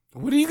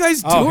 What are you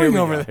guys Oh, here doing we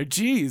over go. there?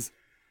 Jeez.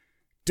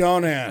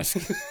 Don't ask.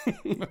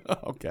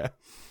 Okay.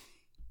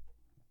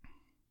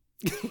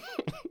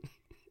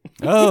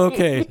 Oh,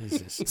 okay.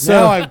 So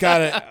Now I've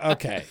got it.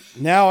 Okay.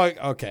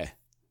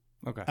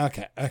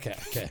 Okay.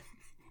 okay.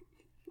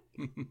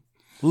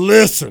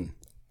 Listen,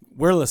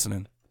 We're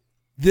listening.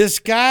 this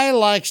guy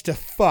likes to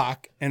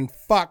fuck and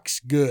fucks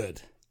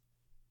good.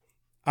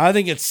 I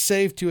think it's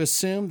safe to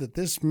assume that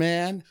this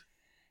man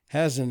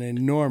has an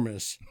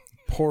enormous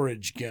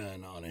porridge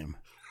gun on him.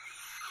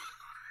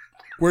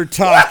 We're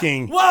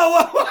talking.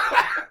 Whoa.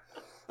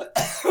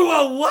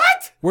 Well,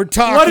 what? We're What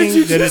talking did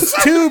you that just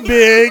it's too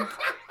big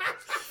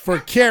for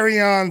carry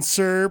on,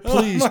 sir.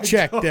 Please my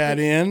check God. that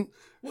in.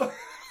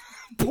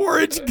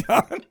 Porridge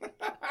gun.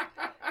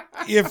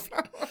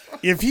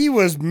 If he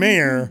was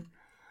mayor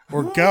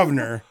or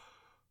governor,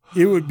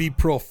 it would be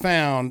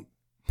Pound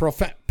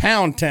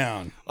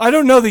Town. I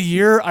don't know the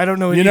year. I don't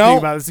know anything know-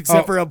 about this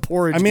except oh, for a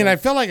porridge I mean, gun. I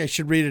feel like I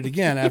should read it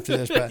again after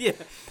this, but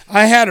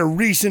I had a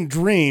recent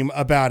dream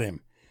about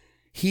him.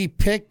 He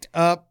picked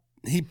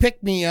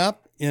me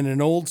up in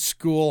an old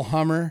school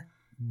Hummer,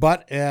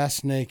 butt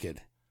ass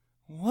naked.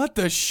 What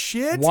the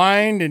shit?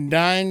 Wined and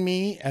dined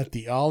me at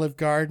the Olive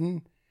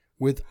Garden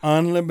with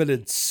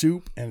unlimited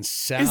soup and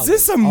salad. Is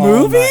this a all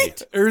movie?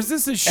 night. Or is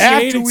this a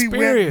Shane After we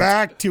went experience?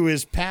 back to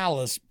his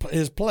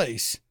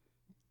place,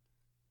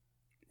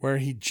 where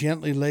he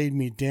gently laid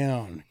me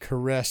down,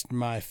 caressed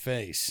my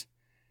face,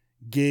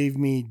 gave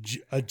me a this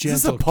a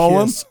gentle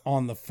poem? kiss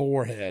on the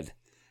forehead,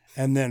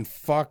 and then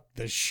fucked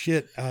the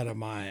shit out of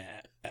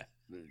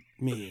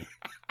me.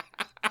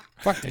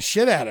 Fucked the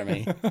shit out of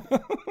me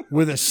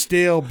with a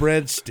stale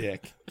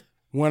breadstick.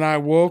 When I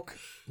woke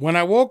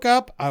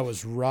up, I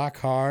was rock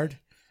hard,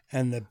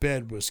 and the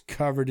bed was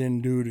covered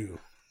in doo-doo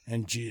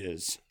and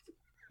jizz.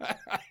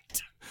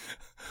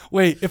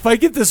 Wait, if I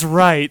get this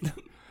right,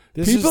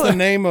 This People- is the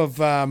name of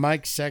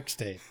Mike's sex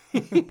tape.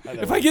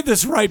 if I get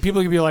this right,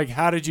 people can be like,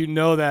 "How did you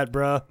know that,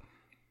 bruh?"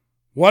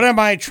 What am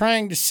I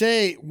trying to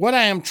say? What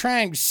I am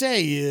trying to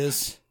say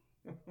is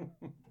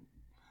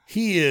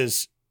He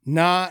is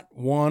not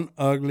one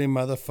ugly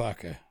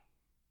motherfucker.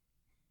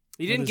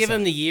 You didn't give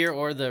him the year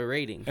or the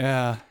rating.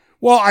 Yeah.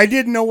 Well, I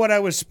didn't know what I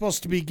was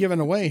supposed to be giving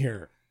away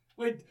here.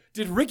 Wait,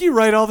 did Ricky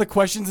write all the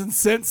questions and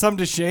sent some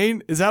to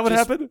Shane? Is that what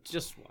happened?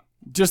 Just one.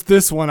 Just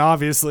this one,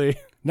 obviously.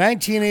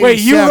 1987. Wait,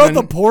 you wrote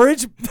the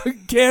porridge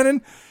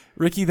canon?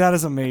 Ricky, that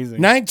is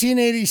amazing.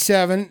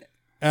 1987,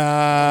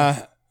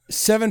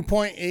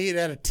 7.8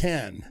 out of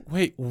 10.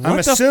 Wait, what I'm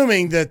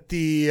assuming that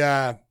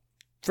the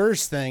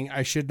first thing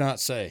I should not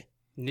say.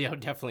 No,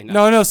 definitely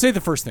not. No, say the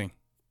first thing.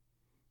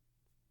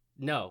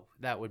 No,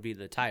 that would be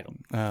the title.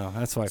 Oh,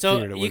 that's why I So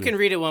figured it you would can be.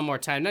 read it one more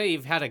time. Now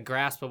you've had a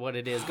grasp of what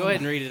it is. Go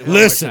ahead and read it one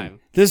Listen, more time.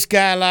 this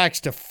guy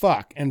likes to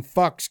fuck, and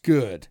fucks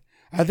good.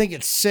 I think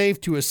it's safe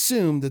to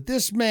assume that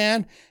this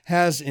man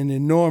has an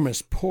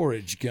enormous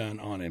porridge gun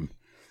on him.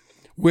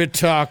 We're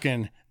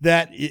talking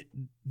that it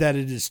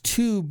is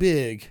too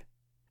big.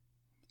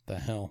 The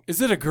hell? Is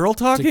it a girl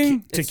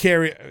talking? To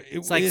carry.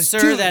 It's like,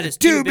 sir, that is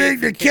too big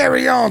big to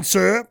carry on,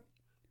 sir.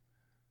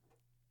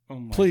 Oh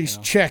my Please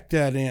God. check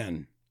that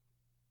in.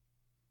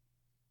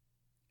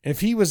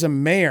 If he was a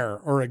mayor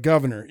or a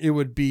governor, it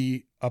would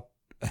be of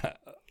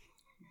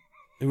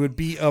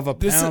a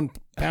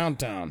pound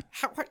town.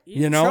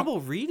 You know? trouble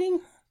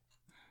reading?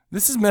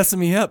 This is messing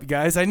me up,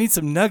 guys. I need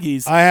some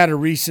nuggies. I had a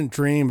recent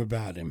dream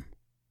about him.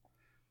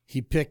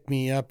 He picked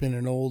me up in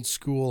an old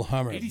school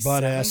Hummer, 87?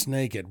 butt-ass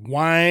naked,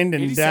 wined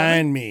and 87?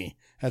 dined me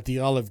at the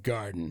Olive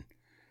Garden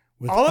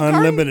with Olive Garden?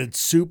 unlimited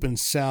soup and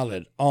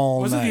salad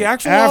all Was it night. the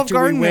actual After Olive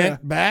Garden? we Yeah.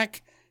 went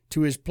back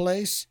to his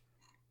place,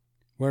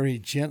 where he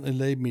gently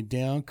laid me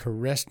down,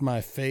 caressed my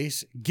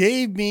face,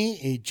 gave me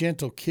a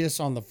gentle kiss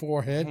on the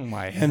forehead, Oh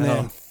my and hell.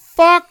 then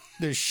fucked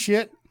the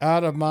shit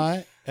out of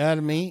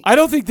me. I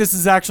don't think this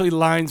is actually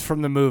lines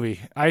from the movie.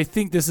 I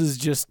think this is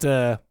just.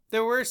 There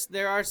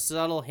are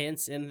subtle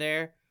hints in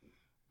there.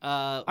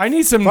 I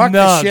need some Fucked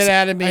nugs. the shit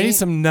out of me I need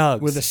some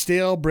nugs. with a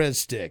stale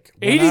breadstick.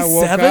 When I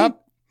woke 87?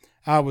 up,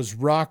 I was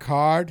rock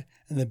hard,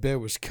 and the bed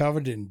was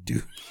covered in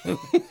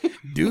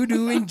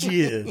doo-doo and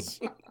jizz.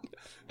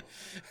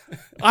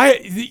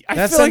 I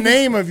That's feel the like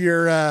name of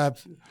your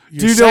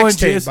Doo-doo sex and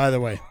tape, jizz. by the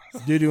way.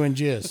 Doo-doo and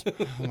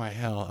jizz. Oh my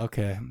hell.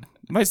 Okay.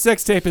 My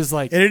sex tape is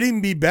like. It'd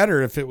even be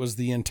better if it was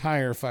the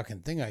entire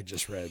fucking thing I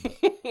just read.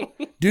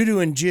 Doo-doo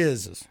and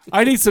jizz.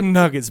 I need some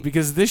nuggets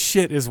because this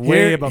shit is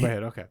way Here- above my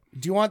head. Okay.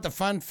 Do you want the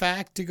fun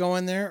fact to go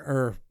in there,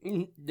 or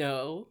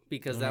No,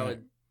 because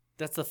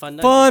that's the fun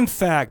nugget. Fun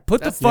fact.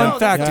 Put That's- the fun no,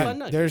 fact that's in. fun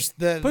nugget. there's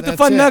the Put the that's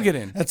fun it. nugget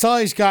in. That's all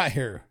he's got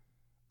here.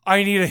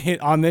 I need a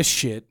hint on this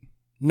shit.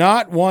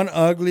 Not one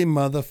ugly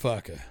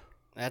motherfucker.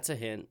 That's a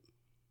hint.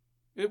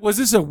 Was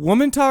this a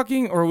woman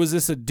talking or was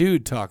this a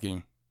dude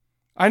talking?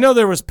 I know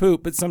there was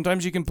poop, but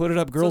sometimes you can put it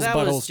up girls' so that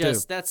buttholes was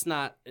just, too. That's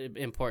not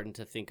important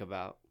to think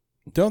about.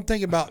 Don't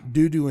think about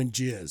doo-doo and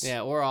jizz.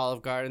 Yeah, or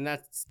Olive Garden.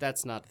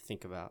 That's not to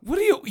think about. What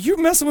are you're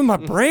messing with my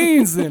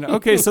brains then?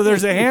 Okay, so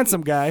there's a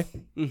handsome guy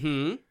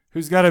Mm-hmm.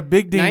 who's got a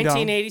big ding dong.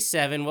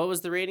 1987. What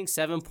was the rating?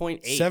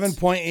 7.8.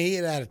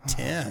 7.8 out of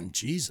 10.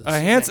 Jesus.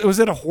 Was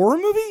it a horror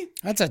movie?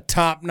 That's a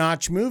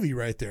top-notch movie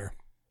right there.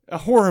 A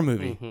horror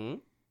movie. Mm-hmm.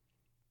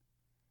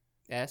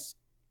 Yes.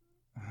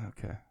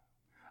 Okay.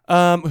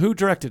 Who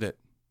directed it?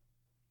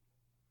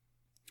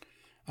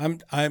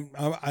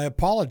 I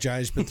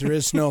apologize, but there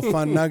is no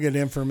fun nugget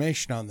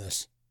information on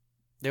this.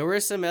 There were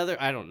some other.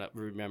 I don't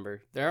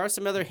remember. There are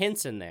some other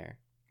hints in there.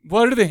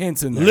 What are the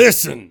hints in there?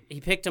 Listen, He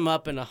picked him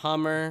up in a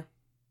Hummer.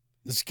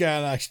 this guy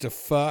likes to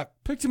fuck.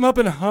 Picked him up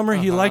in a Hummer.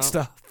 He Uh-huh. likes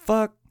to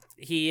fuck.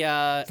 He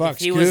Fuck's if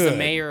he was the good.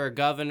 mayor or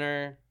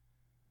governor.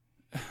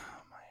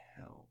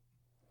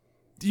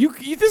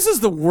 This is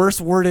the worst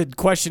worded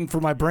question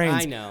for my brains.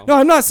 I know. No,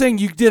 I'm not saying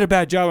you did a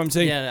bad job. I'm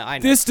saying Yeah, I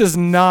know. this does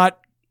not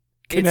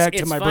connect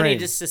it's to my funny brain.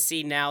 just to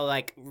see now,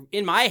 like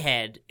in my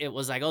head, it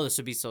was like, oh, this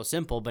would be so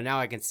simple, but now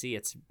I can see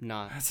it's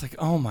not. It's like,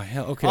 oh my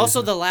hell. Okay.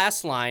 Also, the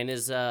last line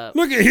is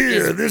Look at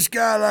here. This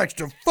guy likes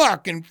to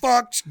fuck and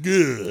fucks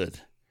good.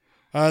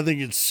 I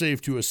think it's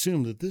safe to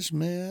assume that this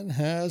man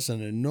has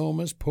an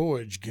enormous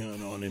porridge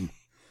gun on him.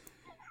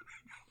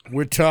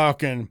 We're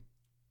talking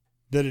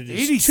that it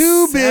is 87.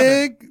 too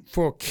big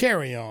for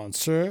carry-on,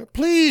 sir.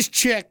 Please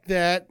check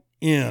that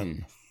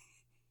in.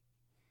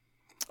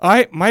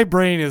 my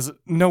brain is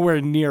nowhere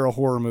near a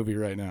horror movie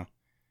right now.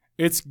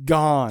 It's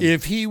gone.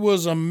 If he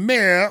was a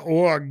mayor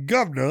or a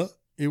governor,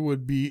 it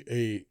would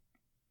be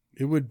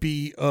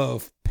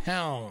of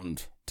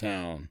Pound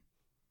Town.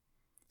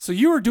 So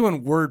you were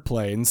doing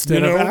wordplay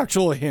instead of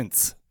actual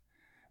hints.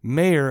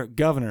 Mayor,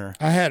 governor.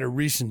 I had a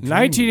recent dream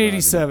about him.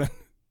 1987.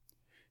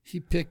 He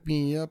picked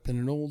me up in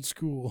an old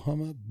school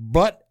Hummer,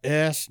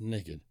 butt-ass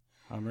naked.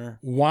 Hummer.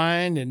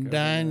 Wined and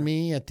dined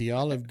me at the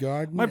Olive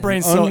Garden. My and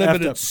brain's so effed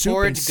unlimited up. soup and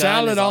porridge gun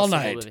salad is all also a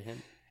night. little bit of a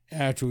hint.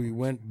 After we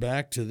went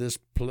back to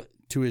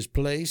his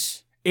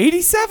place,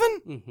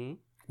 87? Mm-hmm.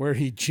 where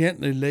he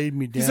gently laid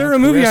me down. Is there a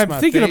movie caressed I'm my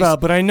thinking face, about,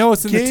 but I know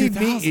it's in the gave 2000s.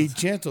 me a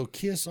gentle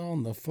kiss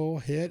on the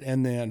forehead,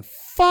 and then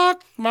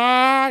fuck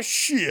my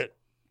shit.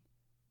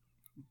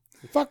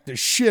 Fuck the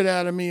shit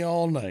out of me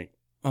all night.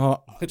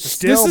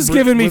 This is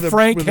giving me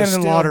Frank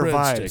Henenlotter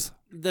vibes.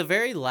 The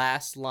very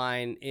last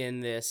line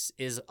in this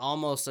is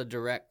almost a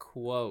direct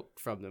quote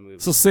from the movie.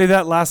 So say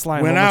that last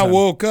line. When one more I time.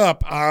 woke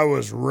up, I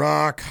was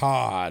rock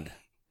hard,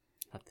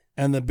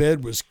 and the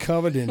bed was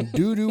covered in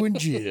doo-doo and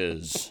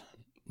jizz.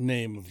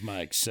 Name of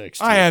Mike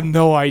Sexton. I have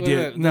no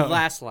idea. The No.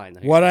 last line.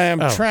 What I am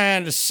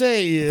trying to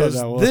say is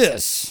that was-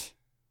 this.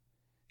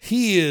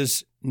 He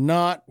is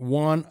not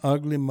one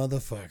ugly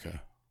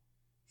motherfucker.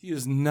 He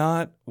is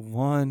not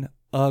one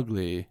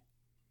ugly.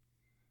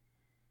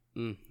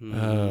 Mm-hmm.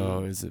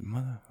 Oh, is it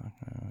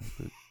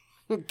motherfucker?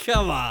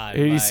 Come on,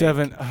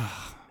 87. Mike.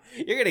 Oh.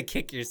 You're gonna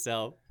kick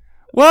yourself.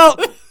 Well,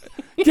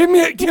 give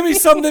me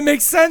something that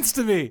makes sense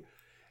to me.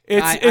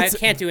 I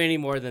can't do any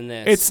more than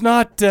this. It's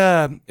not.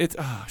 It's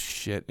oh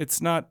shit.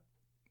 It's not.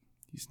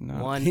 He's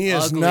not. He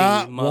is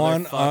not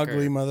one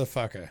ugly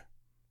motherfucker.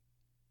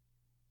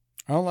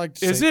 I don't like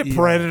to Is say it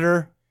evil.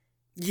 Predator?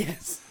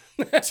 Yes.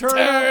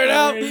 Turn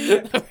up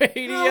the the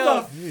radio.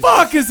 How the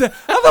fuck is that?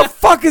 How the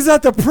fuck is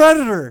that the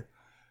Predator?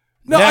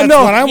 No, That's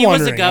no. what I'm he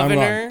was a wondering. I'm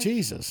governor. like,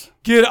 Jesus.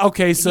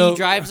 Okay, so he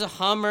drives a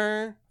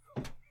Hummer.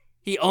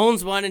 He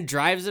owns one and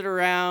drives it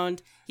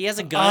around. He has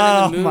a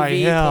gun in the my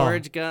movie, hell.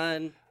 porridge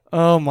gun.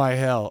 oh my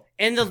hell.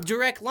 And the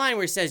direct line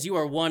where it says, "You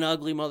are one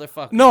ugly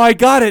motherfucker." No, I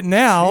got it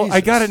now.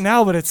 I got Jesus. it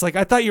now, but it's like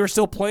I thought you were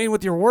still playing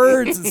with your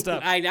words and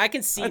stuff. I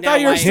can see I now. thought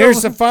you were why- still-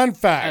 Here's the fun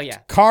fact. Oh, yeah.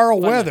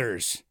 Carl Fun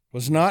Weathers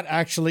was not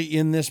actually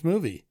in this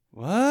movie.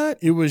 What?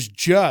 It was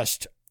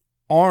just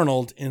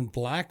Arnold in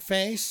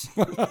blackface.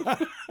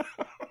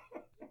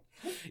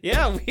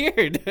 Yeah,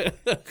 weird.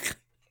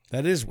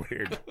 That is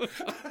weird.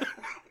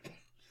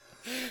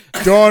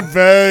 Don't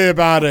worry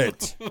about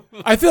it.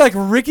 I feel like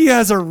Ricky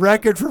has a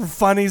record for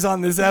funnies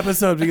on this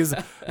episode because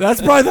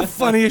that's probably the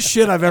funniest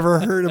shit I've ever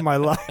heard in my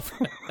life.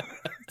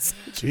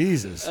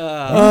 Jesus.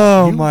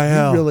 Oh my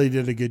hell. You really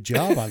did a good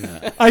job on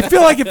that. I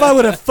feel like if I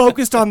would have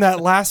focused on that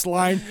last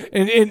line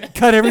and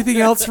cut everything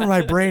else from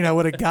my brain, I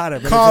would have got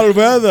it. But Carl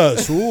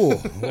Weathers. Ooh,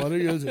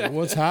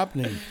 what's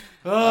happening?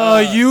 oh,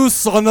 you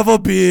son of a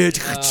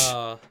bitch.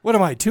 Uh, What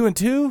am I, 2 and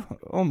 2?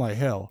 Oh my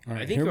hell. All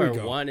right, I think here you we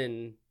are go. one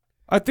and.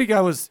 I think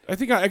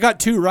I got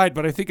 2 right,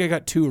 but I think I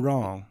got 2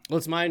 wrong. Well,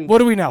 it's mine.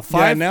 What are we now,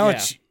 5? Yeah, now Yeah,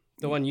 it's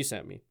the one you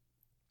sent me.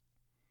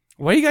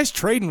 Why are you guys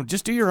trading?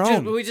 Just do your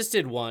own. We just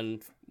did one.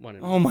 And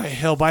Oh my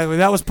hell, by the way,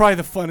 that was probably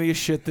the funniest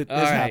shit that has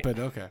All right. happened.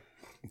 Okay.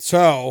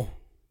 so.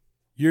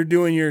 You're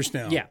doing yours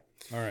now. Yeah.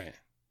 All right.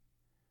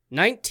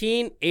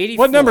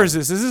 1984. What number is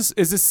this?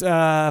 Is this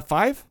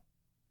 5?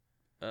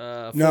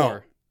 4.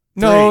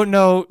 No.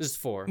 No. This is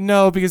 4.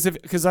 No, because I've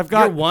You're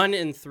got 1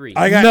 and 3.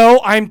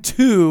 I'm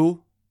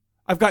 2.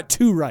 I've got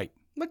 2 right.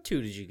 What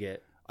 2 did you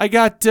get? I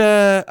got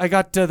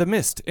the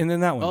Mist, and then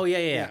that one. Oh,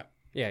 yeah.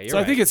 Yeah, you're so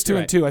right. I think it's 2 You're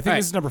and 2. I think right.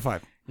 this is number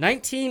 5.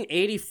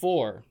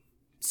 1984,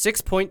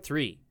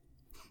 6.3.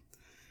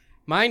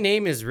 My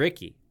name is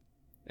Ricky,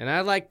 and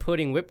I like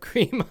putting whipped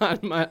cream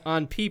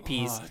on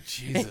pee-pees Oh, and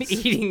Jesus.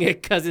 eating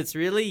it because it's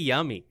really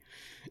yummy.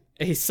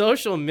 A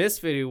social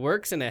misfit who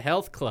works in a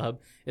health club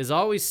is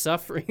always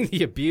suffering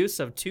the abuse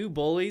of 2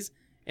 bullies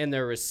and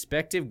their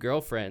respective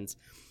girlfriends.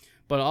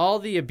 But all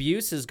the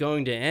abuse is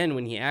going to end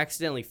when he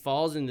accidentally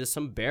falls into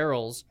some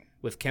barrels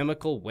with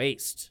chemical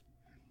waste.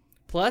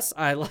 Plus,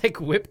 I like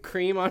whipped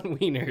cream on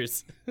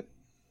wieners.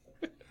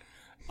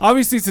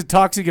 Obviously, it's a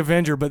Toxic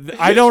Avenger, but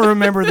I don't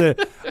remember the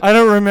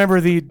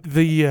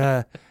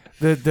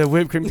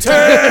whipped cream.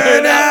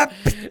 Turn up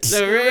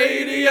The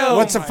radio.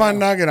 What's a fun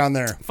nugget on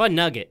there? Fun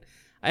nugget.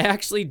 I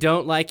actually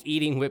don't like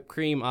eating whipped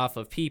cream off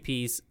of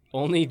pee-pees,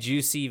 only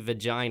juicy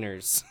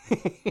vaginers.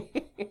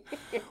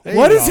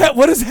 What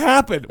has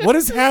happened? What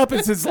has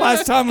happened since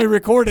last time we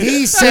recorded? He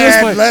Here's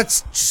said, my-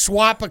 let's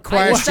swap a I thought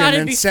question it'd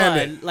and be send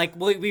fun. it. Like,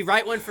 we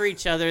write one for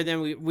each other,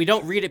 then we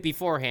don't read it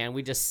beforehand.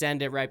 We just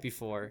send it right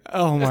before.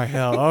 Oh my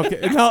hell.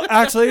 Okay. No,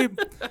 actually.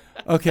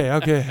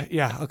 Okay.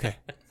 Yeah. Okay.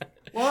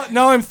 Well,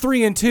 now I'm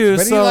 3 and 2.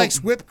 But so he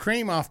likes whipped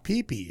cream off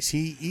pee-pees.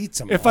 He eats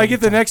them. if all I get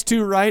the time. next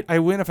 2 right, I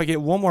win. If I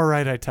get one more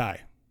right, I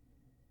tie.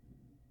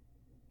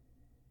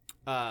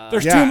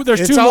 There's Yeah, two. There's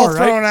it's 2 all more,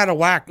 thrown right? out of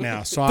whack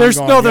now. So There's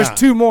I'm going, there's yeah.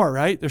 2 more,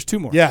 right? There's 2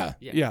 more. Yeah.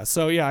 Yeah.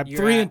 So yeah, I'm You're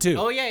 3 at- and 2.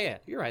 Oh, yeah.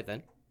 You're right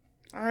then.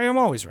 I am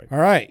always right. All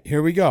right,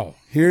 here we go.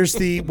 Here's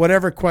the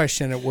whatever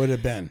question it would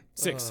have been.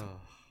 6.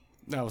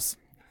 That was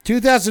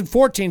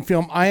 2014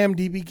 film.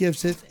 IMDb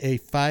gives it a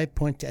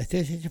 5.2.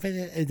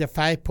 The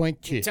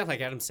 5.2. Sound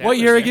like Adam Sandler. what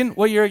year there. again?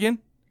 What year again?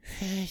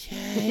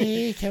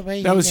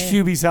 That was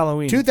Hubie's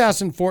Halloween.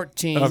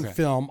 2014 Okay.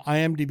 film.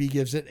 IMDb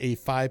gives it a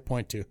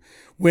 5.2.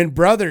 When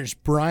brothers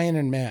Brian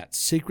and Matt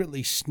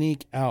secretly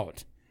sneak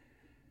out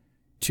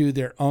to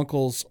their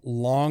uncle's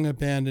long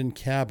abandoned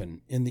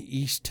cabin in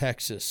East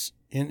Texas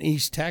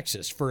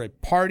for a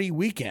party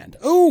weekend.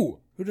 Ooh,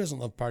 who doesn't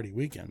love party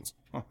weekends?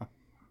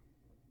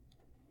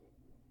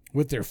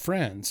 With their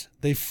friends,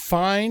 they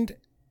find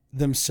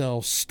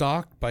themselves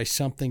stalked by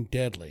something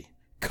deadly,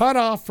 cut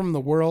off from the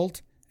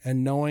world,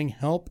 and knowing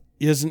help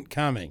isn't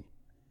coming.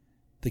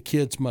 The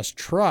kids must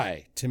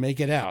try to make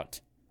it out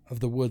of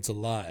the woods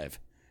alive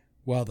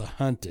while they're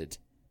hunted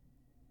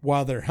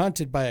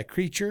by a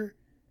creature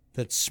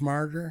that's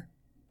smarter,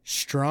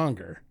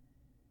 stronger,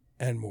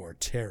 and more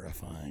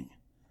terrifying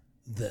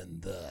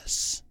than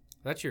thus.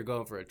 I thought you were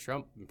going for a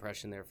Trump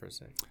impression there for a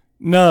second.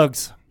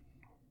 Nugs.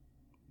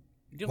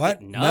 You don't What?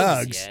 get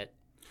nugs Nugs? yet.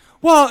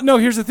 Well, no,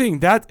 here's the thing.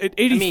 That at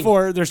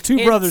 84, there's two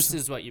Hints brothers.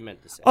 is what you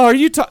meant to say. Oh, are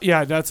you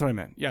yeah, that's what I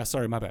meant. Yeah,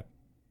 sorry, my bad.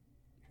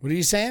 What are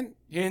you saying?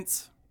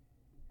 Hints.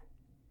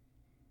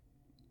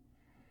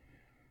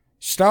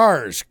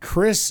 Stars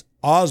Chris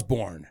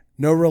Osborne,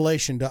 no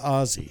relation to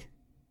Ozzy.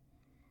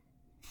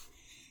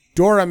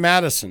 Dora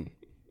Madison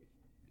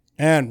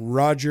and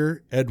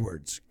Roger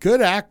Edwards.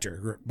 Good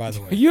actor, by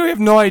the way. You have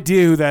no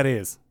idea who that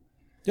is.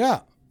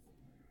 Yeah.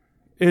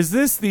 Is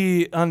this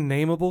the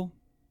unnameable?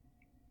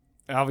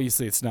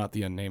 Obviously, it's not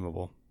the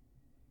unnameable.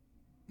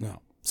 No.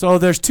 So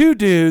there's two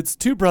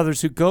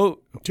brothers who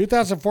go.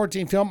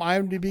 2014 film,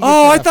 IMDb.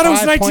 Oh, I thought it was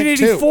 5.2.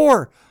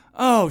 1984.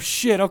 Oh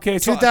shit. Okay.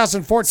 So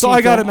 2014 So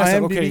I got it film, messed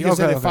up. IMDb Okay. gives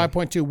Okay. it a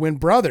 5.2. When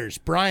brothers,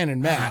 Brian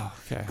and Matt, Oh,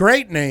 okay.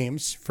 great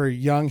names for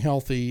young,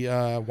 healthy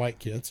white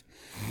kids,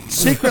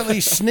 secretly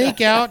sneak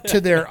out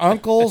to their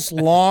uncle's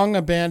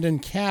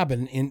long-abandoned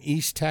cabin in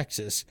East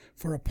Texas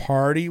for a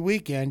party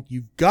weekend.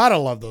 You've got to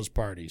love those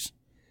parties.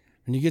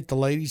 When you get the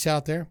ladies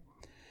out there,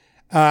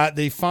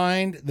 they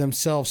find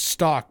themselves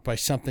stalked by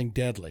something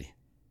deadly.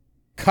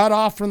 Cut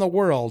off from the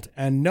world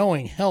and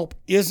knowing help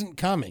isn't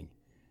coming,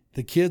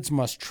 the kids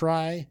must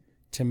try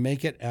to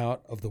make it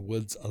out of the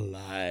woods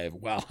alive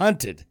while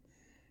hunted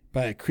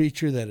by a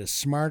creature that is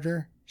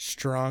smarter,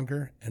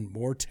 stronger, and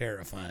more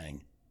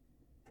terrifying.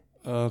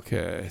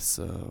 Okay.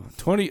 So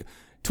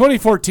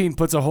 2014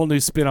 puts a whole new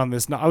spin on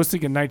this. Now, I was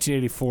thinking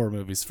 1984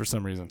 movies for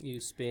some reason. You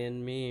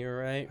spin me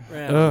right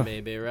round,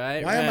 baby,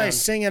 right Why round. am I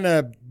singing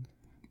a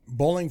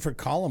Bowling for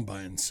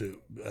Columbine song?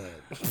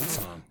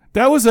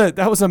 That was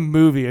a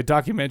movie, a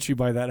documentary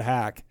by that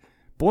hack.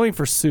 Bowling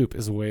for Soup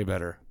is way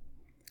better.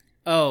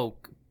 Oh,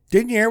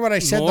 Didn't you hear what I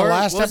said Moore? the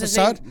last What was his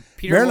episode? name?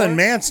 Peter Marilyn Moore?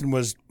 Manson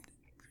was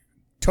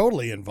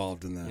totally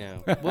involved in that.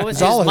 no. What was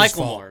It's all his? his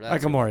Michael fault. Moore. That's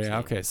Michael what Moore, it was. yeah.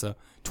 Okay, so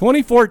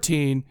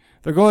 2014,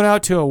 they're going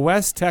out to a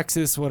West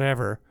Texas,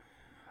 whatever.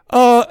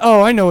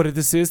 Oh, I know what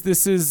this is.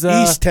 This is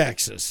East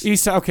Texas.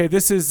 East. Okay,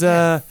 this is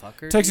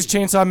fucker. Texas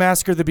Chainsaw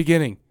Massacre: The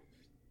Beginning.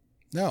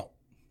 No.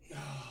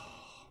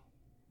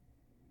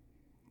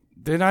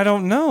 Then I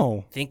don't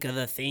know. Think of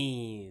the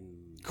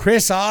theme.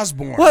 Chris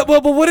Osborne. What?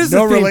 Well, but what is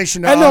No the theme?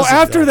 relation to I know Ozzy,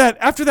 after though.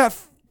 that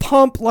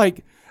pump,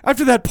 like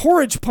after that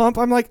porridge pump,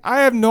 I'm like,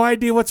 I have no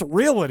idea what's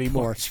real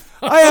anymore.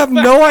 I have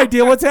no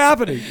idea what's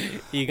happening.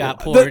 You got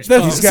porridge. the-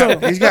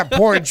 pump. He's got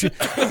porridge.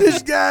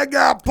 This guy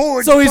got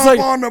porridge So he's pump like,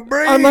 on the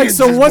brain. I'm like,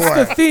 so what's boy.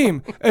 the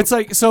theme? It's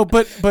like, so,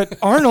 but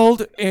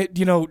Arnold, he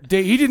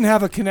didn't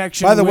have a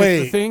connection. By the with way,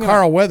 the thing.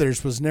 Carl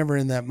Weathers was never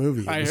in that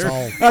movie. It I was heard,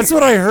 all that's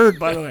what I heard.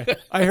 By the way,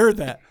 I heard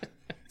that.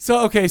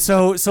 So okay,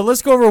 so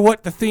let's go over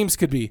what the themes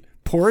could be: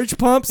 porridge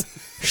pumps,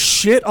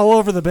 shit all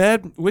over the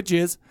bed, which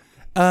is,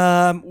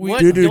 What-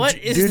 doo-doo what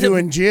is doo-doo the-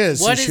 and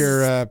jizz what is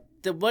your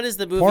what is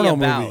the movie porno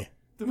about? movie.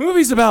 the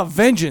movie's about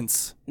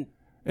vengeance,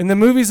 and the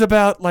movie's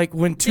about like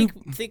when two.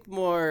 Think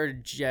more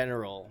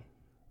general.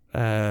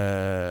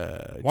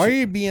 Why are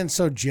you being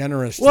so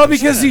generous? to Well,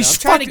 this because guy? he's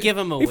I'm trying to fucking- give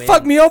him a He win.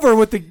 fucked me over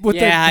with the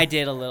Yeah, I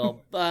did a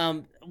little.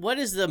 What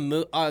is the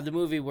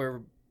movie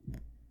we're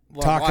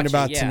Talking watching?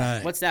 about Yeah.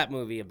 tonight. What's that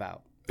movie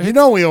about? You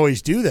know we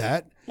always do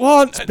that.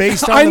 Well,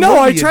 based on I the know. movie,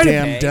 I you tried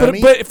damn to,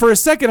 dummy. but for a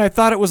second, I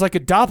thought it was like a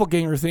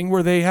doppelganger thing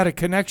where they had a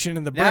connection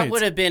in the brain. That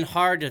would have been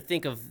hard to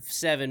think of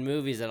 7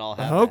 movies that all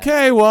have. that.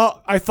 Okay,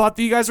 well, I thought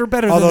that you guys were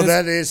better Although than this.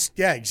 that is,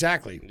 yeah,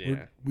 exactly.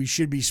 Yeah. We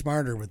should be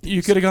smarter with these.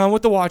 You could have gone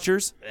with the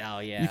Watchers. Oh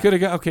yeah. You could have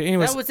gone. Okay,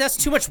 anyways. That's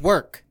too much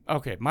work.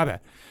 Okay, my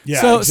bad.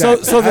 Yeah, So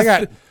exactly. so I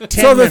got 10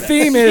 so the minutes.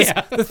 theme is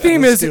the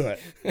theme Let's is do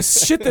it.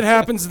 shit that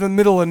happens in the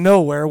middle of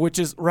nowhere, which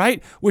is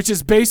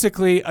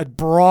basically a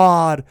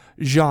broad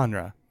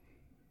genre.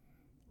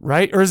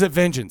 Right? Or is it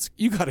vengeance?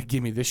 You got to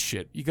give me this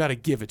shit. You got to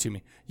give it to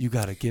me. You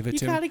got to give it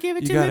to me. gotta give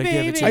it You to gotta me,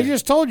 give it to baby. I me.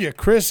 just told you,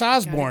 Chris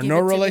Osborne, give no it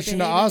to me, relation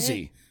to baby.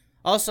 Ozzy.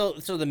 Also,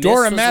 so the Mist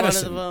Dora was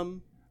Madison. one of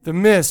them. The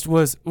Mist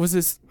was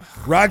this.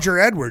 Roger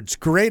Edwards,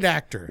 great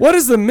actor. What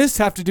does The Mist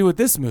have to do with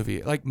this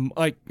movie? Like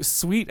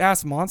sweet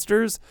ass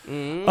monsters?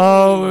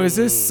 Oh, is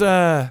this?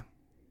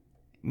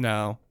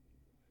 No.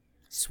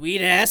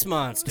 Sweet ass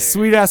monster.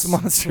 Sweet ass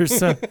monsters.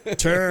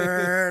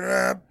 Turn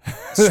up,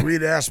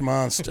 sweet ass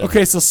monster.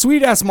 Okay, so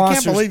sweet ass I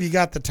monsters. can't believe you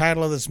got the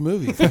title of this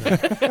movie.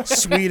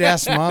 Sweet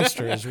ass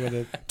monster is what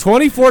it.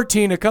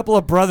 2014, a couple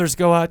of brothers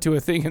go out to a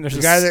thing, and there's The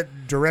a guy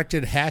that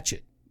directed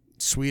Hatchet,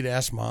 Sweet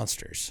Ass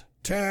Monsters.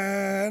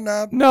 Turn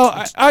up. No,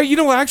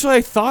 actually,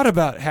 I thought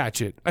about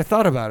Hatchet. I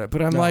thought about it,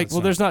 but I'm like, it's well,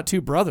 not. there's not two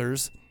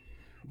brothers.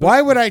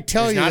 Why would I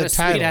tell There's you not the a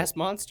title? sweet ass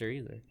monster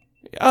either.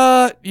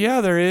 Yeah,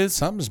 there is.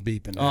 Something's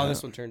beeping. Oh, now.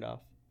 this one turned off.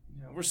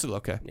 We're still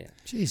okay.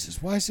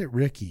 Jesus, why is it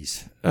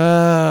Ricky's?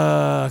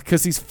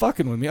 Because he's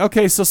fucking with me.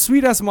 Okay, so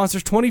Sweet Ass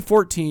Monsters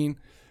 2014.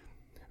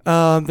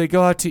 They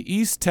go out to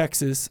East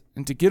Texas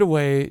and to get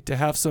away to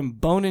have some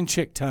bone and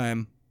chick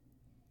time.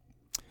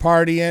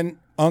 Partying,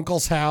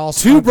 Uncle's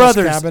house, Two Uncle's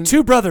brothers. cabin.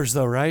 Two brothers,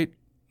 though, right?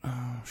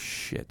 Oh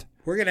shit.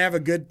 We're gonna have a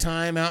good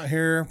time out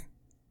here.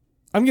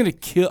 I'm gonna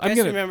kill. I'm You guys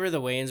gonna. remember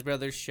the Wayans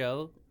Brothers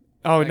show?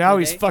 Oh, back now in the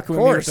he's day? fucking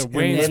Of with me with course. the Wayans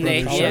And And Brothers.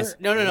 they, Color? yes,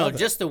 no, Love it.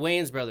 just the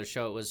Wayans Brothers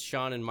show. It was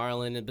Sean and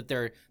Marlon, but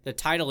the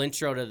title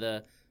intro to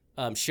the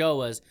show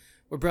was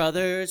 "We're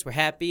brothers, we're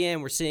happy,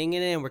 and we're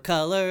singing, and we're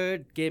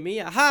colored. Give me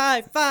a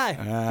high five."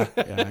 Yeah,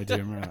 I do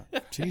remember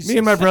that. Jesus. Me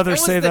and my brother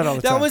say that all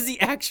the time. That was the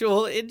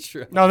actual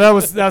intro. No,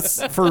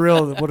 that's for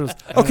real. What it was?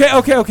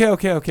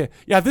 Okay.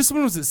 Yeah, this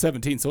one was at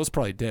 17, so it's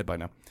probably dead by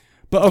now.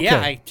 But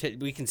okay. Yeah,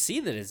 we can see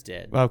that it's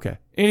dead. Okay.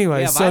 Anyway,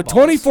 We have so eyeballs.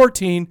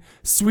 2014,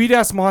 Sweet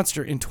Ass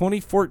Monster in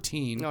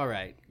 2014. All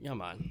right, come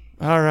on.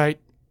 All right.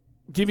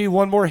 Give me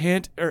one more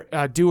hint, or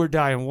do or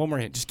die, and one more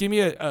hint. Just give me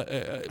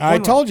a I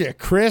one told you,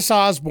 Chris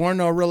Osborne,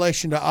 no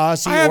relation to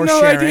Ozzy I have or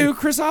no Sharon. idea who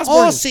Chris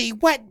Osborne is. Ozzy,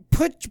 what?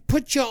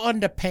 Put your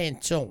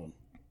underpants on.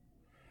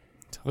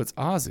 Oh, it's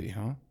Ozzy,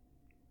 huh?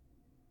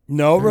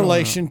 No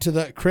relation to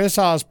the Chris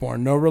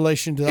Osborne. No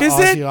relation to the Is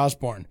Ozzy it?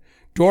 Osbourne.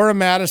 Dora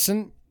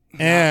Madison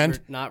and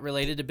Not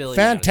related to Billy.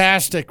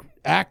 fantastic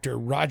actor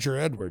Roger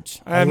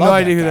Edwards. I have love no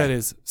idea who guy. that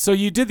is. So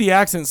you did the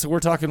accent, so we're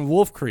talking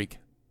Wolf Creek.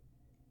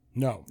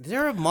 No. Is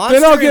there a Then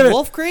monster I'll get in it.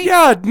 Wolf Creek?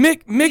 Yeah,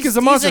 Mick is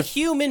a monster. He's a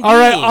human All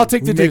right, being. I'll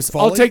take the Mick deuce.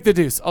 I'll Foley? take the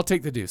deuce. I'll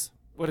take the deuce.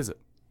 What is it?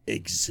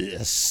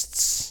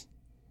 Exists.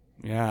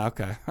 Yeah,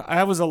 okay.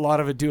 That was a lot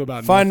of ado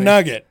about Fun nothing.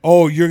 nugget.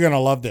 Oh, you're gonna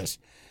love this.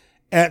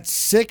 At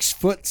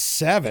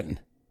 6'7",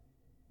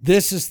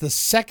 this is the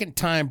second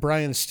time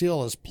Brian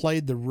Steele has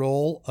played the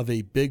role of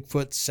a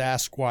Bigfoot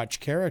Sasquatch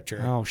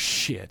character. Oh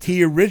shit.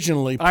 He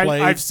originally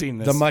played I've seen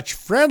this. the much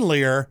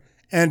friendlier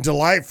and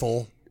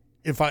delightful,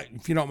 if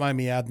you don't mind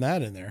me adding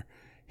that in there,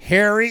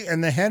 Harry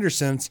and the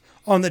Hendersons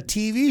on the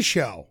TV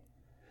show.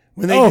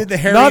 When they did the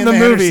Harry not and the the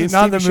movie, Hendersons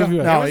not TV the show. movie.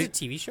 No, That was a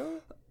TV show?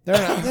 they're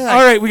not,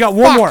 All right, we got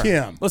one Fuck more.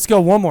 him. Let's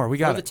go one more. We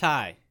got For the it.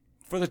 tie.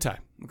 For the tie.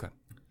 Okay.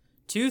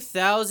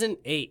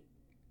 2008.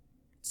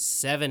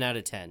 7 out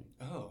of 10.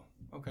 Oh,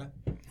 okay.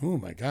 Oh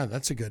my God,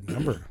 that's a good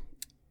number.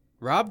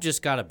 Rob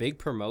just got a big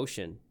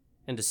promotion,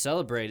 and to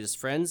celebrate, his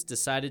friends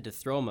decided to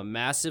throw him a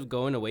massive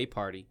going-away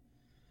party.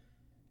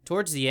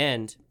 Towards the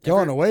end...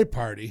 Going away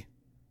party.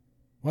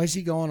 Why is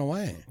he going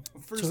away?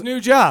 For his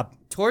new job.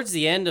 Towards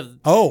the end of...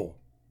 Oh,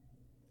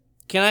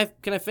 Can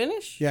I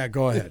finish? yeah.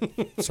 Go ahead.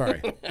 Sorry.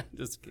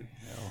 Just kidding.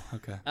 Oh,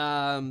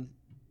 okay.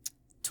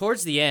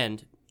 Towards the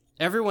end,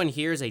 everyone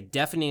hears a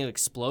deafening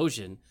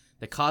explosion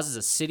that causes a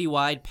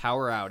citywide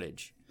power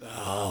outage.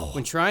 Oh.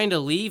 When trying to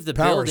leave the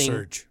Power building...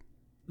 surge.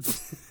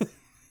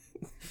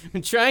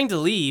 When trying to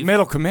leave...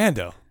 Metal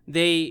Commando.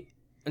 When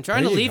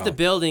trying to There you leave go. the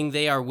building,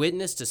 they are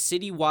witness to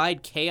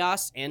citywide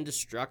chaos and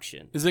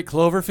destruction. Is it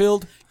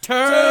Cloverfield?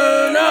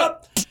 Turn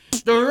up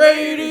the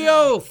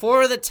radio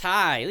for the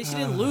tie. At least you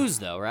didn't lose,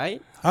 though,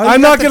 right? Oh, I'm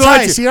you not got the gonna lie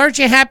tie. to you. See, aren't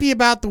you happy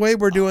about the way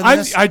we're doing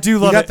this? I do You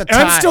love got it. the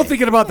And I'm still tie.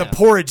 thinking about the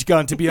porridge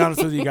gun, to be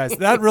honest with you guys.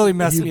 That really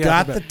messed You me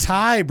got up. the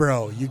tie,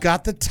 bro. You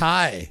got the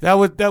tie. That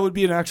would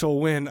be an actual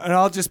win, and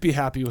I'll just be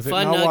happy with it.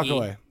 Fun and I'll walk nuggie.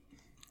 away.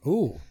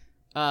 Ooh.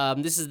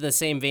 This is the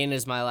same vein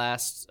as my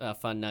last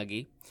fun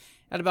nuggie.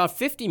 At about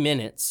 50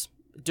 minutes,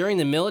 during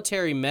the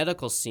military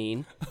medical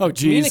scene, Oh, the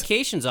geez.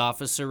 communications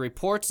officer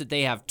reports that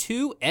they have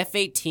 2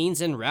 F-18s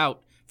en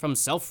route from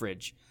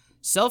Selfridge.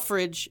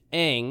 Selfridge,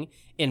 Eng,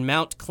 in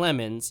Mount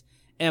Clemens,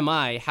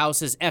 MI,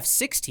 houses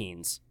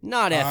F-16s,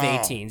 not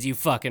F-18s, you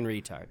fucking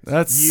retard.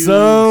 That's You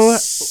so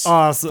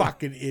awesome.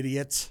 Fucking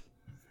idiots.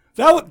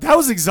 That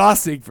was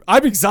exhausting.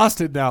 I'm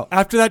exhausted now.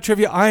 After that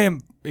trivia, I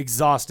am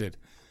exhausted.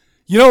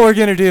 You know what we're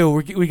going to do?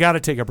 We got to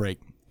take a break.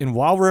 And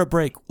while we're at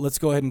break, let's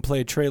go ahead and play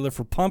a trailer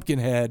for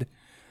Pumpkinhead.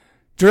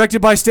 Directed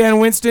by Stan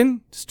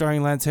Winston,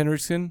 starring Lance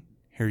Henriksen.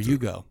 Here you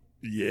go.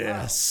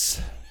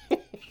 Yes.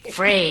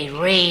 Afraid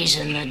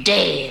raising the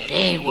dead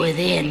ain't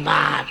within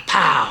my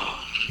power.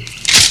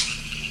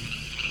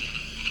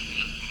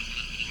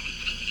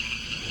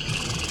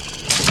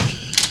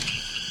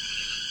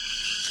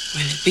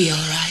 Will it be all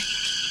right?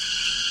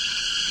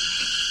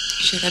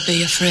 Should I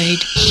be afraid?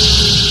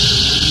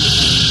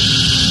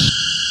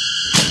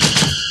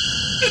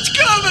 It's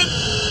coming!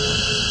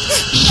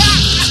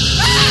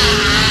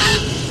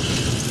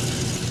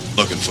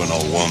 Looking for an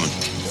old woman.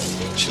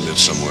 She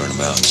lives somewhere in the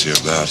mountains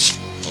hereabouts.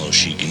 All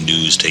she can do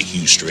is take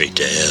you straight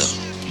to hell.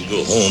 You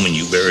go home and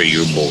you bury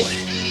your boy.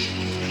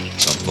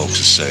 Some folks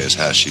will say as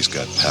how she's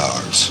got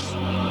powers.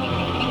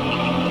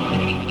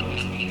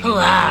 Who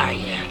are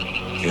you?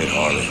 Ed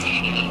Harley.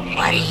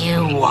 What do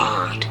you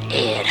want,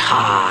 Ed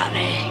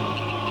Harley?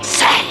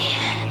 Say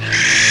it.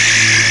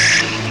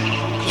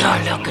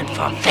 You're looking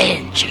for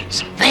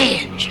vengeance.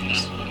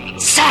 Vengeance.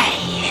 Say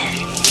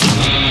it.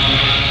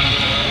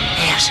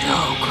 There's an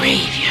old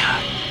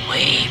graveyard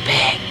way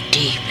back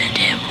deep in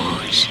them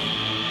woods.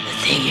 The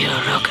thing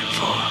you're looking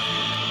for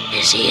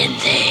is in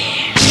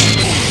there.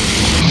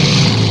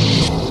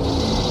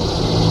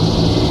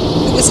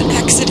 It was an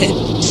accident.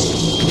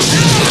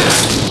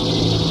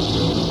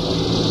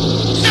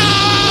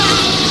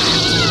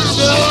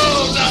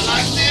 No, not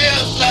like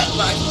this, not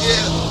like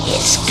this.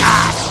 It's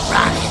gotta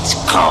run its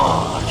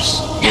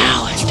course.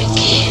 Now it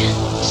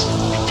begins.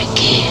 It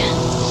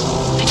begins.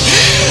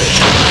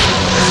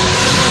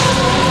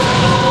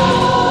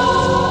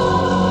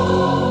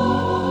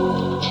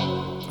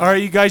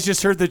 right, you guys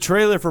just heard the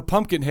trailer for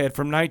Pumpkinhead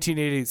from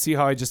 1988. See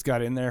how I just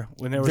got in there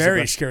when there was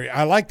very scary.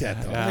 I like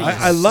that though. Yeah.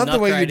 I love the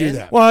way Snuck you do right in.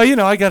 that. Well,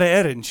 I got to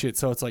edit and shit,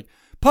 so it's like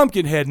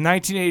Pumpkinhead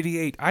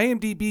 1988.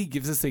 IMDb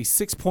gives us a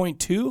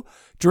 6.2,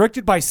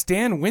 directed by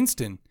Stan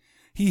Winston.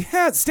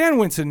 Stan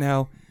Winston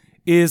now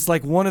is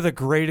like one of the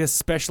greatest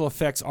special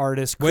effects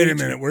artists. Wait a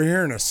minute, we're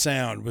hearing a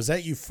sound. Was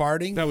that you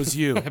farting? That was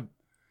you.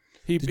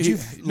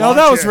 No,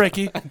 that was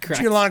Ricky. Did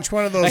you launch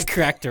one of those? I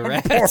cracked a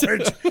rat.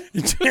 Porridge?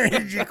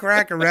 Did you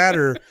crack a rat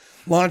or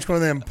launch one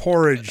of them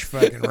porridge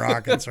fucking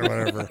rockets or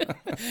whatever?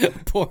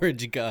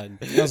 Porridge gun.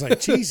 I was like,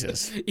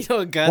 Jesus. You know,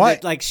 a gun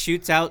that like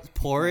shoots out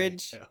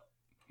porridge.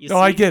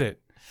 I get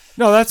it.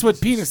 No, that's what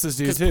penises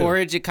do Because too.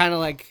 porridge, it kind of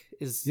like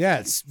is. Yeah,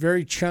 it's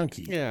very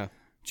chunky. Yeah.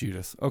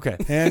 Judas. Okay.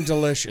 And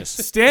delicious.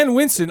 Stan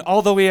Winston,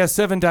 although he has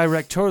 7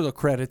 directorial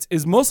credits,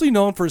 is mostly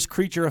known for his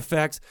creature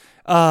effects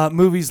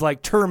movies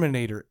like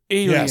Terminator,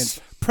 Aliens,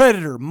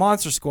 Predator,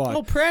 Monster Squad.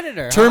 Oh,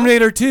 Predator.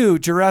 Terminator 2,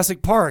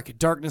 Jurassic Park,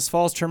 Darkness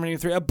Falls, Terminator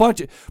 3, a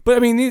bunch of. But I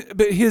mean,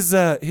 his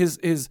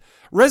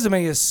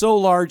resume is so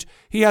large.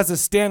 He has a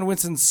Stan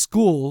Winston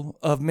School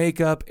of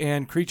Makeup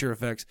and Creature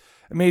Effects.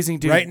 Amazing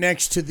dude. Right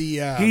next to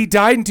the. He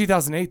died in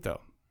 2008,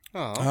 though.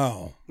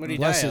 Oh. What did he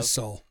Bless die his of?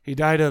 soul. He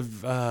died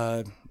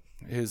of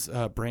his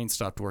brain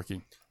stopped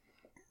working.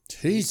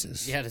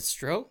 Jesus. He had a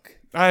stroke?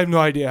 I have no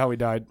idea how he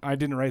died. I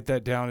didn't write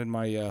that down in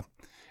my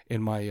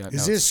Is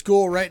notes. his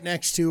school right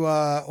next to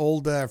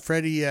old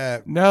Freddie?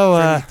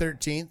 No, Freddie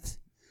 13th.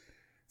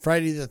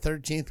 Friday the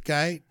 13th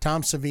guy,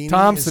 Tom Savini.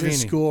 Tom is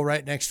his Savini. school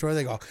right next door.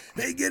 They go,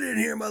 hey, get in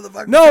here,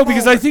 motherfucker. No, Come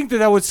because on. I think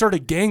that would start a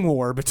gang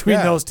war between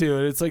Yeah. those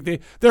two. It's like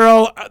they're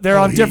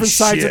on different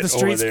sides of shit the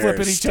streets, over there.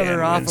 flipping each Stan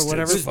other off or Winston's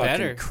whatever. Who's fucking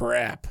better?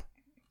 crap.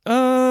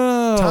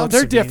 Oh, Tom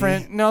they're Savini.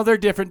 different. No, they're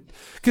different.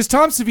 Because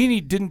Tom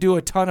Savini didn't do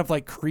a ton of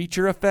like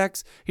creature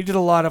effects. He did a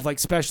lot of like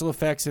special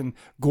effects and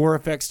gore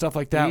effects, stuff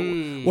like that.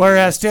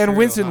 Whereas Stan true,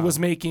 Winston huh? was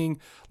making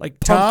like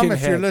Tom, Pumpkinhead.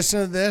 if you're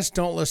listening to this,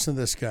 don't listen to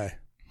this guy.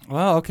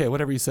 Well, okay,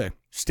 whatever you say.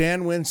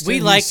 Stan Winston. We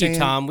he's like you, saying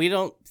Tom. We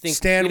don't think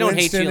Stan we don't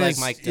Winston hate you like is-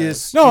 Mike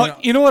is- does. No,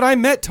 you know what? I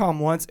met Tom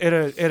once at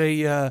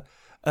a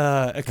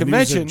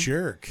convention. He was a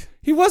jerk.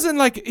 He wasn't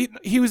like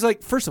he was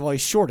like. First of all,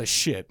 he's short as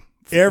shit.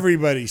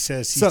 Everybody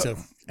says he's So- a.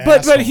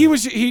 But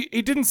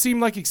he didn't seem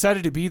like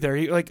excited to be there.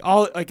 He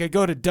I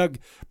go to Doug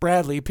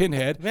Bradley,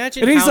 Pinhead,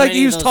 Imagine and he's how like many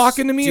he of was those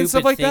talking to me and stuff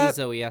stupid like things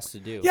that. he has to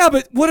do. Yeah,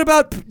 but what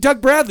about Doug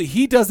Bradley?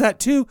 He does that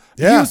too.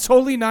 He Yeah. was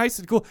totally nice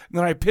and cool. And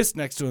then I pissed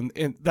next to him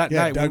that Yeah,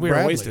 night when Doug we were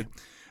Bradley. wasted.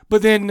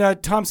 But then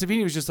Tom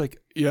Savini was just like,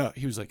 yeah.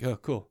 He was like, oh,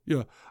 cool.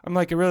 Yeah. I'm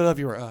like, I really love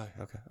you. Okay.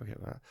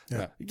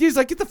 Yeah. He's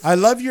like, get the. I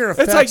love your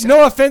effects. It's like,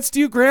 no offense to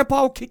you, Grandpa.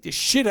 I'll kick the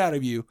shit out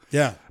of you.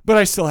 Yeah. But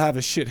I still have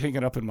his shit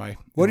hanging up in my.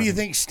 What do you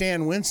think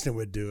Stan Winston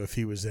would do if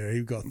he was there?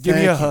 He'd go, Give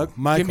me a "Thank you, hug.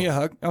 Michael. Give me a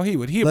hug. Oh, he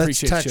would. He Let's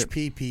appreciates touch shit.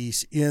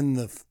 pee-pees in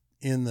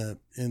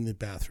the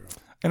bathroom.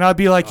 And I'd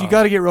be like, you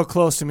got to get real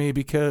close to me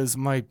because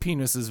my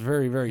penis is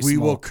very, very small. We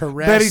will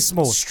caress very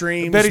small.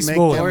 streams, very make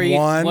small. them Or you,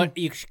 one. what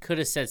you could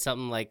have said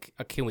something like,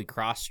 "Can we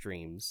cross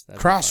streams?" That'd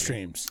be Cross funny.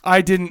 streams.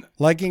 I didn't.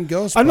 Like in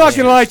Ghostbusters. I'm not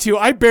gonna lie to you.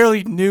 I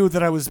barely knew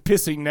that I was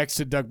pissing next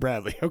to Doug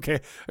Bradley. Okay,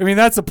 I mean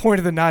that's the point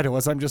of the night. It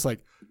was. I'm just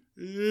like,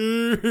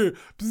 oh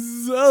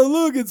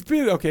look, it's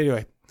Pin. Okay,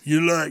 anyway. You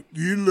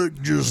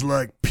look just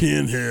like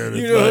Pinhead.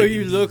 You know who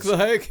you look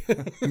like.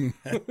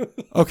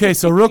 Okay,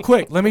 so real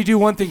quick, let me do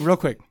one thing real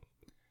quick.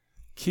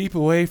 Keep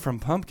away from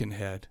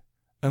Pumpkinhead,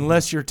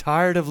 unless you're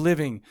tired of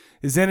living.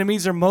 His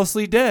enemies are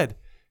mostly dead.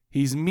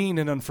 He's mean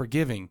and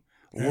unforgiving.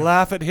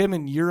 Laugh at him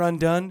and you're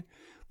undone.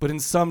 But in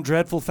some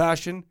dreadful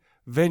fashion,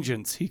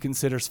 vengeance he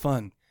considers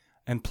fun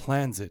and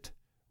plans it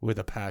with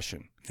a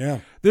passion. Yeah.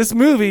 This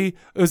movie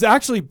was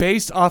actually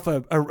based off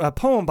a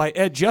poem by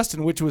Ed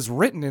Justin, which was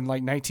written in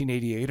like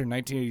 1988 or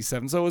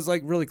 1987. So it was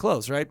like really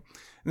close, right?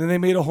 And then they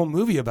made a whole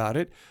movie about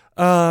it.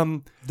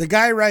 The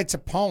guy writes a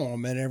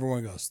poem and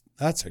everyone goes,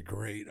 that's a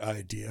great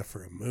idea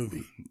for a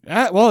movie.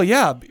 Well,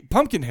 yeah,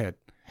 Pumpkinhead.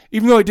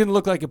 Even though he didn't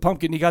look like a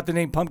pumpkin, he got the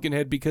name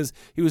Pumpkinhead because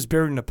he was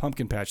buried in a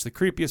pumpkin patch, the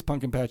creepiest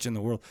pumpkin patch in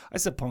the world. I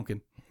said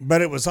pumpkin.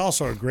 But it was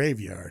also a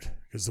graveyard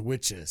because the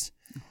witches.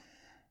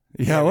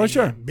 Yeah, well,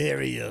 sure.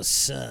 Bury your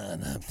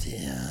son up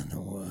there in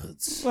the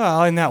woods.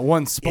 Well, in that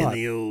one spot. In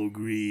the old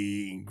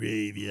green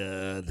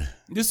graveyard.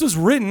 This was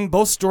written,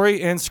 both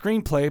story and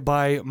screenplay,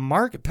 by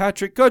Mark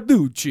Patrick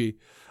Carducci.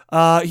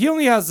 He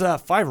only has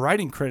 5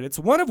 writing credits,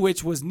 one of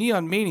which was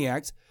Neon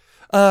Maniacs.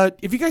 Have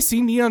you guys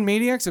seen Neon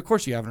Maniacs? Of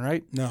course you haven't,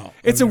 right? No.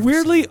 It's a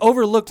weirdly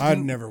overlooked. I'd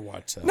never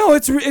watch that. No,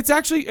 it's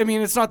actually. I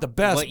mean, it's not the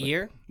best. What but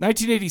year?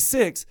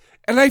 1986,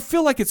 and I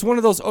feel like it's one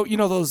of those. Oh, you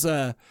know those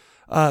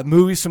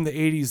movies from the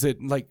 80s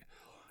that like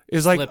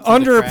is like Slipped through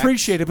the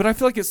underappreciated, but I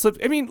feel like it slipped.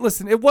 I mean,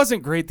 listen, it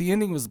wasn't great. The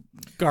ending was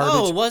garbage.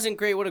 Oh, it wasn't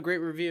great. What a great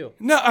review.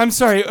 No, I'm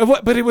sorry,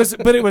 but it was.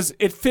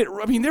 It fit.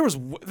 I mean, there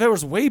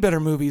was way better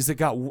movies that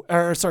got,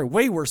 or sorry,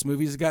 way worse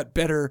movies that got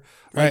better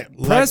Right.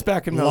 press Like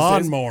back in those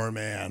days. Lawnmower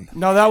Man.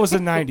 No, that was the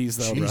 90s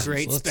though. bro.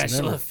 Great let's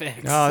special never-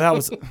 effects. No, that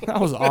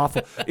was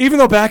awful. Even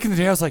though back in the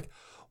day I was like,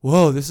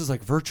 whoa, this is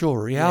like virtual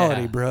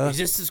reality, Yeah. bro. Is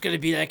this going to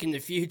be like in the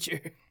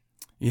future?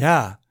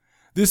 Yeah.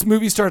 This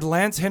movie starred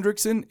Lance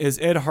Hendrickson as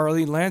Ed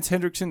Harley. Lance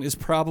Hendrickson is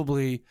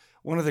probably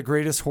one of the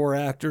greatest horror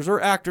actors,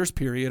 or actors,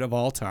 period, of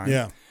all time.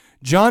 Yeah.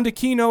 John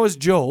DeCino as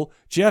Joel.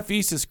 Jeff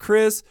East as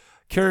Chris.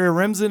 Carrie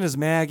Remsen as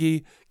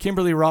Maggie.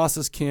 Kimberly Ross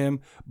as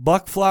Kim.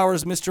 Buck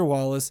Flowers, Mr.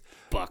 Wallace.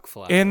 Buck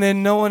Flowers. And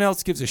then no one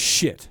else gives a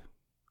shit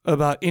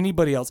about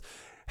anybody else.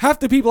 Half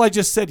the people I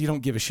just said you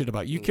don't give a shit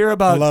about. You care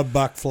about. I love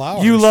Buck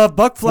Flowers. You love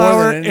Buck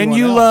Flower, than and anyone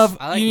you else. love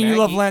I like you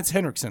love Maggie. Lance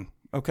Hendrickson.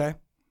 Okay.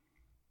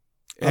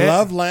 I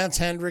love Lance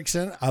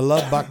Hendrickson. I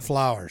love Buck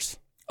Flowers.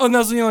 Oh, and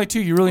those are the only two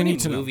you really How many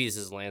need to know. movies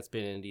has Lance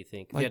been in, do you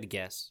think? If you had to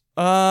guess.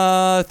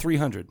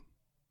 300.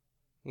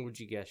 What would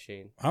you guess,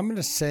 Shane? I'm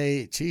gonna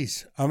say,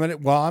 geez, I'm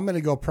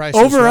gonna go price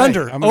Over is right.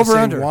 under. I'm gonna Over say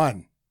under.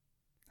 1.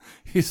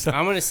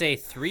 I'm going to say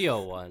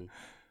 301.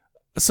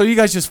 So you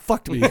guys just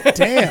fucked me.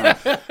 Damn.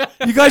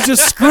 You guys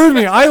just screwed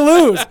me. I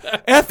lose.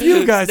 F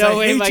you guys. No I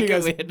way hate Mike you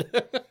guys. could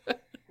win.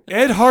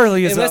 Ed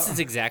Harley is Unless it's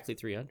exactly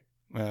 300.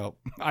 Well,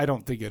 I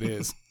don't think it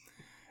is.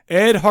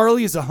 Ed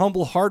Harley is a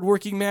humble,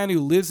 hardworking man who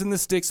lives in the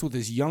sticks with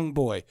his young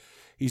boy.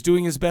 He's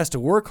doing his best to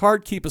work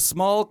hard, keep a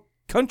small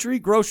country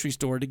grocery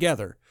store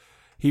together.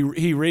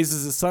 He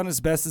raises his son as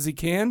best as he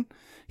can.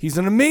 He's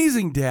an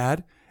amazing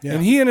dad,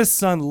 and he and his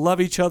son love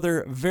each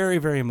other very,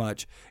 very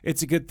much.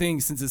 It's a good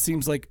thing since it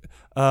seems like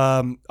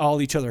all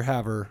each other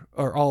have her,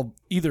 or all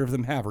either of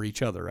them have her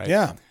each other, right?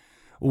 Yeah.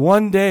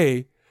 One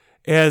day,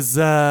 as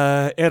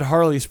Ed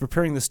Harley is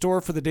preparing the store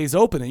for the day's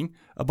opening,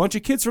 a bunch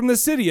of kids from the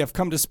city have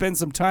come to spend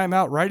some time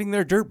out riding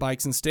their dirt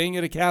bikes and staying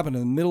at a cabin in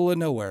the middle of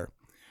nowhere.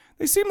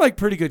 They seem like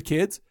pretty good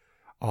kids,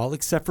 all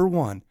except for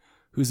one,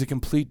 who's a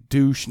complete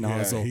douche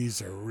nozzle. Yeah,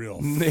 he's a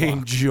real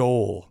named fuck.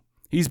 Joel.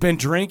 He's been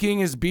drinking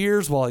his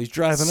beers while he's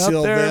driving up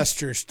there.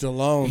 Sylvester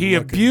Stallone. He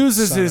looking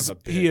abuses son of a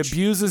bitch.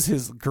 abuses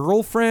his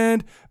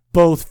girlfriend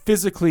both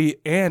physically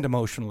and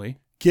emotionally.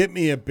 Get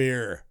me a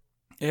beer.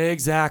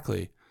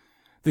 Exactly.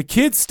 The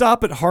kids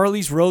stop at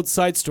Harley's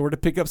roadside store to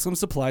pick up some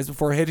supplies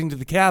before heading to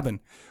the cabin.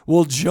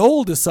 Well,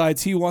 Joel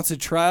decides he wants to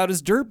try out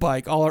his dirt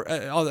bike.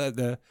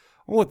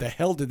 What the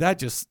hell did that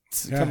just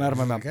come out of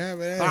my mouth?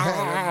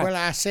 Well,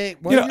 I say,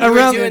 You know, We're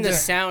around doing the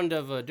sound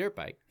of a dirt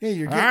bike. Yeah,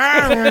 you're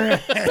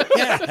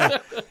getting.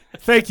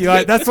 Thank you.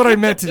 That's what I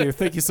meant to do.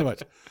 Thank you so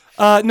much.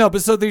 No,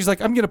 but so he's like,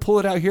 I'm going to pull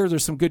it out here.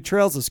 There's some good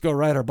trails. Let's go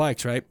ride our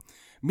bikes, right?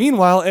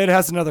 Meanwhile, Ed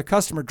has another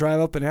customer drive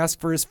up and ask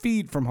for his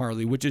feed from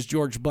Harley, which is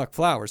George Buck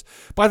Flowers.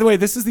 By the way,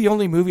 this is the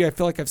only movie I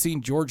feel like I've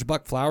seen George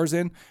Buck Flowers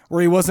in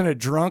where he wasn't a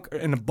drunk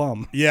and a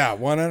bum. Yeah,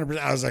 100%.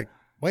 I was like,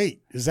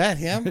 wait, is that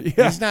him?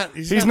 Yeah.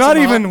 He's not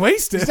even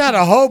wasted. He's not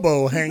a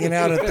hobo hanging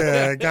out at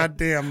the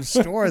goddamn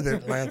store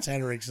that Lance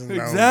Henriksen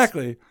owns.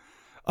 Exactly.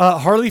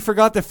 Harley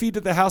forgot the feed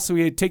at the house, so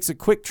he takes a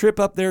quick trip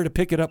up there to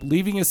pick it up,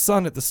 leaving his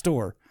son at the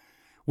store.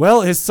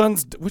 Well, his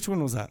son's... Which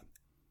one was that?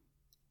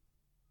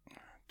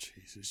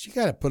 Jesus, you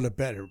got to put a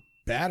better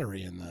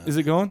battery in that. Is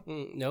it going?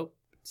 Nope,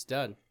 it's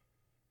done.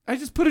 I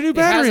just put a new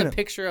battery in It has it. a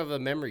picture of a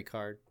memory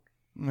card.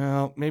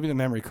 Well, maybe the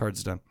memory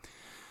card's done.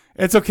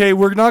 It's okay.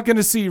 We're not going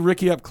to see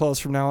Ricky up close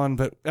from now on,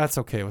 but that's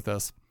okay with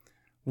us.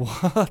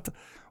 What?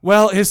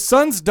 Well, his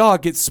son's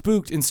dog gets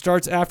spooked and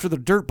starts after the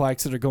dirt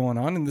bikes that are going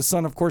on, and the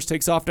son, of course,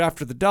 takes off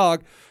after the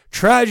dog.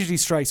 Tragedy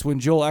strikes when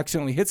Joel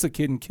accidentally hits the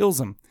kid and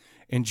kills him,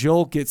 and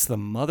Joel gets the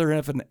mother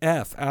effing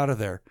F out of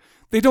there.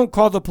 They don't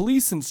call the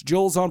police since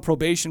Joel's on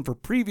probation for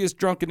previous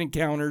drunken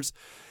encounters,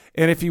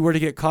 and if he were to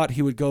get caught,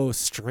 he would go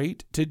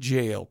straight to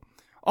jail.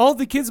 All of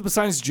the kids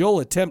besides Joel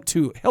attempt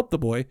to help the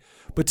boy,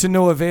 but to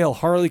no avail.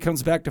 Harley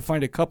comes back to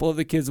find a couple of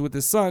the kids with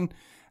his son,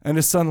 and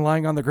his son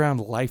lying on the ground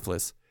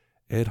lifeless.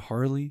 Ed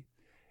Harley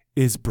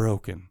is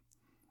broken.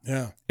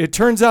 Yeah. It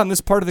turns out in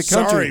this part of the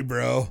country... Sorry,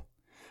 bro.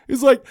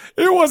 He's like,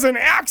 it was an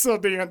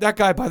accident. That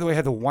guy, by the way,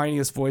 had the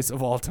whiniest voice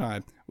of all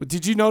time.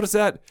 Did you notice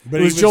that?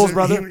 But it was Joel's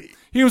brother. brother.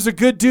 He was a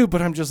good dude,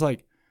 but I'm just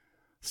like,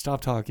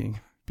 stop talking.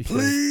 Because...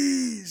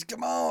 Please,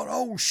 come on.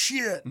 Oh,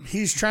 shit.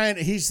 He's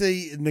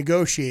the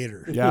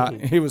negotiator. Yeah,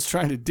 he was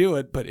trying to do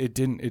it, but it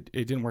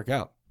didn't work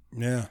out.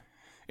 Yeah.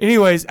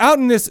 Anyways, out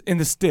in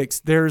the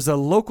sticks, there's a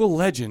local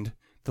legend,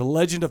 the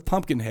legend of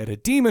Pumpkinhead, a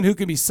demon who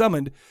can be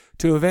summoned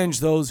to avenge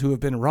those who have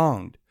been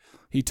wronged.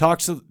 He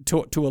talks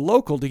to a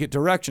local to get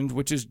directions,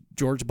 which is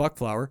George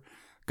Buckflower.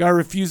 Guy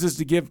refuses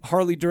to give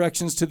Harley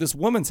directions to this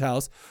woman's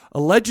house,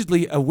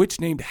 allegedly a witch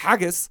named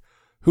Haggis,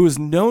 who is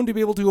known to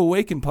be able to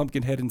awaken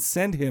Pumpkinhead and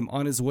send him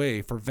on his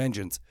way for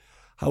vengeance.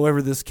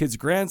 However, this kid's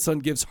grandson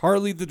gives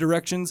Harley the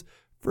directions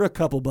for a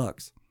couple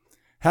bucks.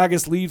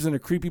 Haggis lives in a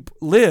creepy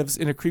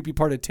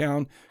part of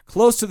town,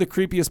 close to the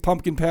creepiest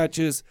pumpkin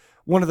patches,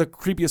 one of the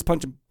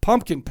creepiest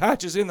pumpkin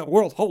patches in the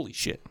world. Holy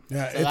shit.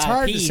 Yeah, it's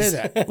hard to say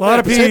that. A lot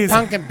of peas. Say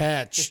pumpkin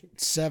patch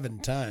 7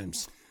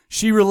 times.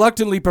 She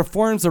reluctantly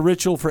performs a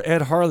ritual for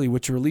Ed Harley,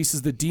 which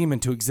releases the demon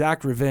to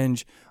exact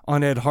revenge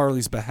on Ed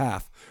Harley's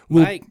behalf.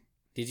 Mike,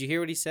 did you hear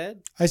what he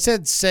said? I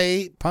said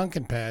say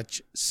pumpkin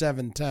patch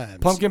 7 times.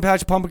 Pumpkin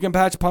patch, pumpkin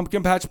patch,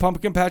 pumpkin patch,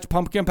 pumpkin patch,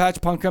 pumpkin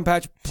patch, pumpkin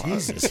patch.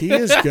 Jesus, he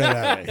is good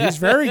at it. He's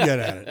very good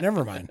at it.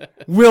 Never mind.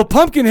 Will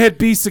Pumpkinhead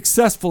be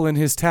successful in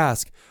his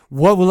task?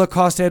 What will it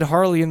cost Ed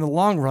Harley in the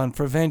long run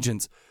for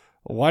vengeance?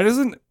 why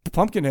doesn't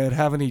Pumpkinhead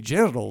have any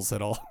genitals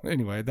at all?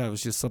 Anyway, that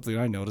was just something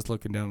I noticed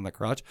looking down on the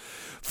crotch.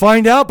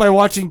 Find out by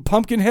watching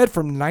Pumpkinhead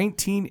from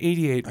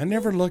 1988. I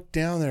never looked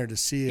down there to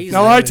see if.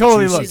 No, I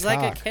totally looked. He's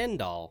like a Ken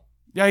doll.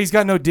 Yeah, he's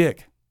got no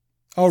dick.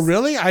 Oh,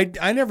 really?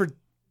 I never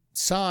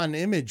saw an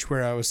image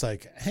where I was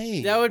like,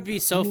 "Hey." That would be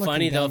so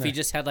funny though if there. he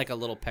just had like a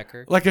little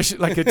pecker, like a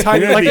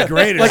tiny,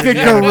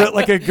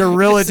 like a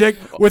gorilla dick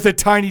with a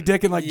tiny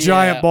dick and like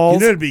giant balls. You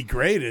know, it'd be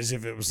great as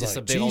if it was Just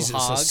like a big old Jesus,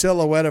 hog. a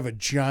silhouette of a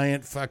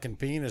giant fucking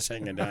penis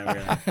hanging down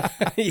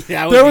there.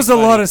 There was a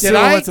lot of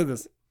silhouettes in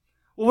this.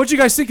 Well, what'd you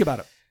guys think about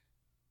it?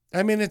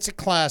 I mean, it's a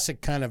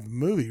classic kind of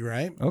movie,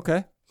 right?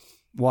 Okay.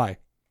 Why?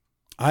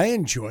 I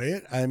enjoy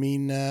it. I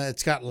mean,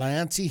 it's got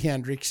Lancey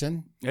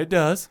Hendrickson. It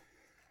does.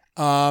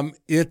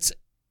 It's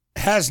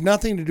has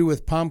nothing to do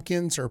with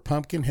pumpkins or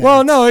Pumpkinhead.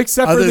 Well, no,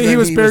 except for that he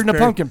was buried in a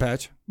pumpkin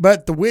patch.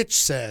 But the witch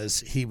says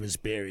he was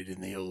buried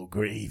in the old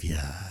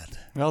graveyard.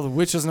 Well, the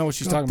witch doesn't know what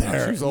she's talking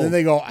about. She's old. Then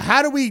they go,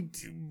 how do we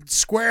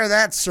square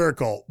that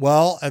circle?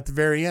 Well, at the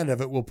very end of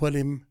it, we'll put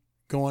him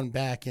going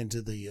back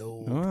into the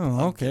old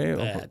okay.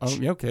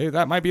 patch. Okay,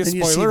 that might be a Then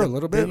you spoiler see a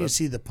little bit. Then you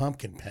see the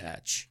pumpkin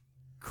patch.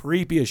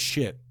 Creepy as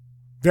shit.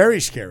 Very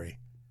scary.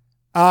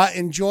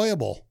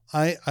 Enjoyable.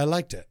 I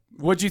liked it.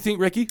 What'd you think,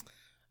 Ricky?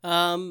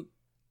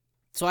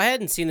 So I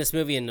hadn't seen this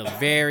movie in a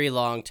very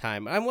long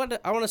time. I want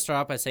to start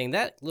off by saying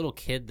that little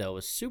kid though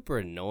was super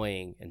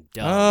annoying and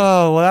dumb.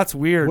 Oh, well, that's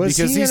weird. Was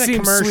because he in a seems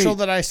commercial sweet.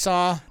 that I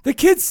saw? The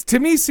kids to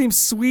me seem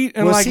sweet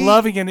and Was he-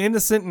 loving and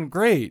innocent and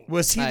great.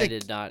 Was he? I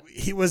did not.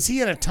 Was he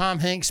in a Tom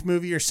Hanks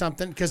movie or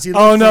something? Because he.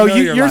 Oh looked no,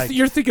 familiar,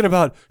 you're thinking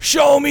about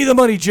Show Me the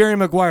Money, Jerry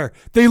Maguire.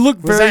 They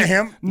look Was very. that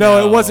him?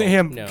 No, it wasn't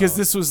him no. because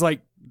this was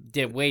like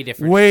Way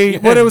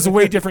different. but it was a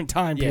way different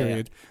time Yeah.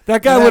 period.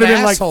 That guy would have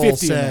been like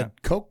 50. Said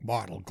Coke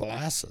bottle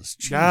glasses.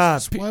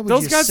 Jesus, God, why would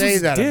those you guys say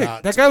was that dick.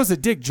 about? That guy was a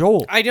dick,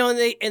 Joel. I know, and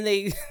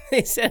they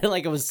they said it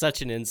like it was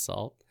such an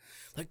insult.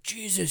 Like,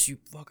 Jesus, you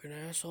fucking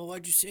asshole!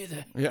 Why'd you say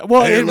that? Yeah,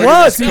 well, Hey, it look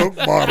at was. this Coke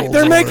bottles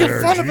They're over making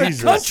there, fun Jesus.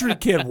 of a country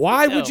kid.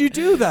 Why would you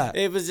do that?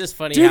 It was just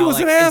funny Dude how was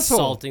like an asshole.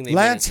 insulting they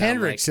Lance made it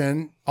sound like.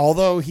 Hendrickson,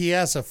 although he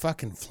has a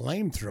fucking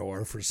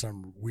flamethrower for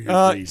some weird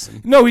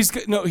reason. No,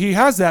 he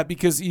has that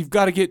because you've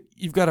got to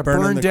Burning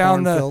burn the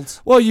down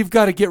cornfields? well, you've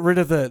got to get rid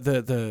of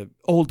the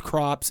old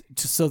crops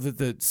just so that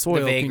the soil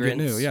can get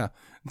vagrants. new. Yeah.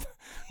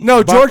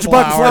 No, George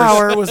Buck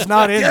Flower was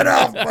not in Get it.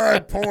 off my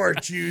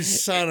porch, you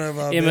son of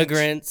a bitch.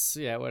 Immigrants,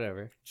 yeah,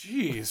 whatever.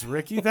 Jeez,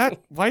 Ricky,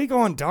 why are you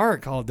going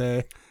dark all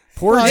day?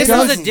 Poor This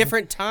John- was a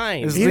different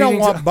time. Is You don't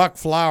leading want to- Buck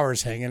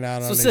Flowers hanging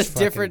out on This his was a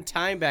fucking... different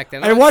time back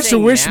then. I I'm not watched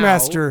the saying now.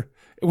 Wishmaster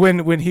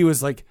when he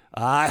was like,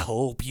 "I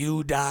hope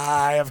you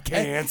die of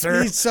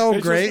cancer." He's so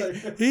It's just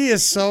great. like- He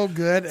is so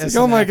good. It's As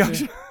like, oh an my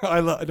actor.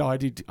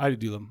 gosh, I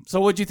do them.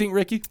 So, what'd you think,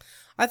 Ricky?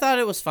 I thought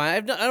it was fine. I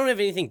don't have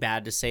anything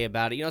bad to say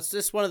about it. You know, it's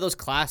just one of those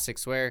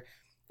classics where,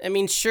 I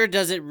mean, sure,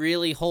 does it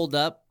really hold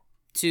up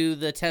to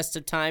the test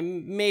of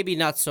time? Maybe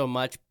not so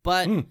much,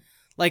 but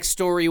like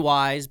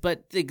story-wise,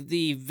 but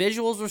the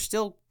visuals were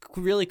still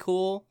really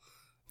cool.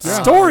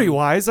 Story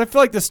wise, I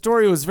feel like the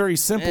story was very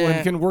simple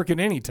and can work at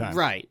any time.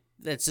 Right.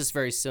 That's just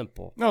very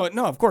simple. No,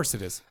 of course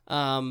it is.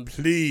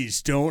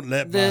 Please don't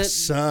let my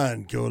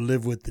son go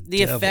live with the devil.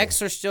 The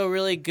effects are still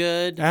really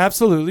good.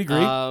 Absolutely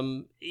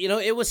agree. You know,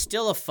 it was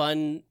still a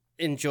fun,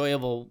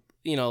 enjoyable,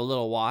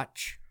 little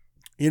watch.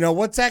 You know,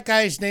 what's that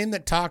guy's name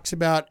that talks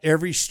about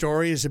every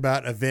story is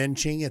about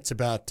avenging? It's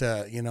about,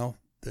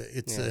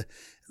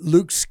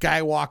 Luke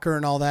Skywalker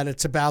and all that.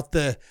 It's about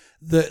the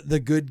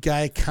good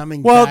guy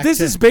coming Well, back.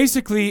 this is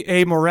basically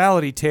a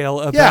morality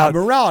tale about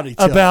morality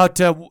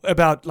tale.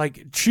 about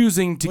like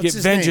choosing to What's get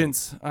his name?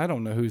 vengeance. I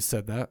don't know who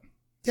said that.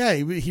 Yeah,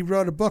 he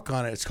wrote a book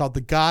on it. It's called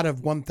The God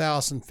of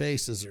 1,000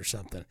 Faces or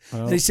something.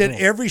 Oh, and he said cool.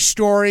 every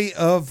story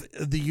of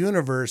the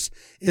universe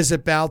is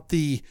about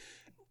the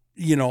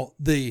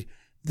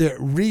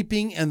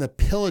reaping and the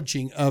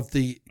pillaging of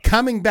the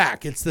coming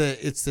back. It's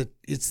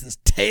this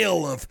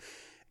tale of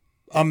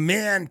a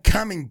man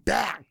coming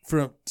back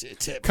from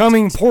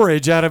Coming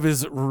porridge out of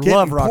his getting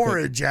love rocket.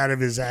 porridge out of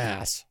his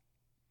ass.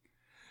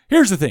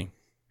 Here's the thing.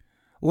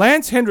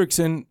 Lance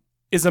Hendrickson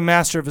is a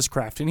master of his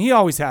craft, and he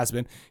always has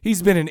been.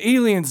 He's been in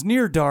Aliens,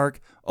 Near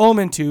Dark,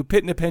 Omen 2,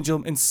 Pit and the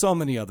Pendulum, and so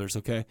many others,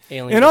 okay?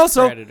 Alien and vs.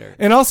 also, Predator.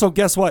 and also,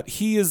 guess what?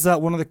 He is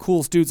one of the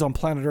coolest dudes on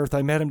planet Earth.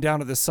 I met him down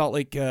at the Salt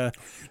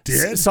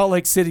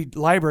Lake City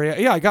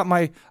Library. Yeah,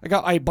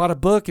 I bought a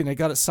book and I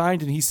got it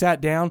signed, and he sat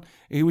down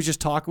and he was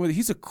just talking with it.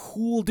 He's a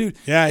cool dude.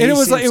 Yeah, and it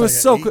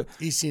was so cool.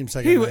 He seems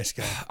like a nice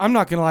guy. I'm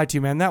not gonna lie to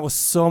you, man. That was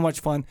so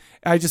much fun.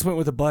 I just went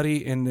with a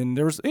buddy, and then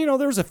there was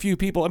a few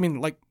people. I mean,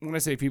 like when I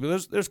say people,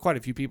 there's quite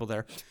a few people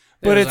there.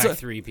 But There was it's like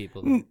 3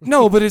 people.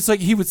 No, but it's like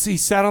he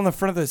sat on the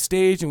front of the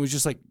stage and was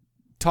just like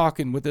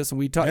talking with us, and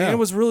we talked. Yeah. And it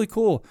was really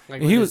cool.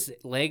 Like and with his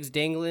legs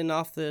dangling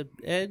off the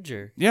edge,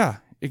 or yeah,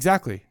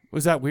 exactly.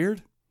 Was that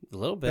weird? A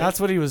little bit. That's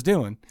what he was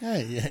doing. Yeah,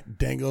 he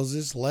dangles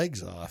his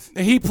legs off.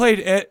 He played.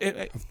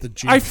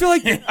 I feel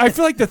like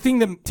the thing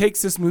that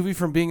takes this movie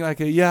from being like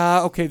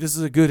this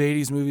is a good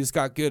 '80s movie. It's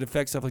got good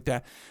effects, stuff like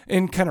that,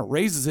 and kind of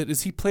raises it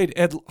is he played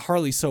Ed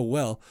Harley so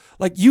well.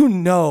 Like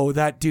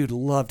that dude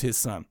loved his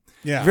son.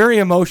 Yeah. Very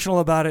emotional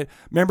about it.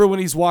 Remember when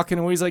he's walking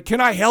away, he's like, "Can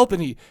I help?"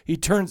 And he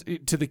turns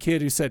to the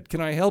kid who said, "Can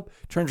I help?"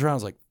 Turns around, and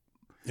is like,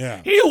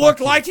 yeah. He looked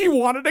like he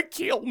wanted to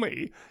kill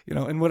me,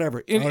 and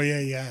whatever. And,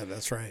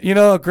 that's right.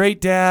 a great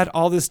dad,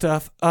 all this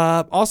stuff.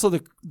 Also,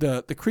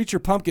 the creature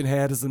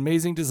Pumpkinhead is an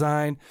amazing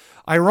design.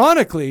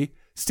 Ironically,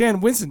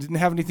 Stan Winston didn't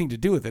have anything to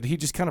do with it. He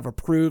just kind of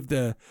approved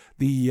the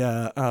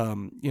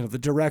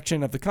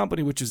direction of the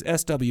company, which is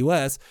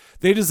SWS.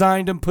 They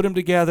designed him, put him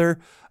together.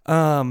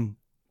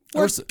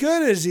 What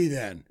good is he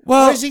then?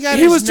 Well, Why has he got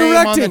his name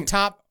directing. on the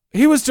top?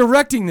 He was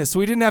directing this, so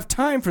we didn't have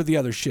time for the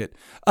other shit.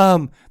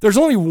 There's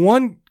only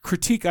one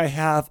critique I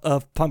have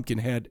of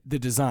Pumpkinhead, the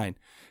design.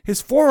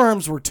 His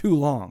forearms were too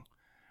long.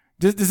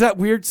 Is that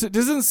weird? So,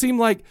 doesn't it seem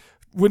like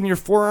when your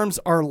forearms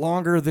are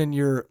longer than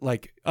your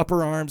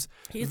upper arms,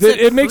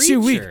 it makes you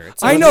weak?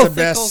 I know. The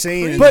best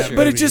scene in but that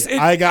but movie. it just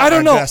I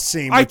don't know. Best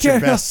scene. What's your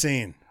best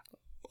scene?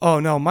 Oh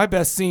no, my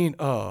best scene.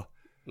 Oh,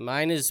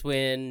 mine is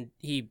when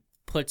he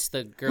puts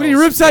the girl. When he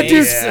rips that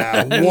dude's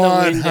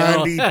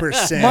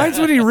 100%. Mine's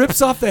when he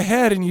rips off the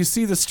head and you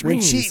see the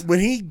strings. When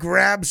he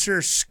grabs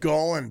her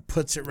skull and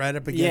puts it right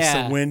up against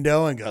the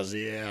window and goes,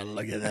 "Yeah,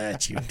 look at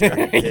that, you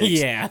dirty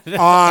bitch." Yeah,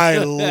 I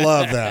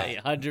love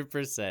that.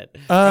 100%.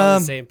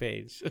 On the same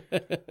page.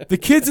 The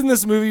kids in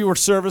this movie were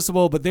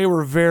serviceable, but they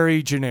were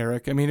very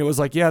generic. I mean, it was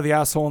like, the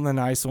asshole and the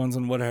nice ones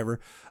and whatever.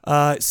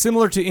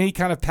 Similar to any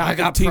kind of pack I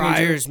got of teenagers.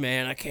 priors,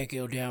 man. I can't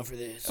go down for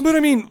this. But I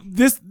mean,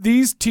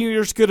 these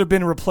teenagers could have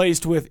been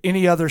replaced with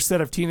any other set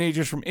of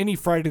teenagers from any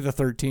Friday the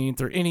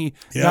 13th or any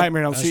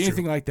Nightmare on Elm Street,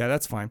 anything like that.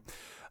 That's fine.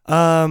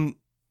 And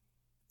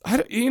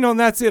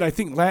that's it. I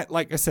think,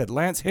 like I said,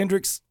 Lance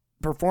Hendricks'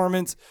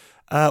 performance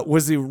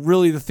was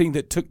really the thing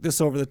that took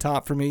this over the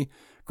top for me.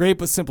 Great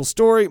but simple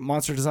story.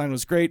 Monster design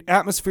was great.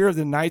 Atmosphere of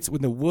the nights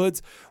in the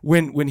woods,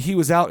 when he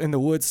was out in the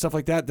woods, stuff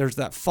like that. There's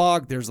that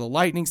fog. There's the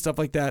lightning, stuff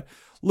like that.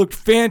 Looked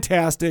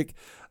fantastic.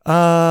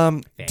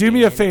 Do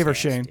me a favor,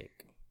 Shane.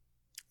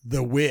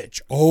 The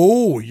Witch.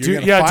 Oh, you're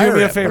gonna fire do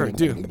me a it. favor.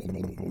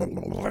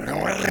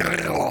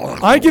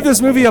 I give this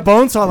movie a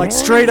bone saw, like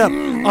straight up.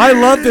 I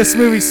love this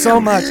movie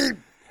so much.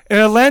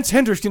 And Lance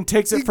Hendrickson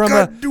takes it from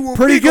a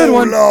pretty good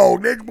one.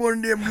 That's one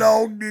of them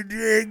logs that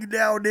hang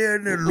down there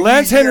in the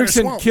Lance Louisiana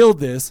Hendrickson swamp.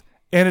 killed this,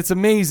 and it's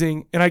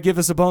amazing. And I give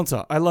this a bone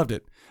saw. I loved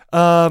it.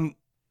 So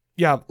I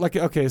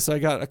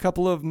got a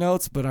couple of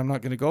notes, but I'm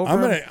not going to go over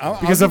them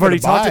because I've already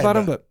talked about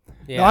them. But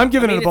no, I'm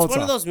giving it a bone saw. It's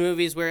one of those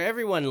movies where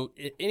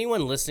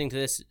anyone listening to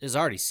this has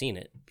already seen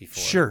it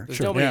before. Sure, There's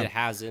nobody that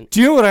hasn't.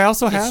 Do you know what I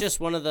also have? It's just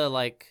one of the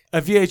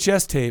a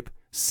VHS tape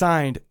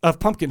signed of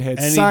Pumpkinhead,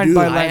 And signed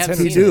by Lance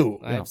Hendrickson.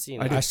 I have seen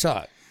it. I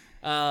saw it.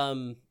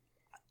 But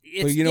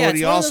you know what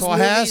he also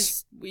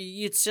has?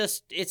 It's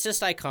just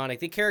iconic.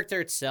 The character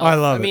itself. I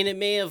love it. I mean, it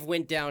may have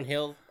went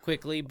downhill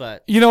quickly,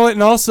 but you know what?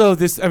 And also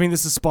this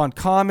has spawned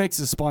comics.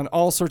 It's spawned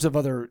all sorts of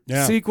other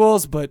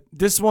sequels, but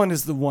this one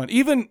is the one.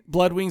 Even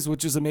Blood Wings,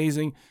 which is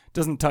amazing,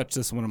 doesn't touch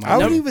this one of mine. I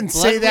would even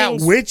say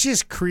that Witch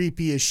is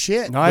creepy as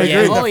shit. No, I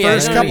agree. The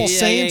first couple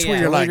scenes where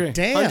you're like,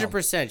 damn,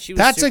 100%. She was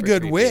that's a super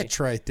good creepy.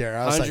 witch right there.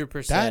 I was 100%.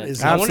 like, that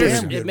is I wonder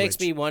damn if good it makes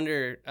witch. me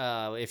wonder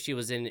if she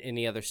was in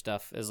any other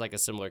stuff as like a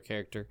similar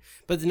character.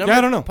 But the I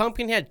don't know.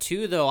 Pumpkinhead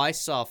 2 though I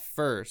saw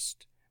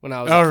first when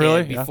I was Oh, a kid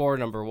really? before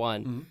number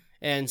 1. Mm-hmm.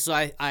 And so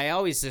I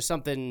always there's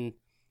something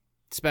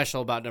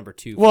special about number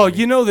 2. Well,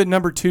 you know that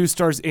number 2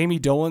 stars Amy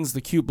Dolenz,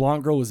 the cute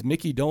blonde girl, was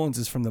Mickey Dolenz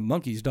is from the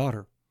Monkey's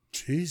daughter.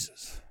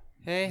 Jesus.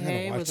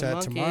 Hey, watch with the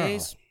that tomorrow.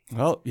 monkeys.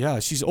 Well, yeah,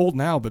 she's old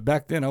now, but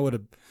back then I would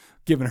have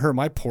given her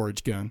my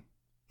porridge gun.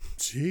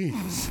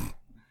 Jeez.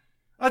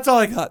 That's all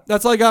I got.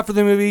 That's all I got for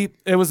the movie.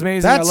 It was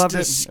amazing. That's I loved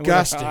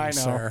disgusting, it. I know.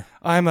 sir.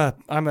 I'm a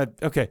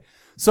okay.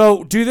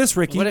 So do this,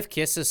 Ricky. What if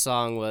Kiss's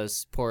song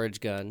was Porridge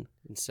Gun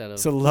instead of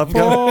it's a love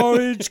gun?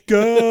 Porridge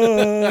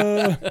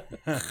gun.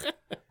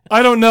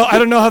 I don't know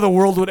how the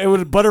world would. It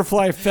would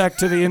butterfly effect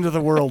to the end of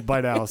the world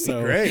by now.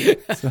 So Great.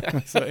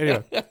 So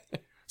anyway.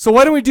 So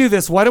why don't we do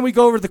this? Why don't we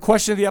go over the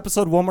question of the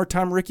episode one more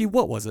time, Ricky?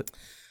 What was it?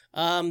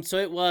 So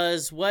it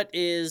was,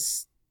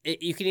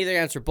 you can either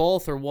answer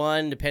both or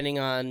one, depending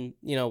on,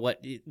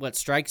 what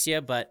strikes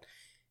you. But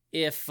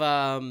if,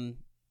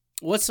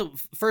 what's the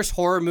first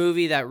horror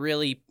movie that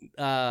really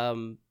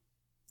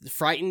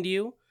frightened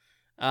you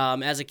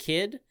as a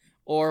kid?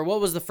 Or what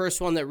was the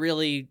first one that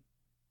really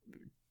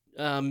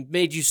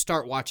made you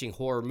start watching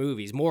more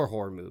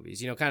horror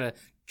movies? Kind of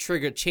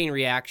triggered chain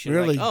reaction.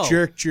 Really like,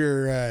 jerked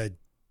your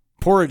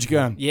porridge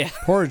gun. Yeah.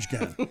 Porridge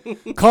gun.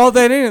 Call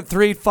that in at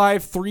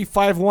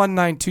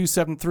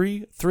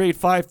 385-351-9273,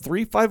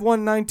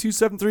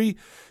 385-351-9273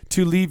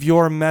 to leave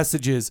your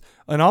messages.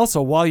 And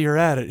also, while you're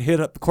at it,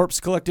 hit up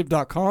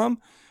corpsecollective.com,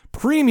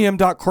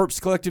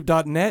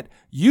 premium.corpsecollective.net,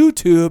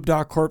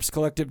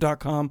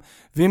 youtube.corpsecollective.com,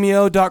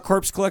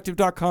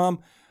 vimeo.corpsecollective.com.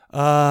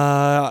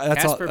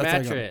 That's Casper all. That's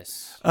all I got.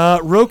 mattress.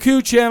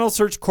 Roku channel,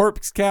 search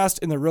Corpse Cast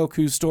in the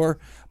Roku store.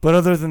 But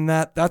other than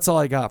that, that's all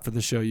I got for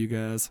the show, you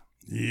guys.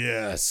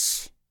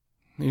 Yes.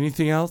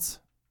 Anything else?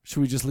 Should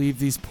we just leave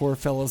these poor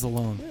fellas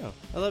alone? Yeah,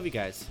 I love you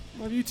guys.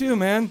 Love you too,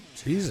 man.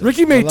 Jesus.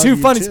 Ricky made I love 2 you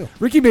funnies. too.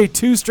 Ricky made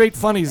 2 straight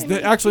funnies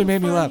that actually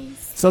made me laugh.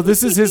 So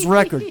this is his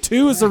record.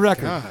 2 is the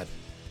record. God.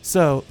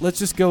 So let's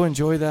just go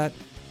enjoy that.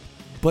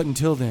 But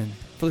until then,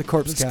 for the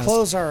Corpse Let's Cast,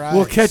 close our eyes.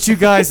 we'll catch you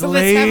guys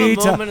Let's have a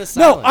later. moment of No,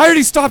 silence. I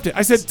already stopped it.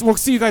 I said we'll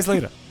see you guys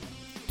later.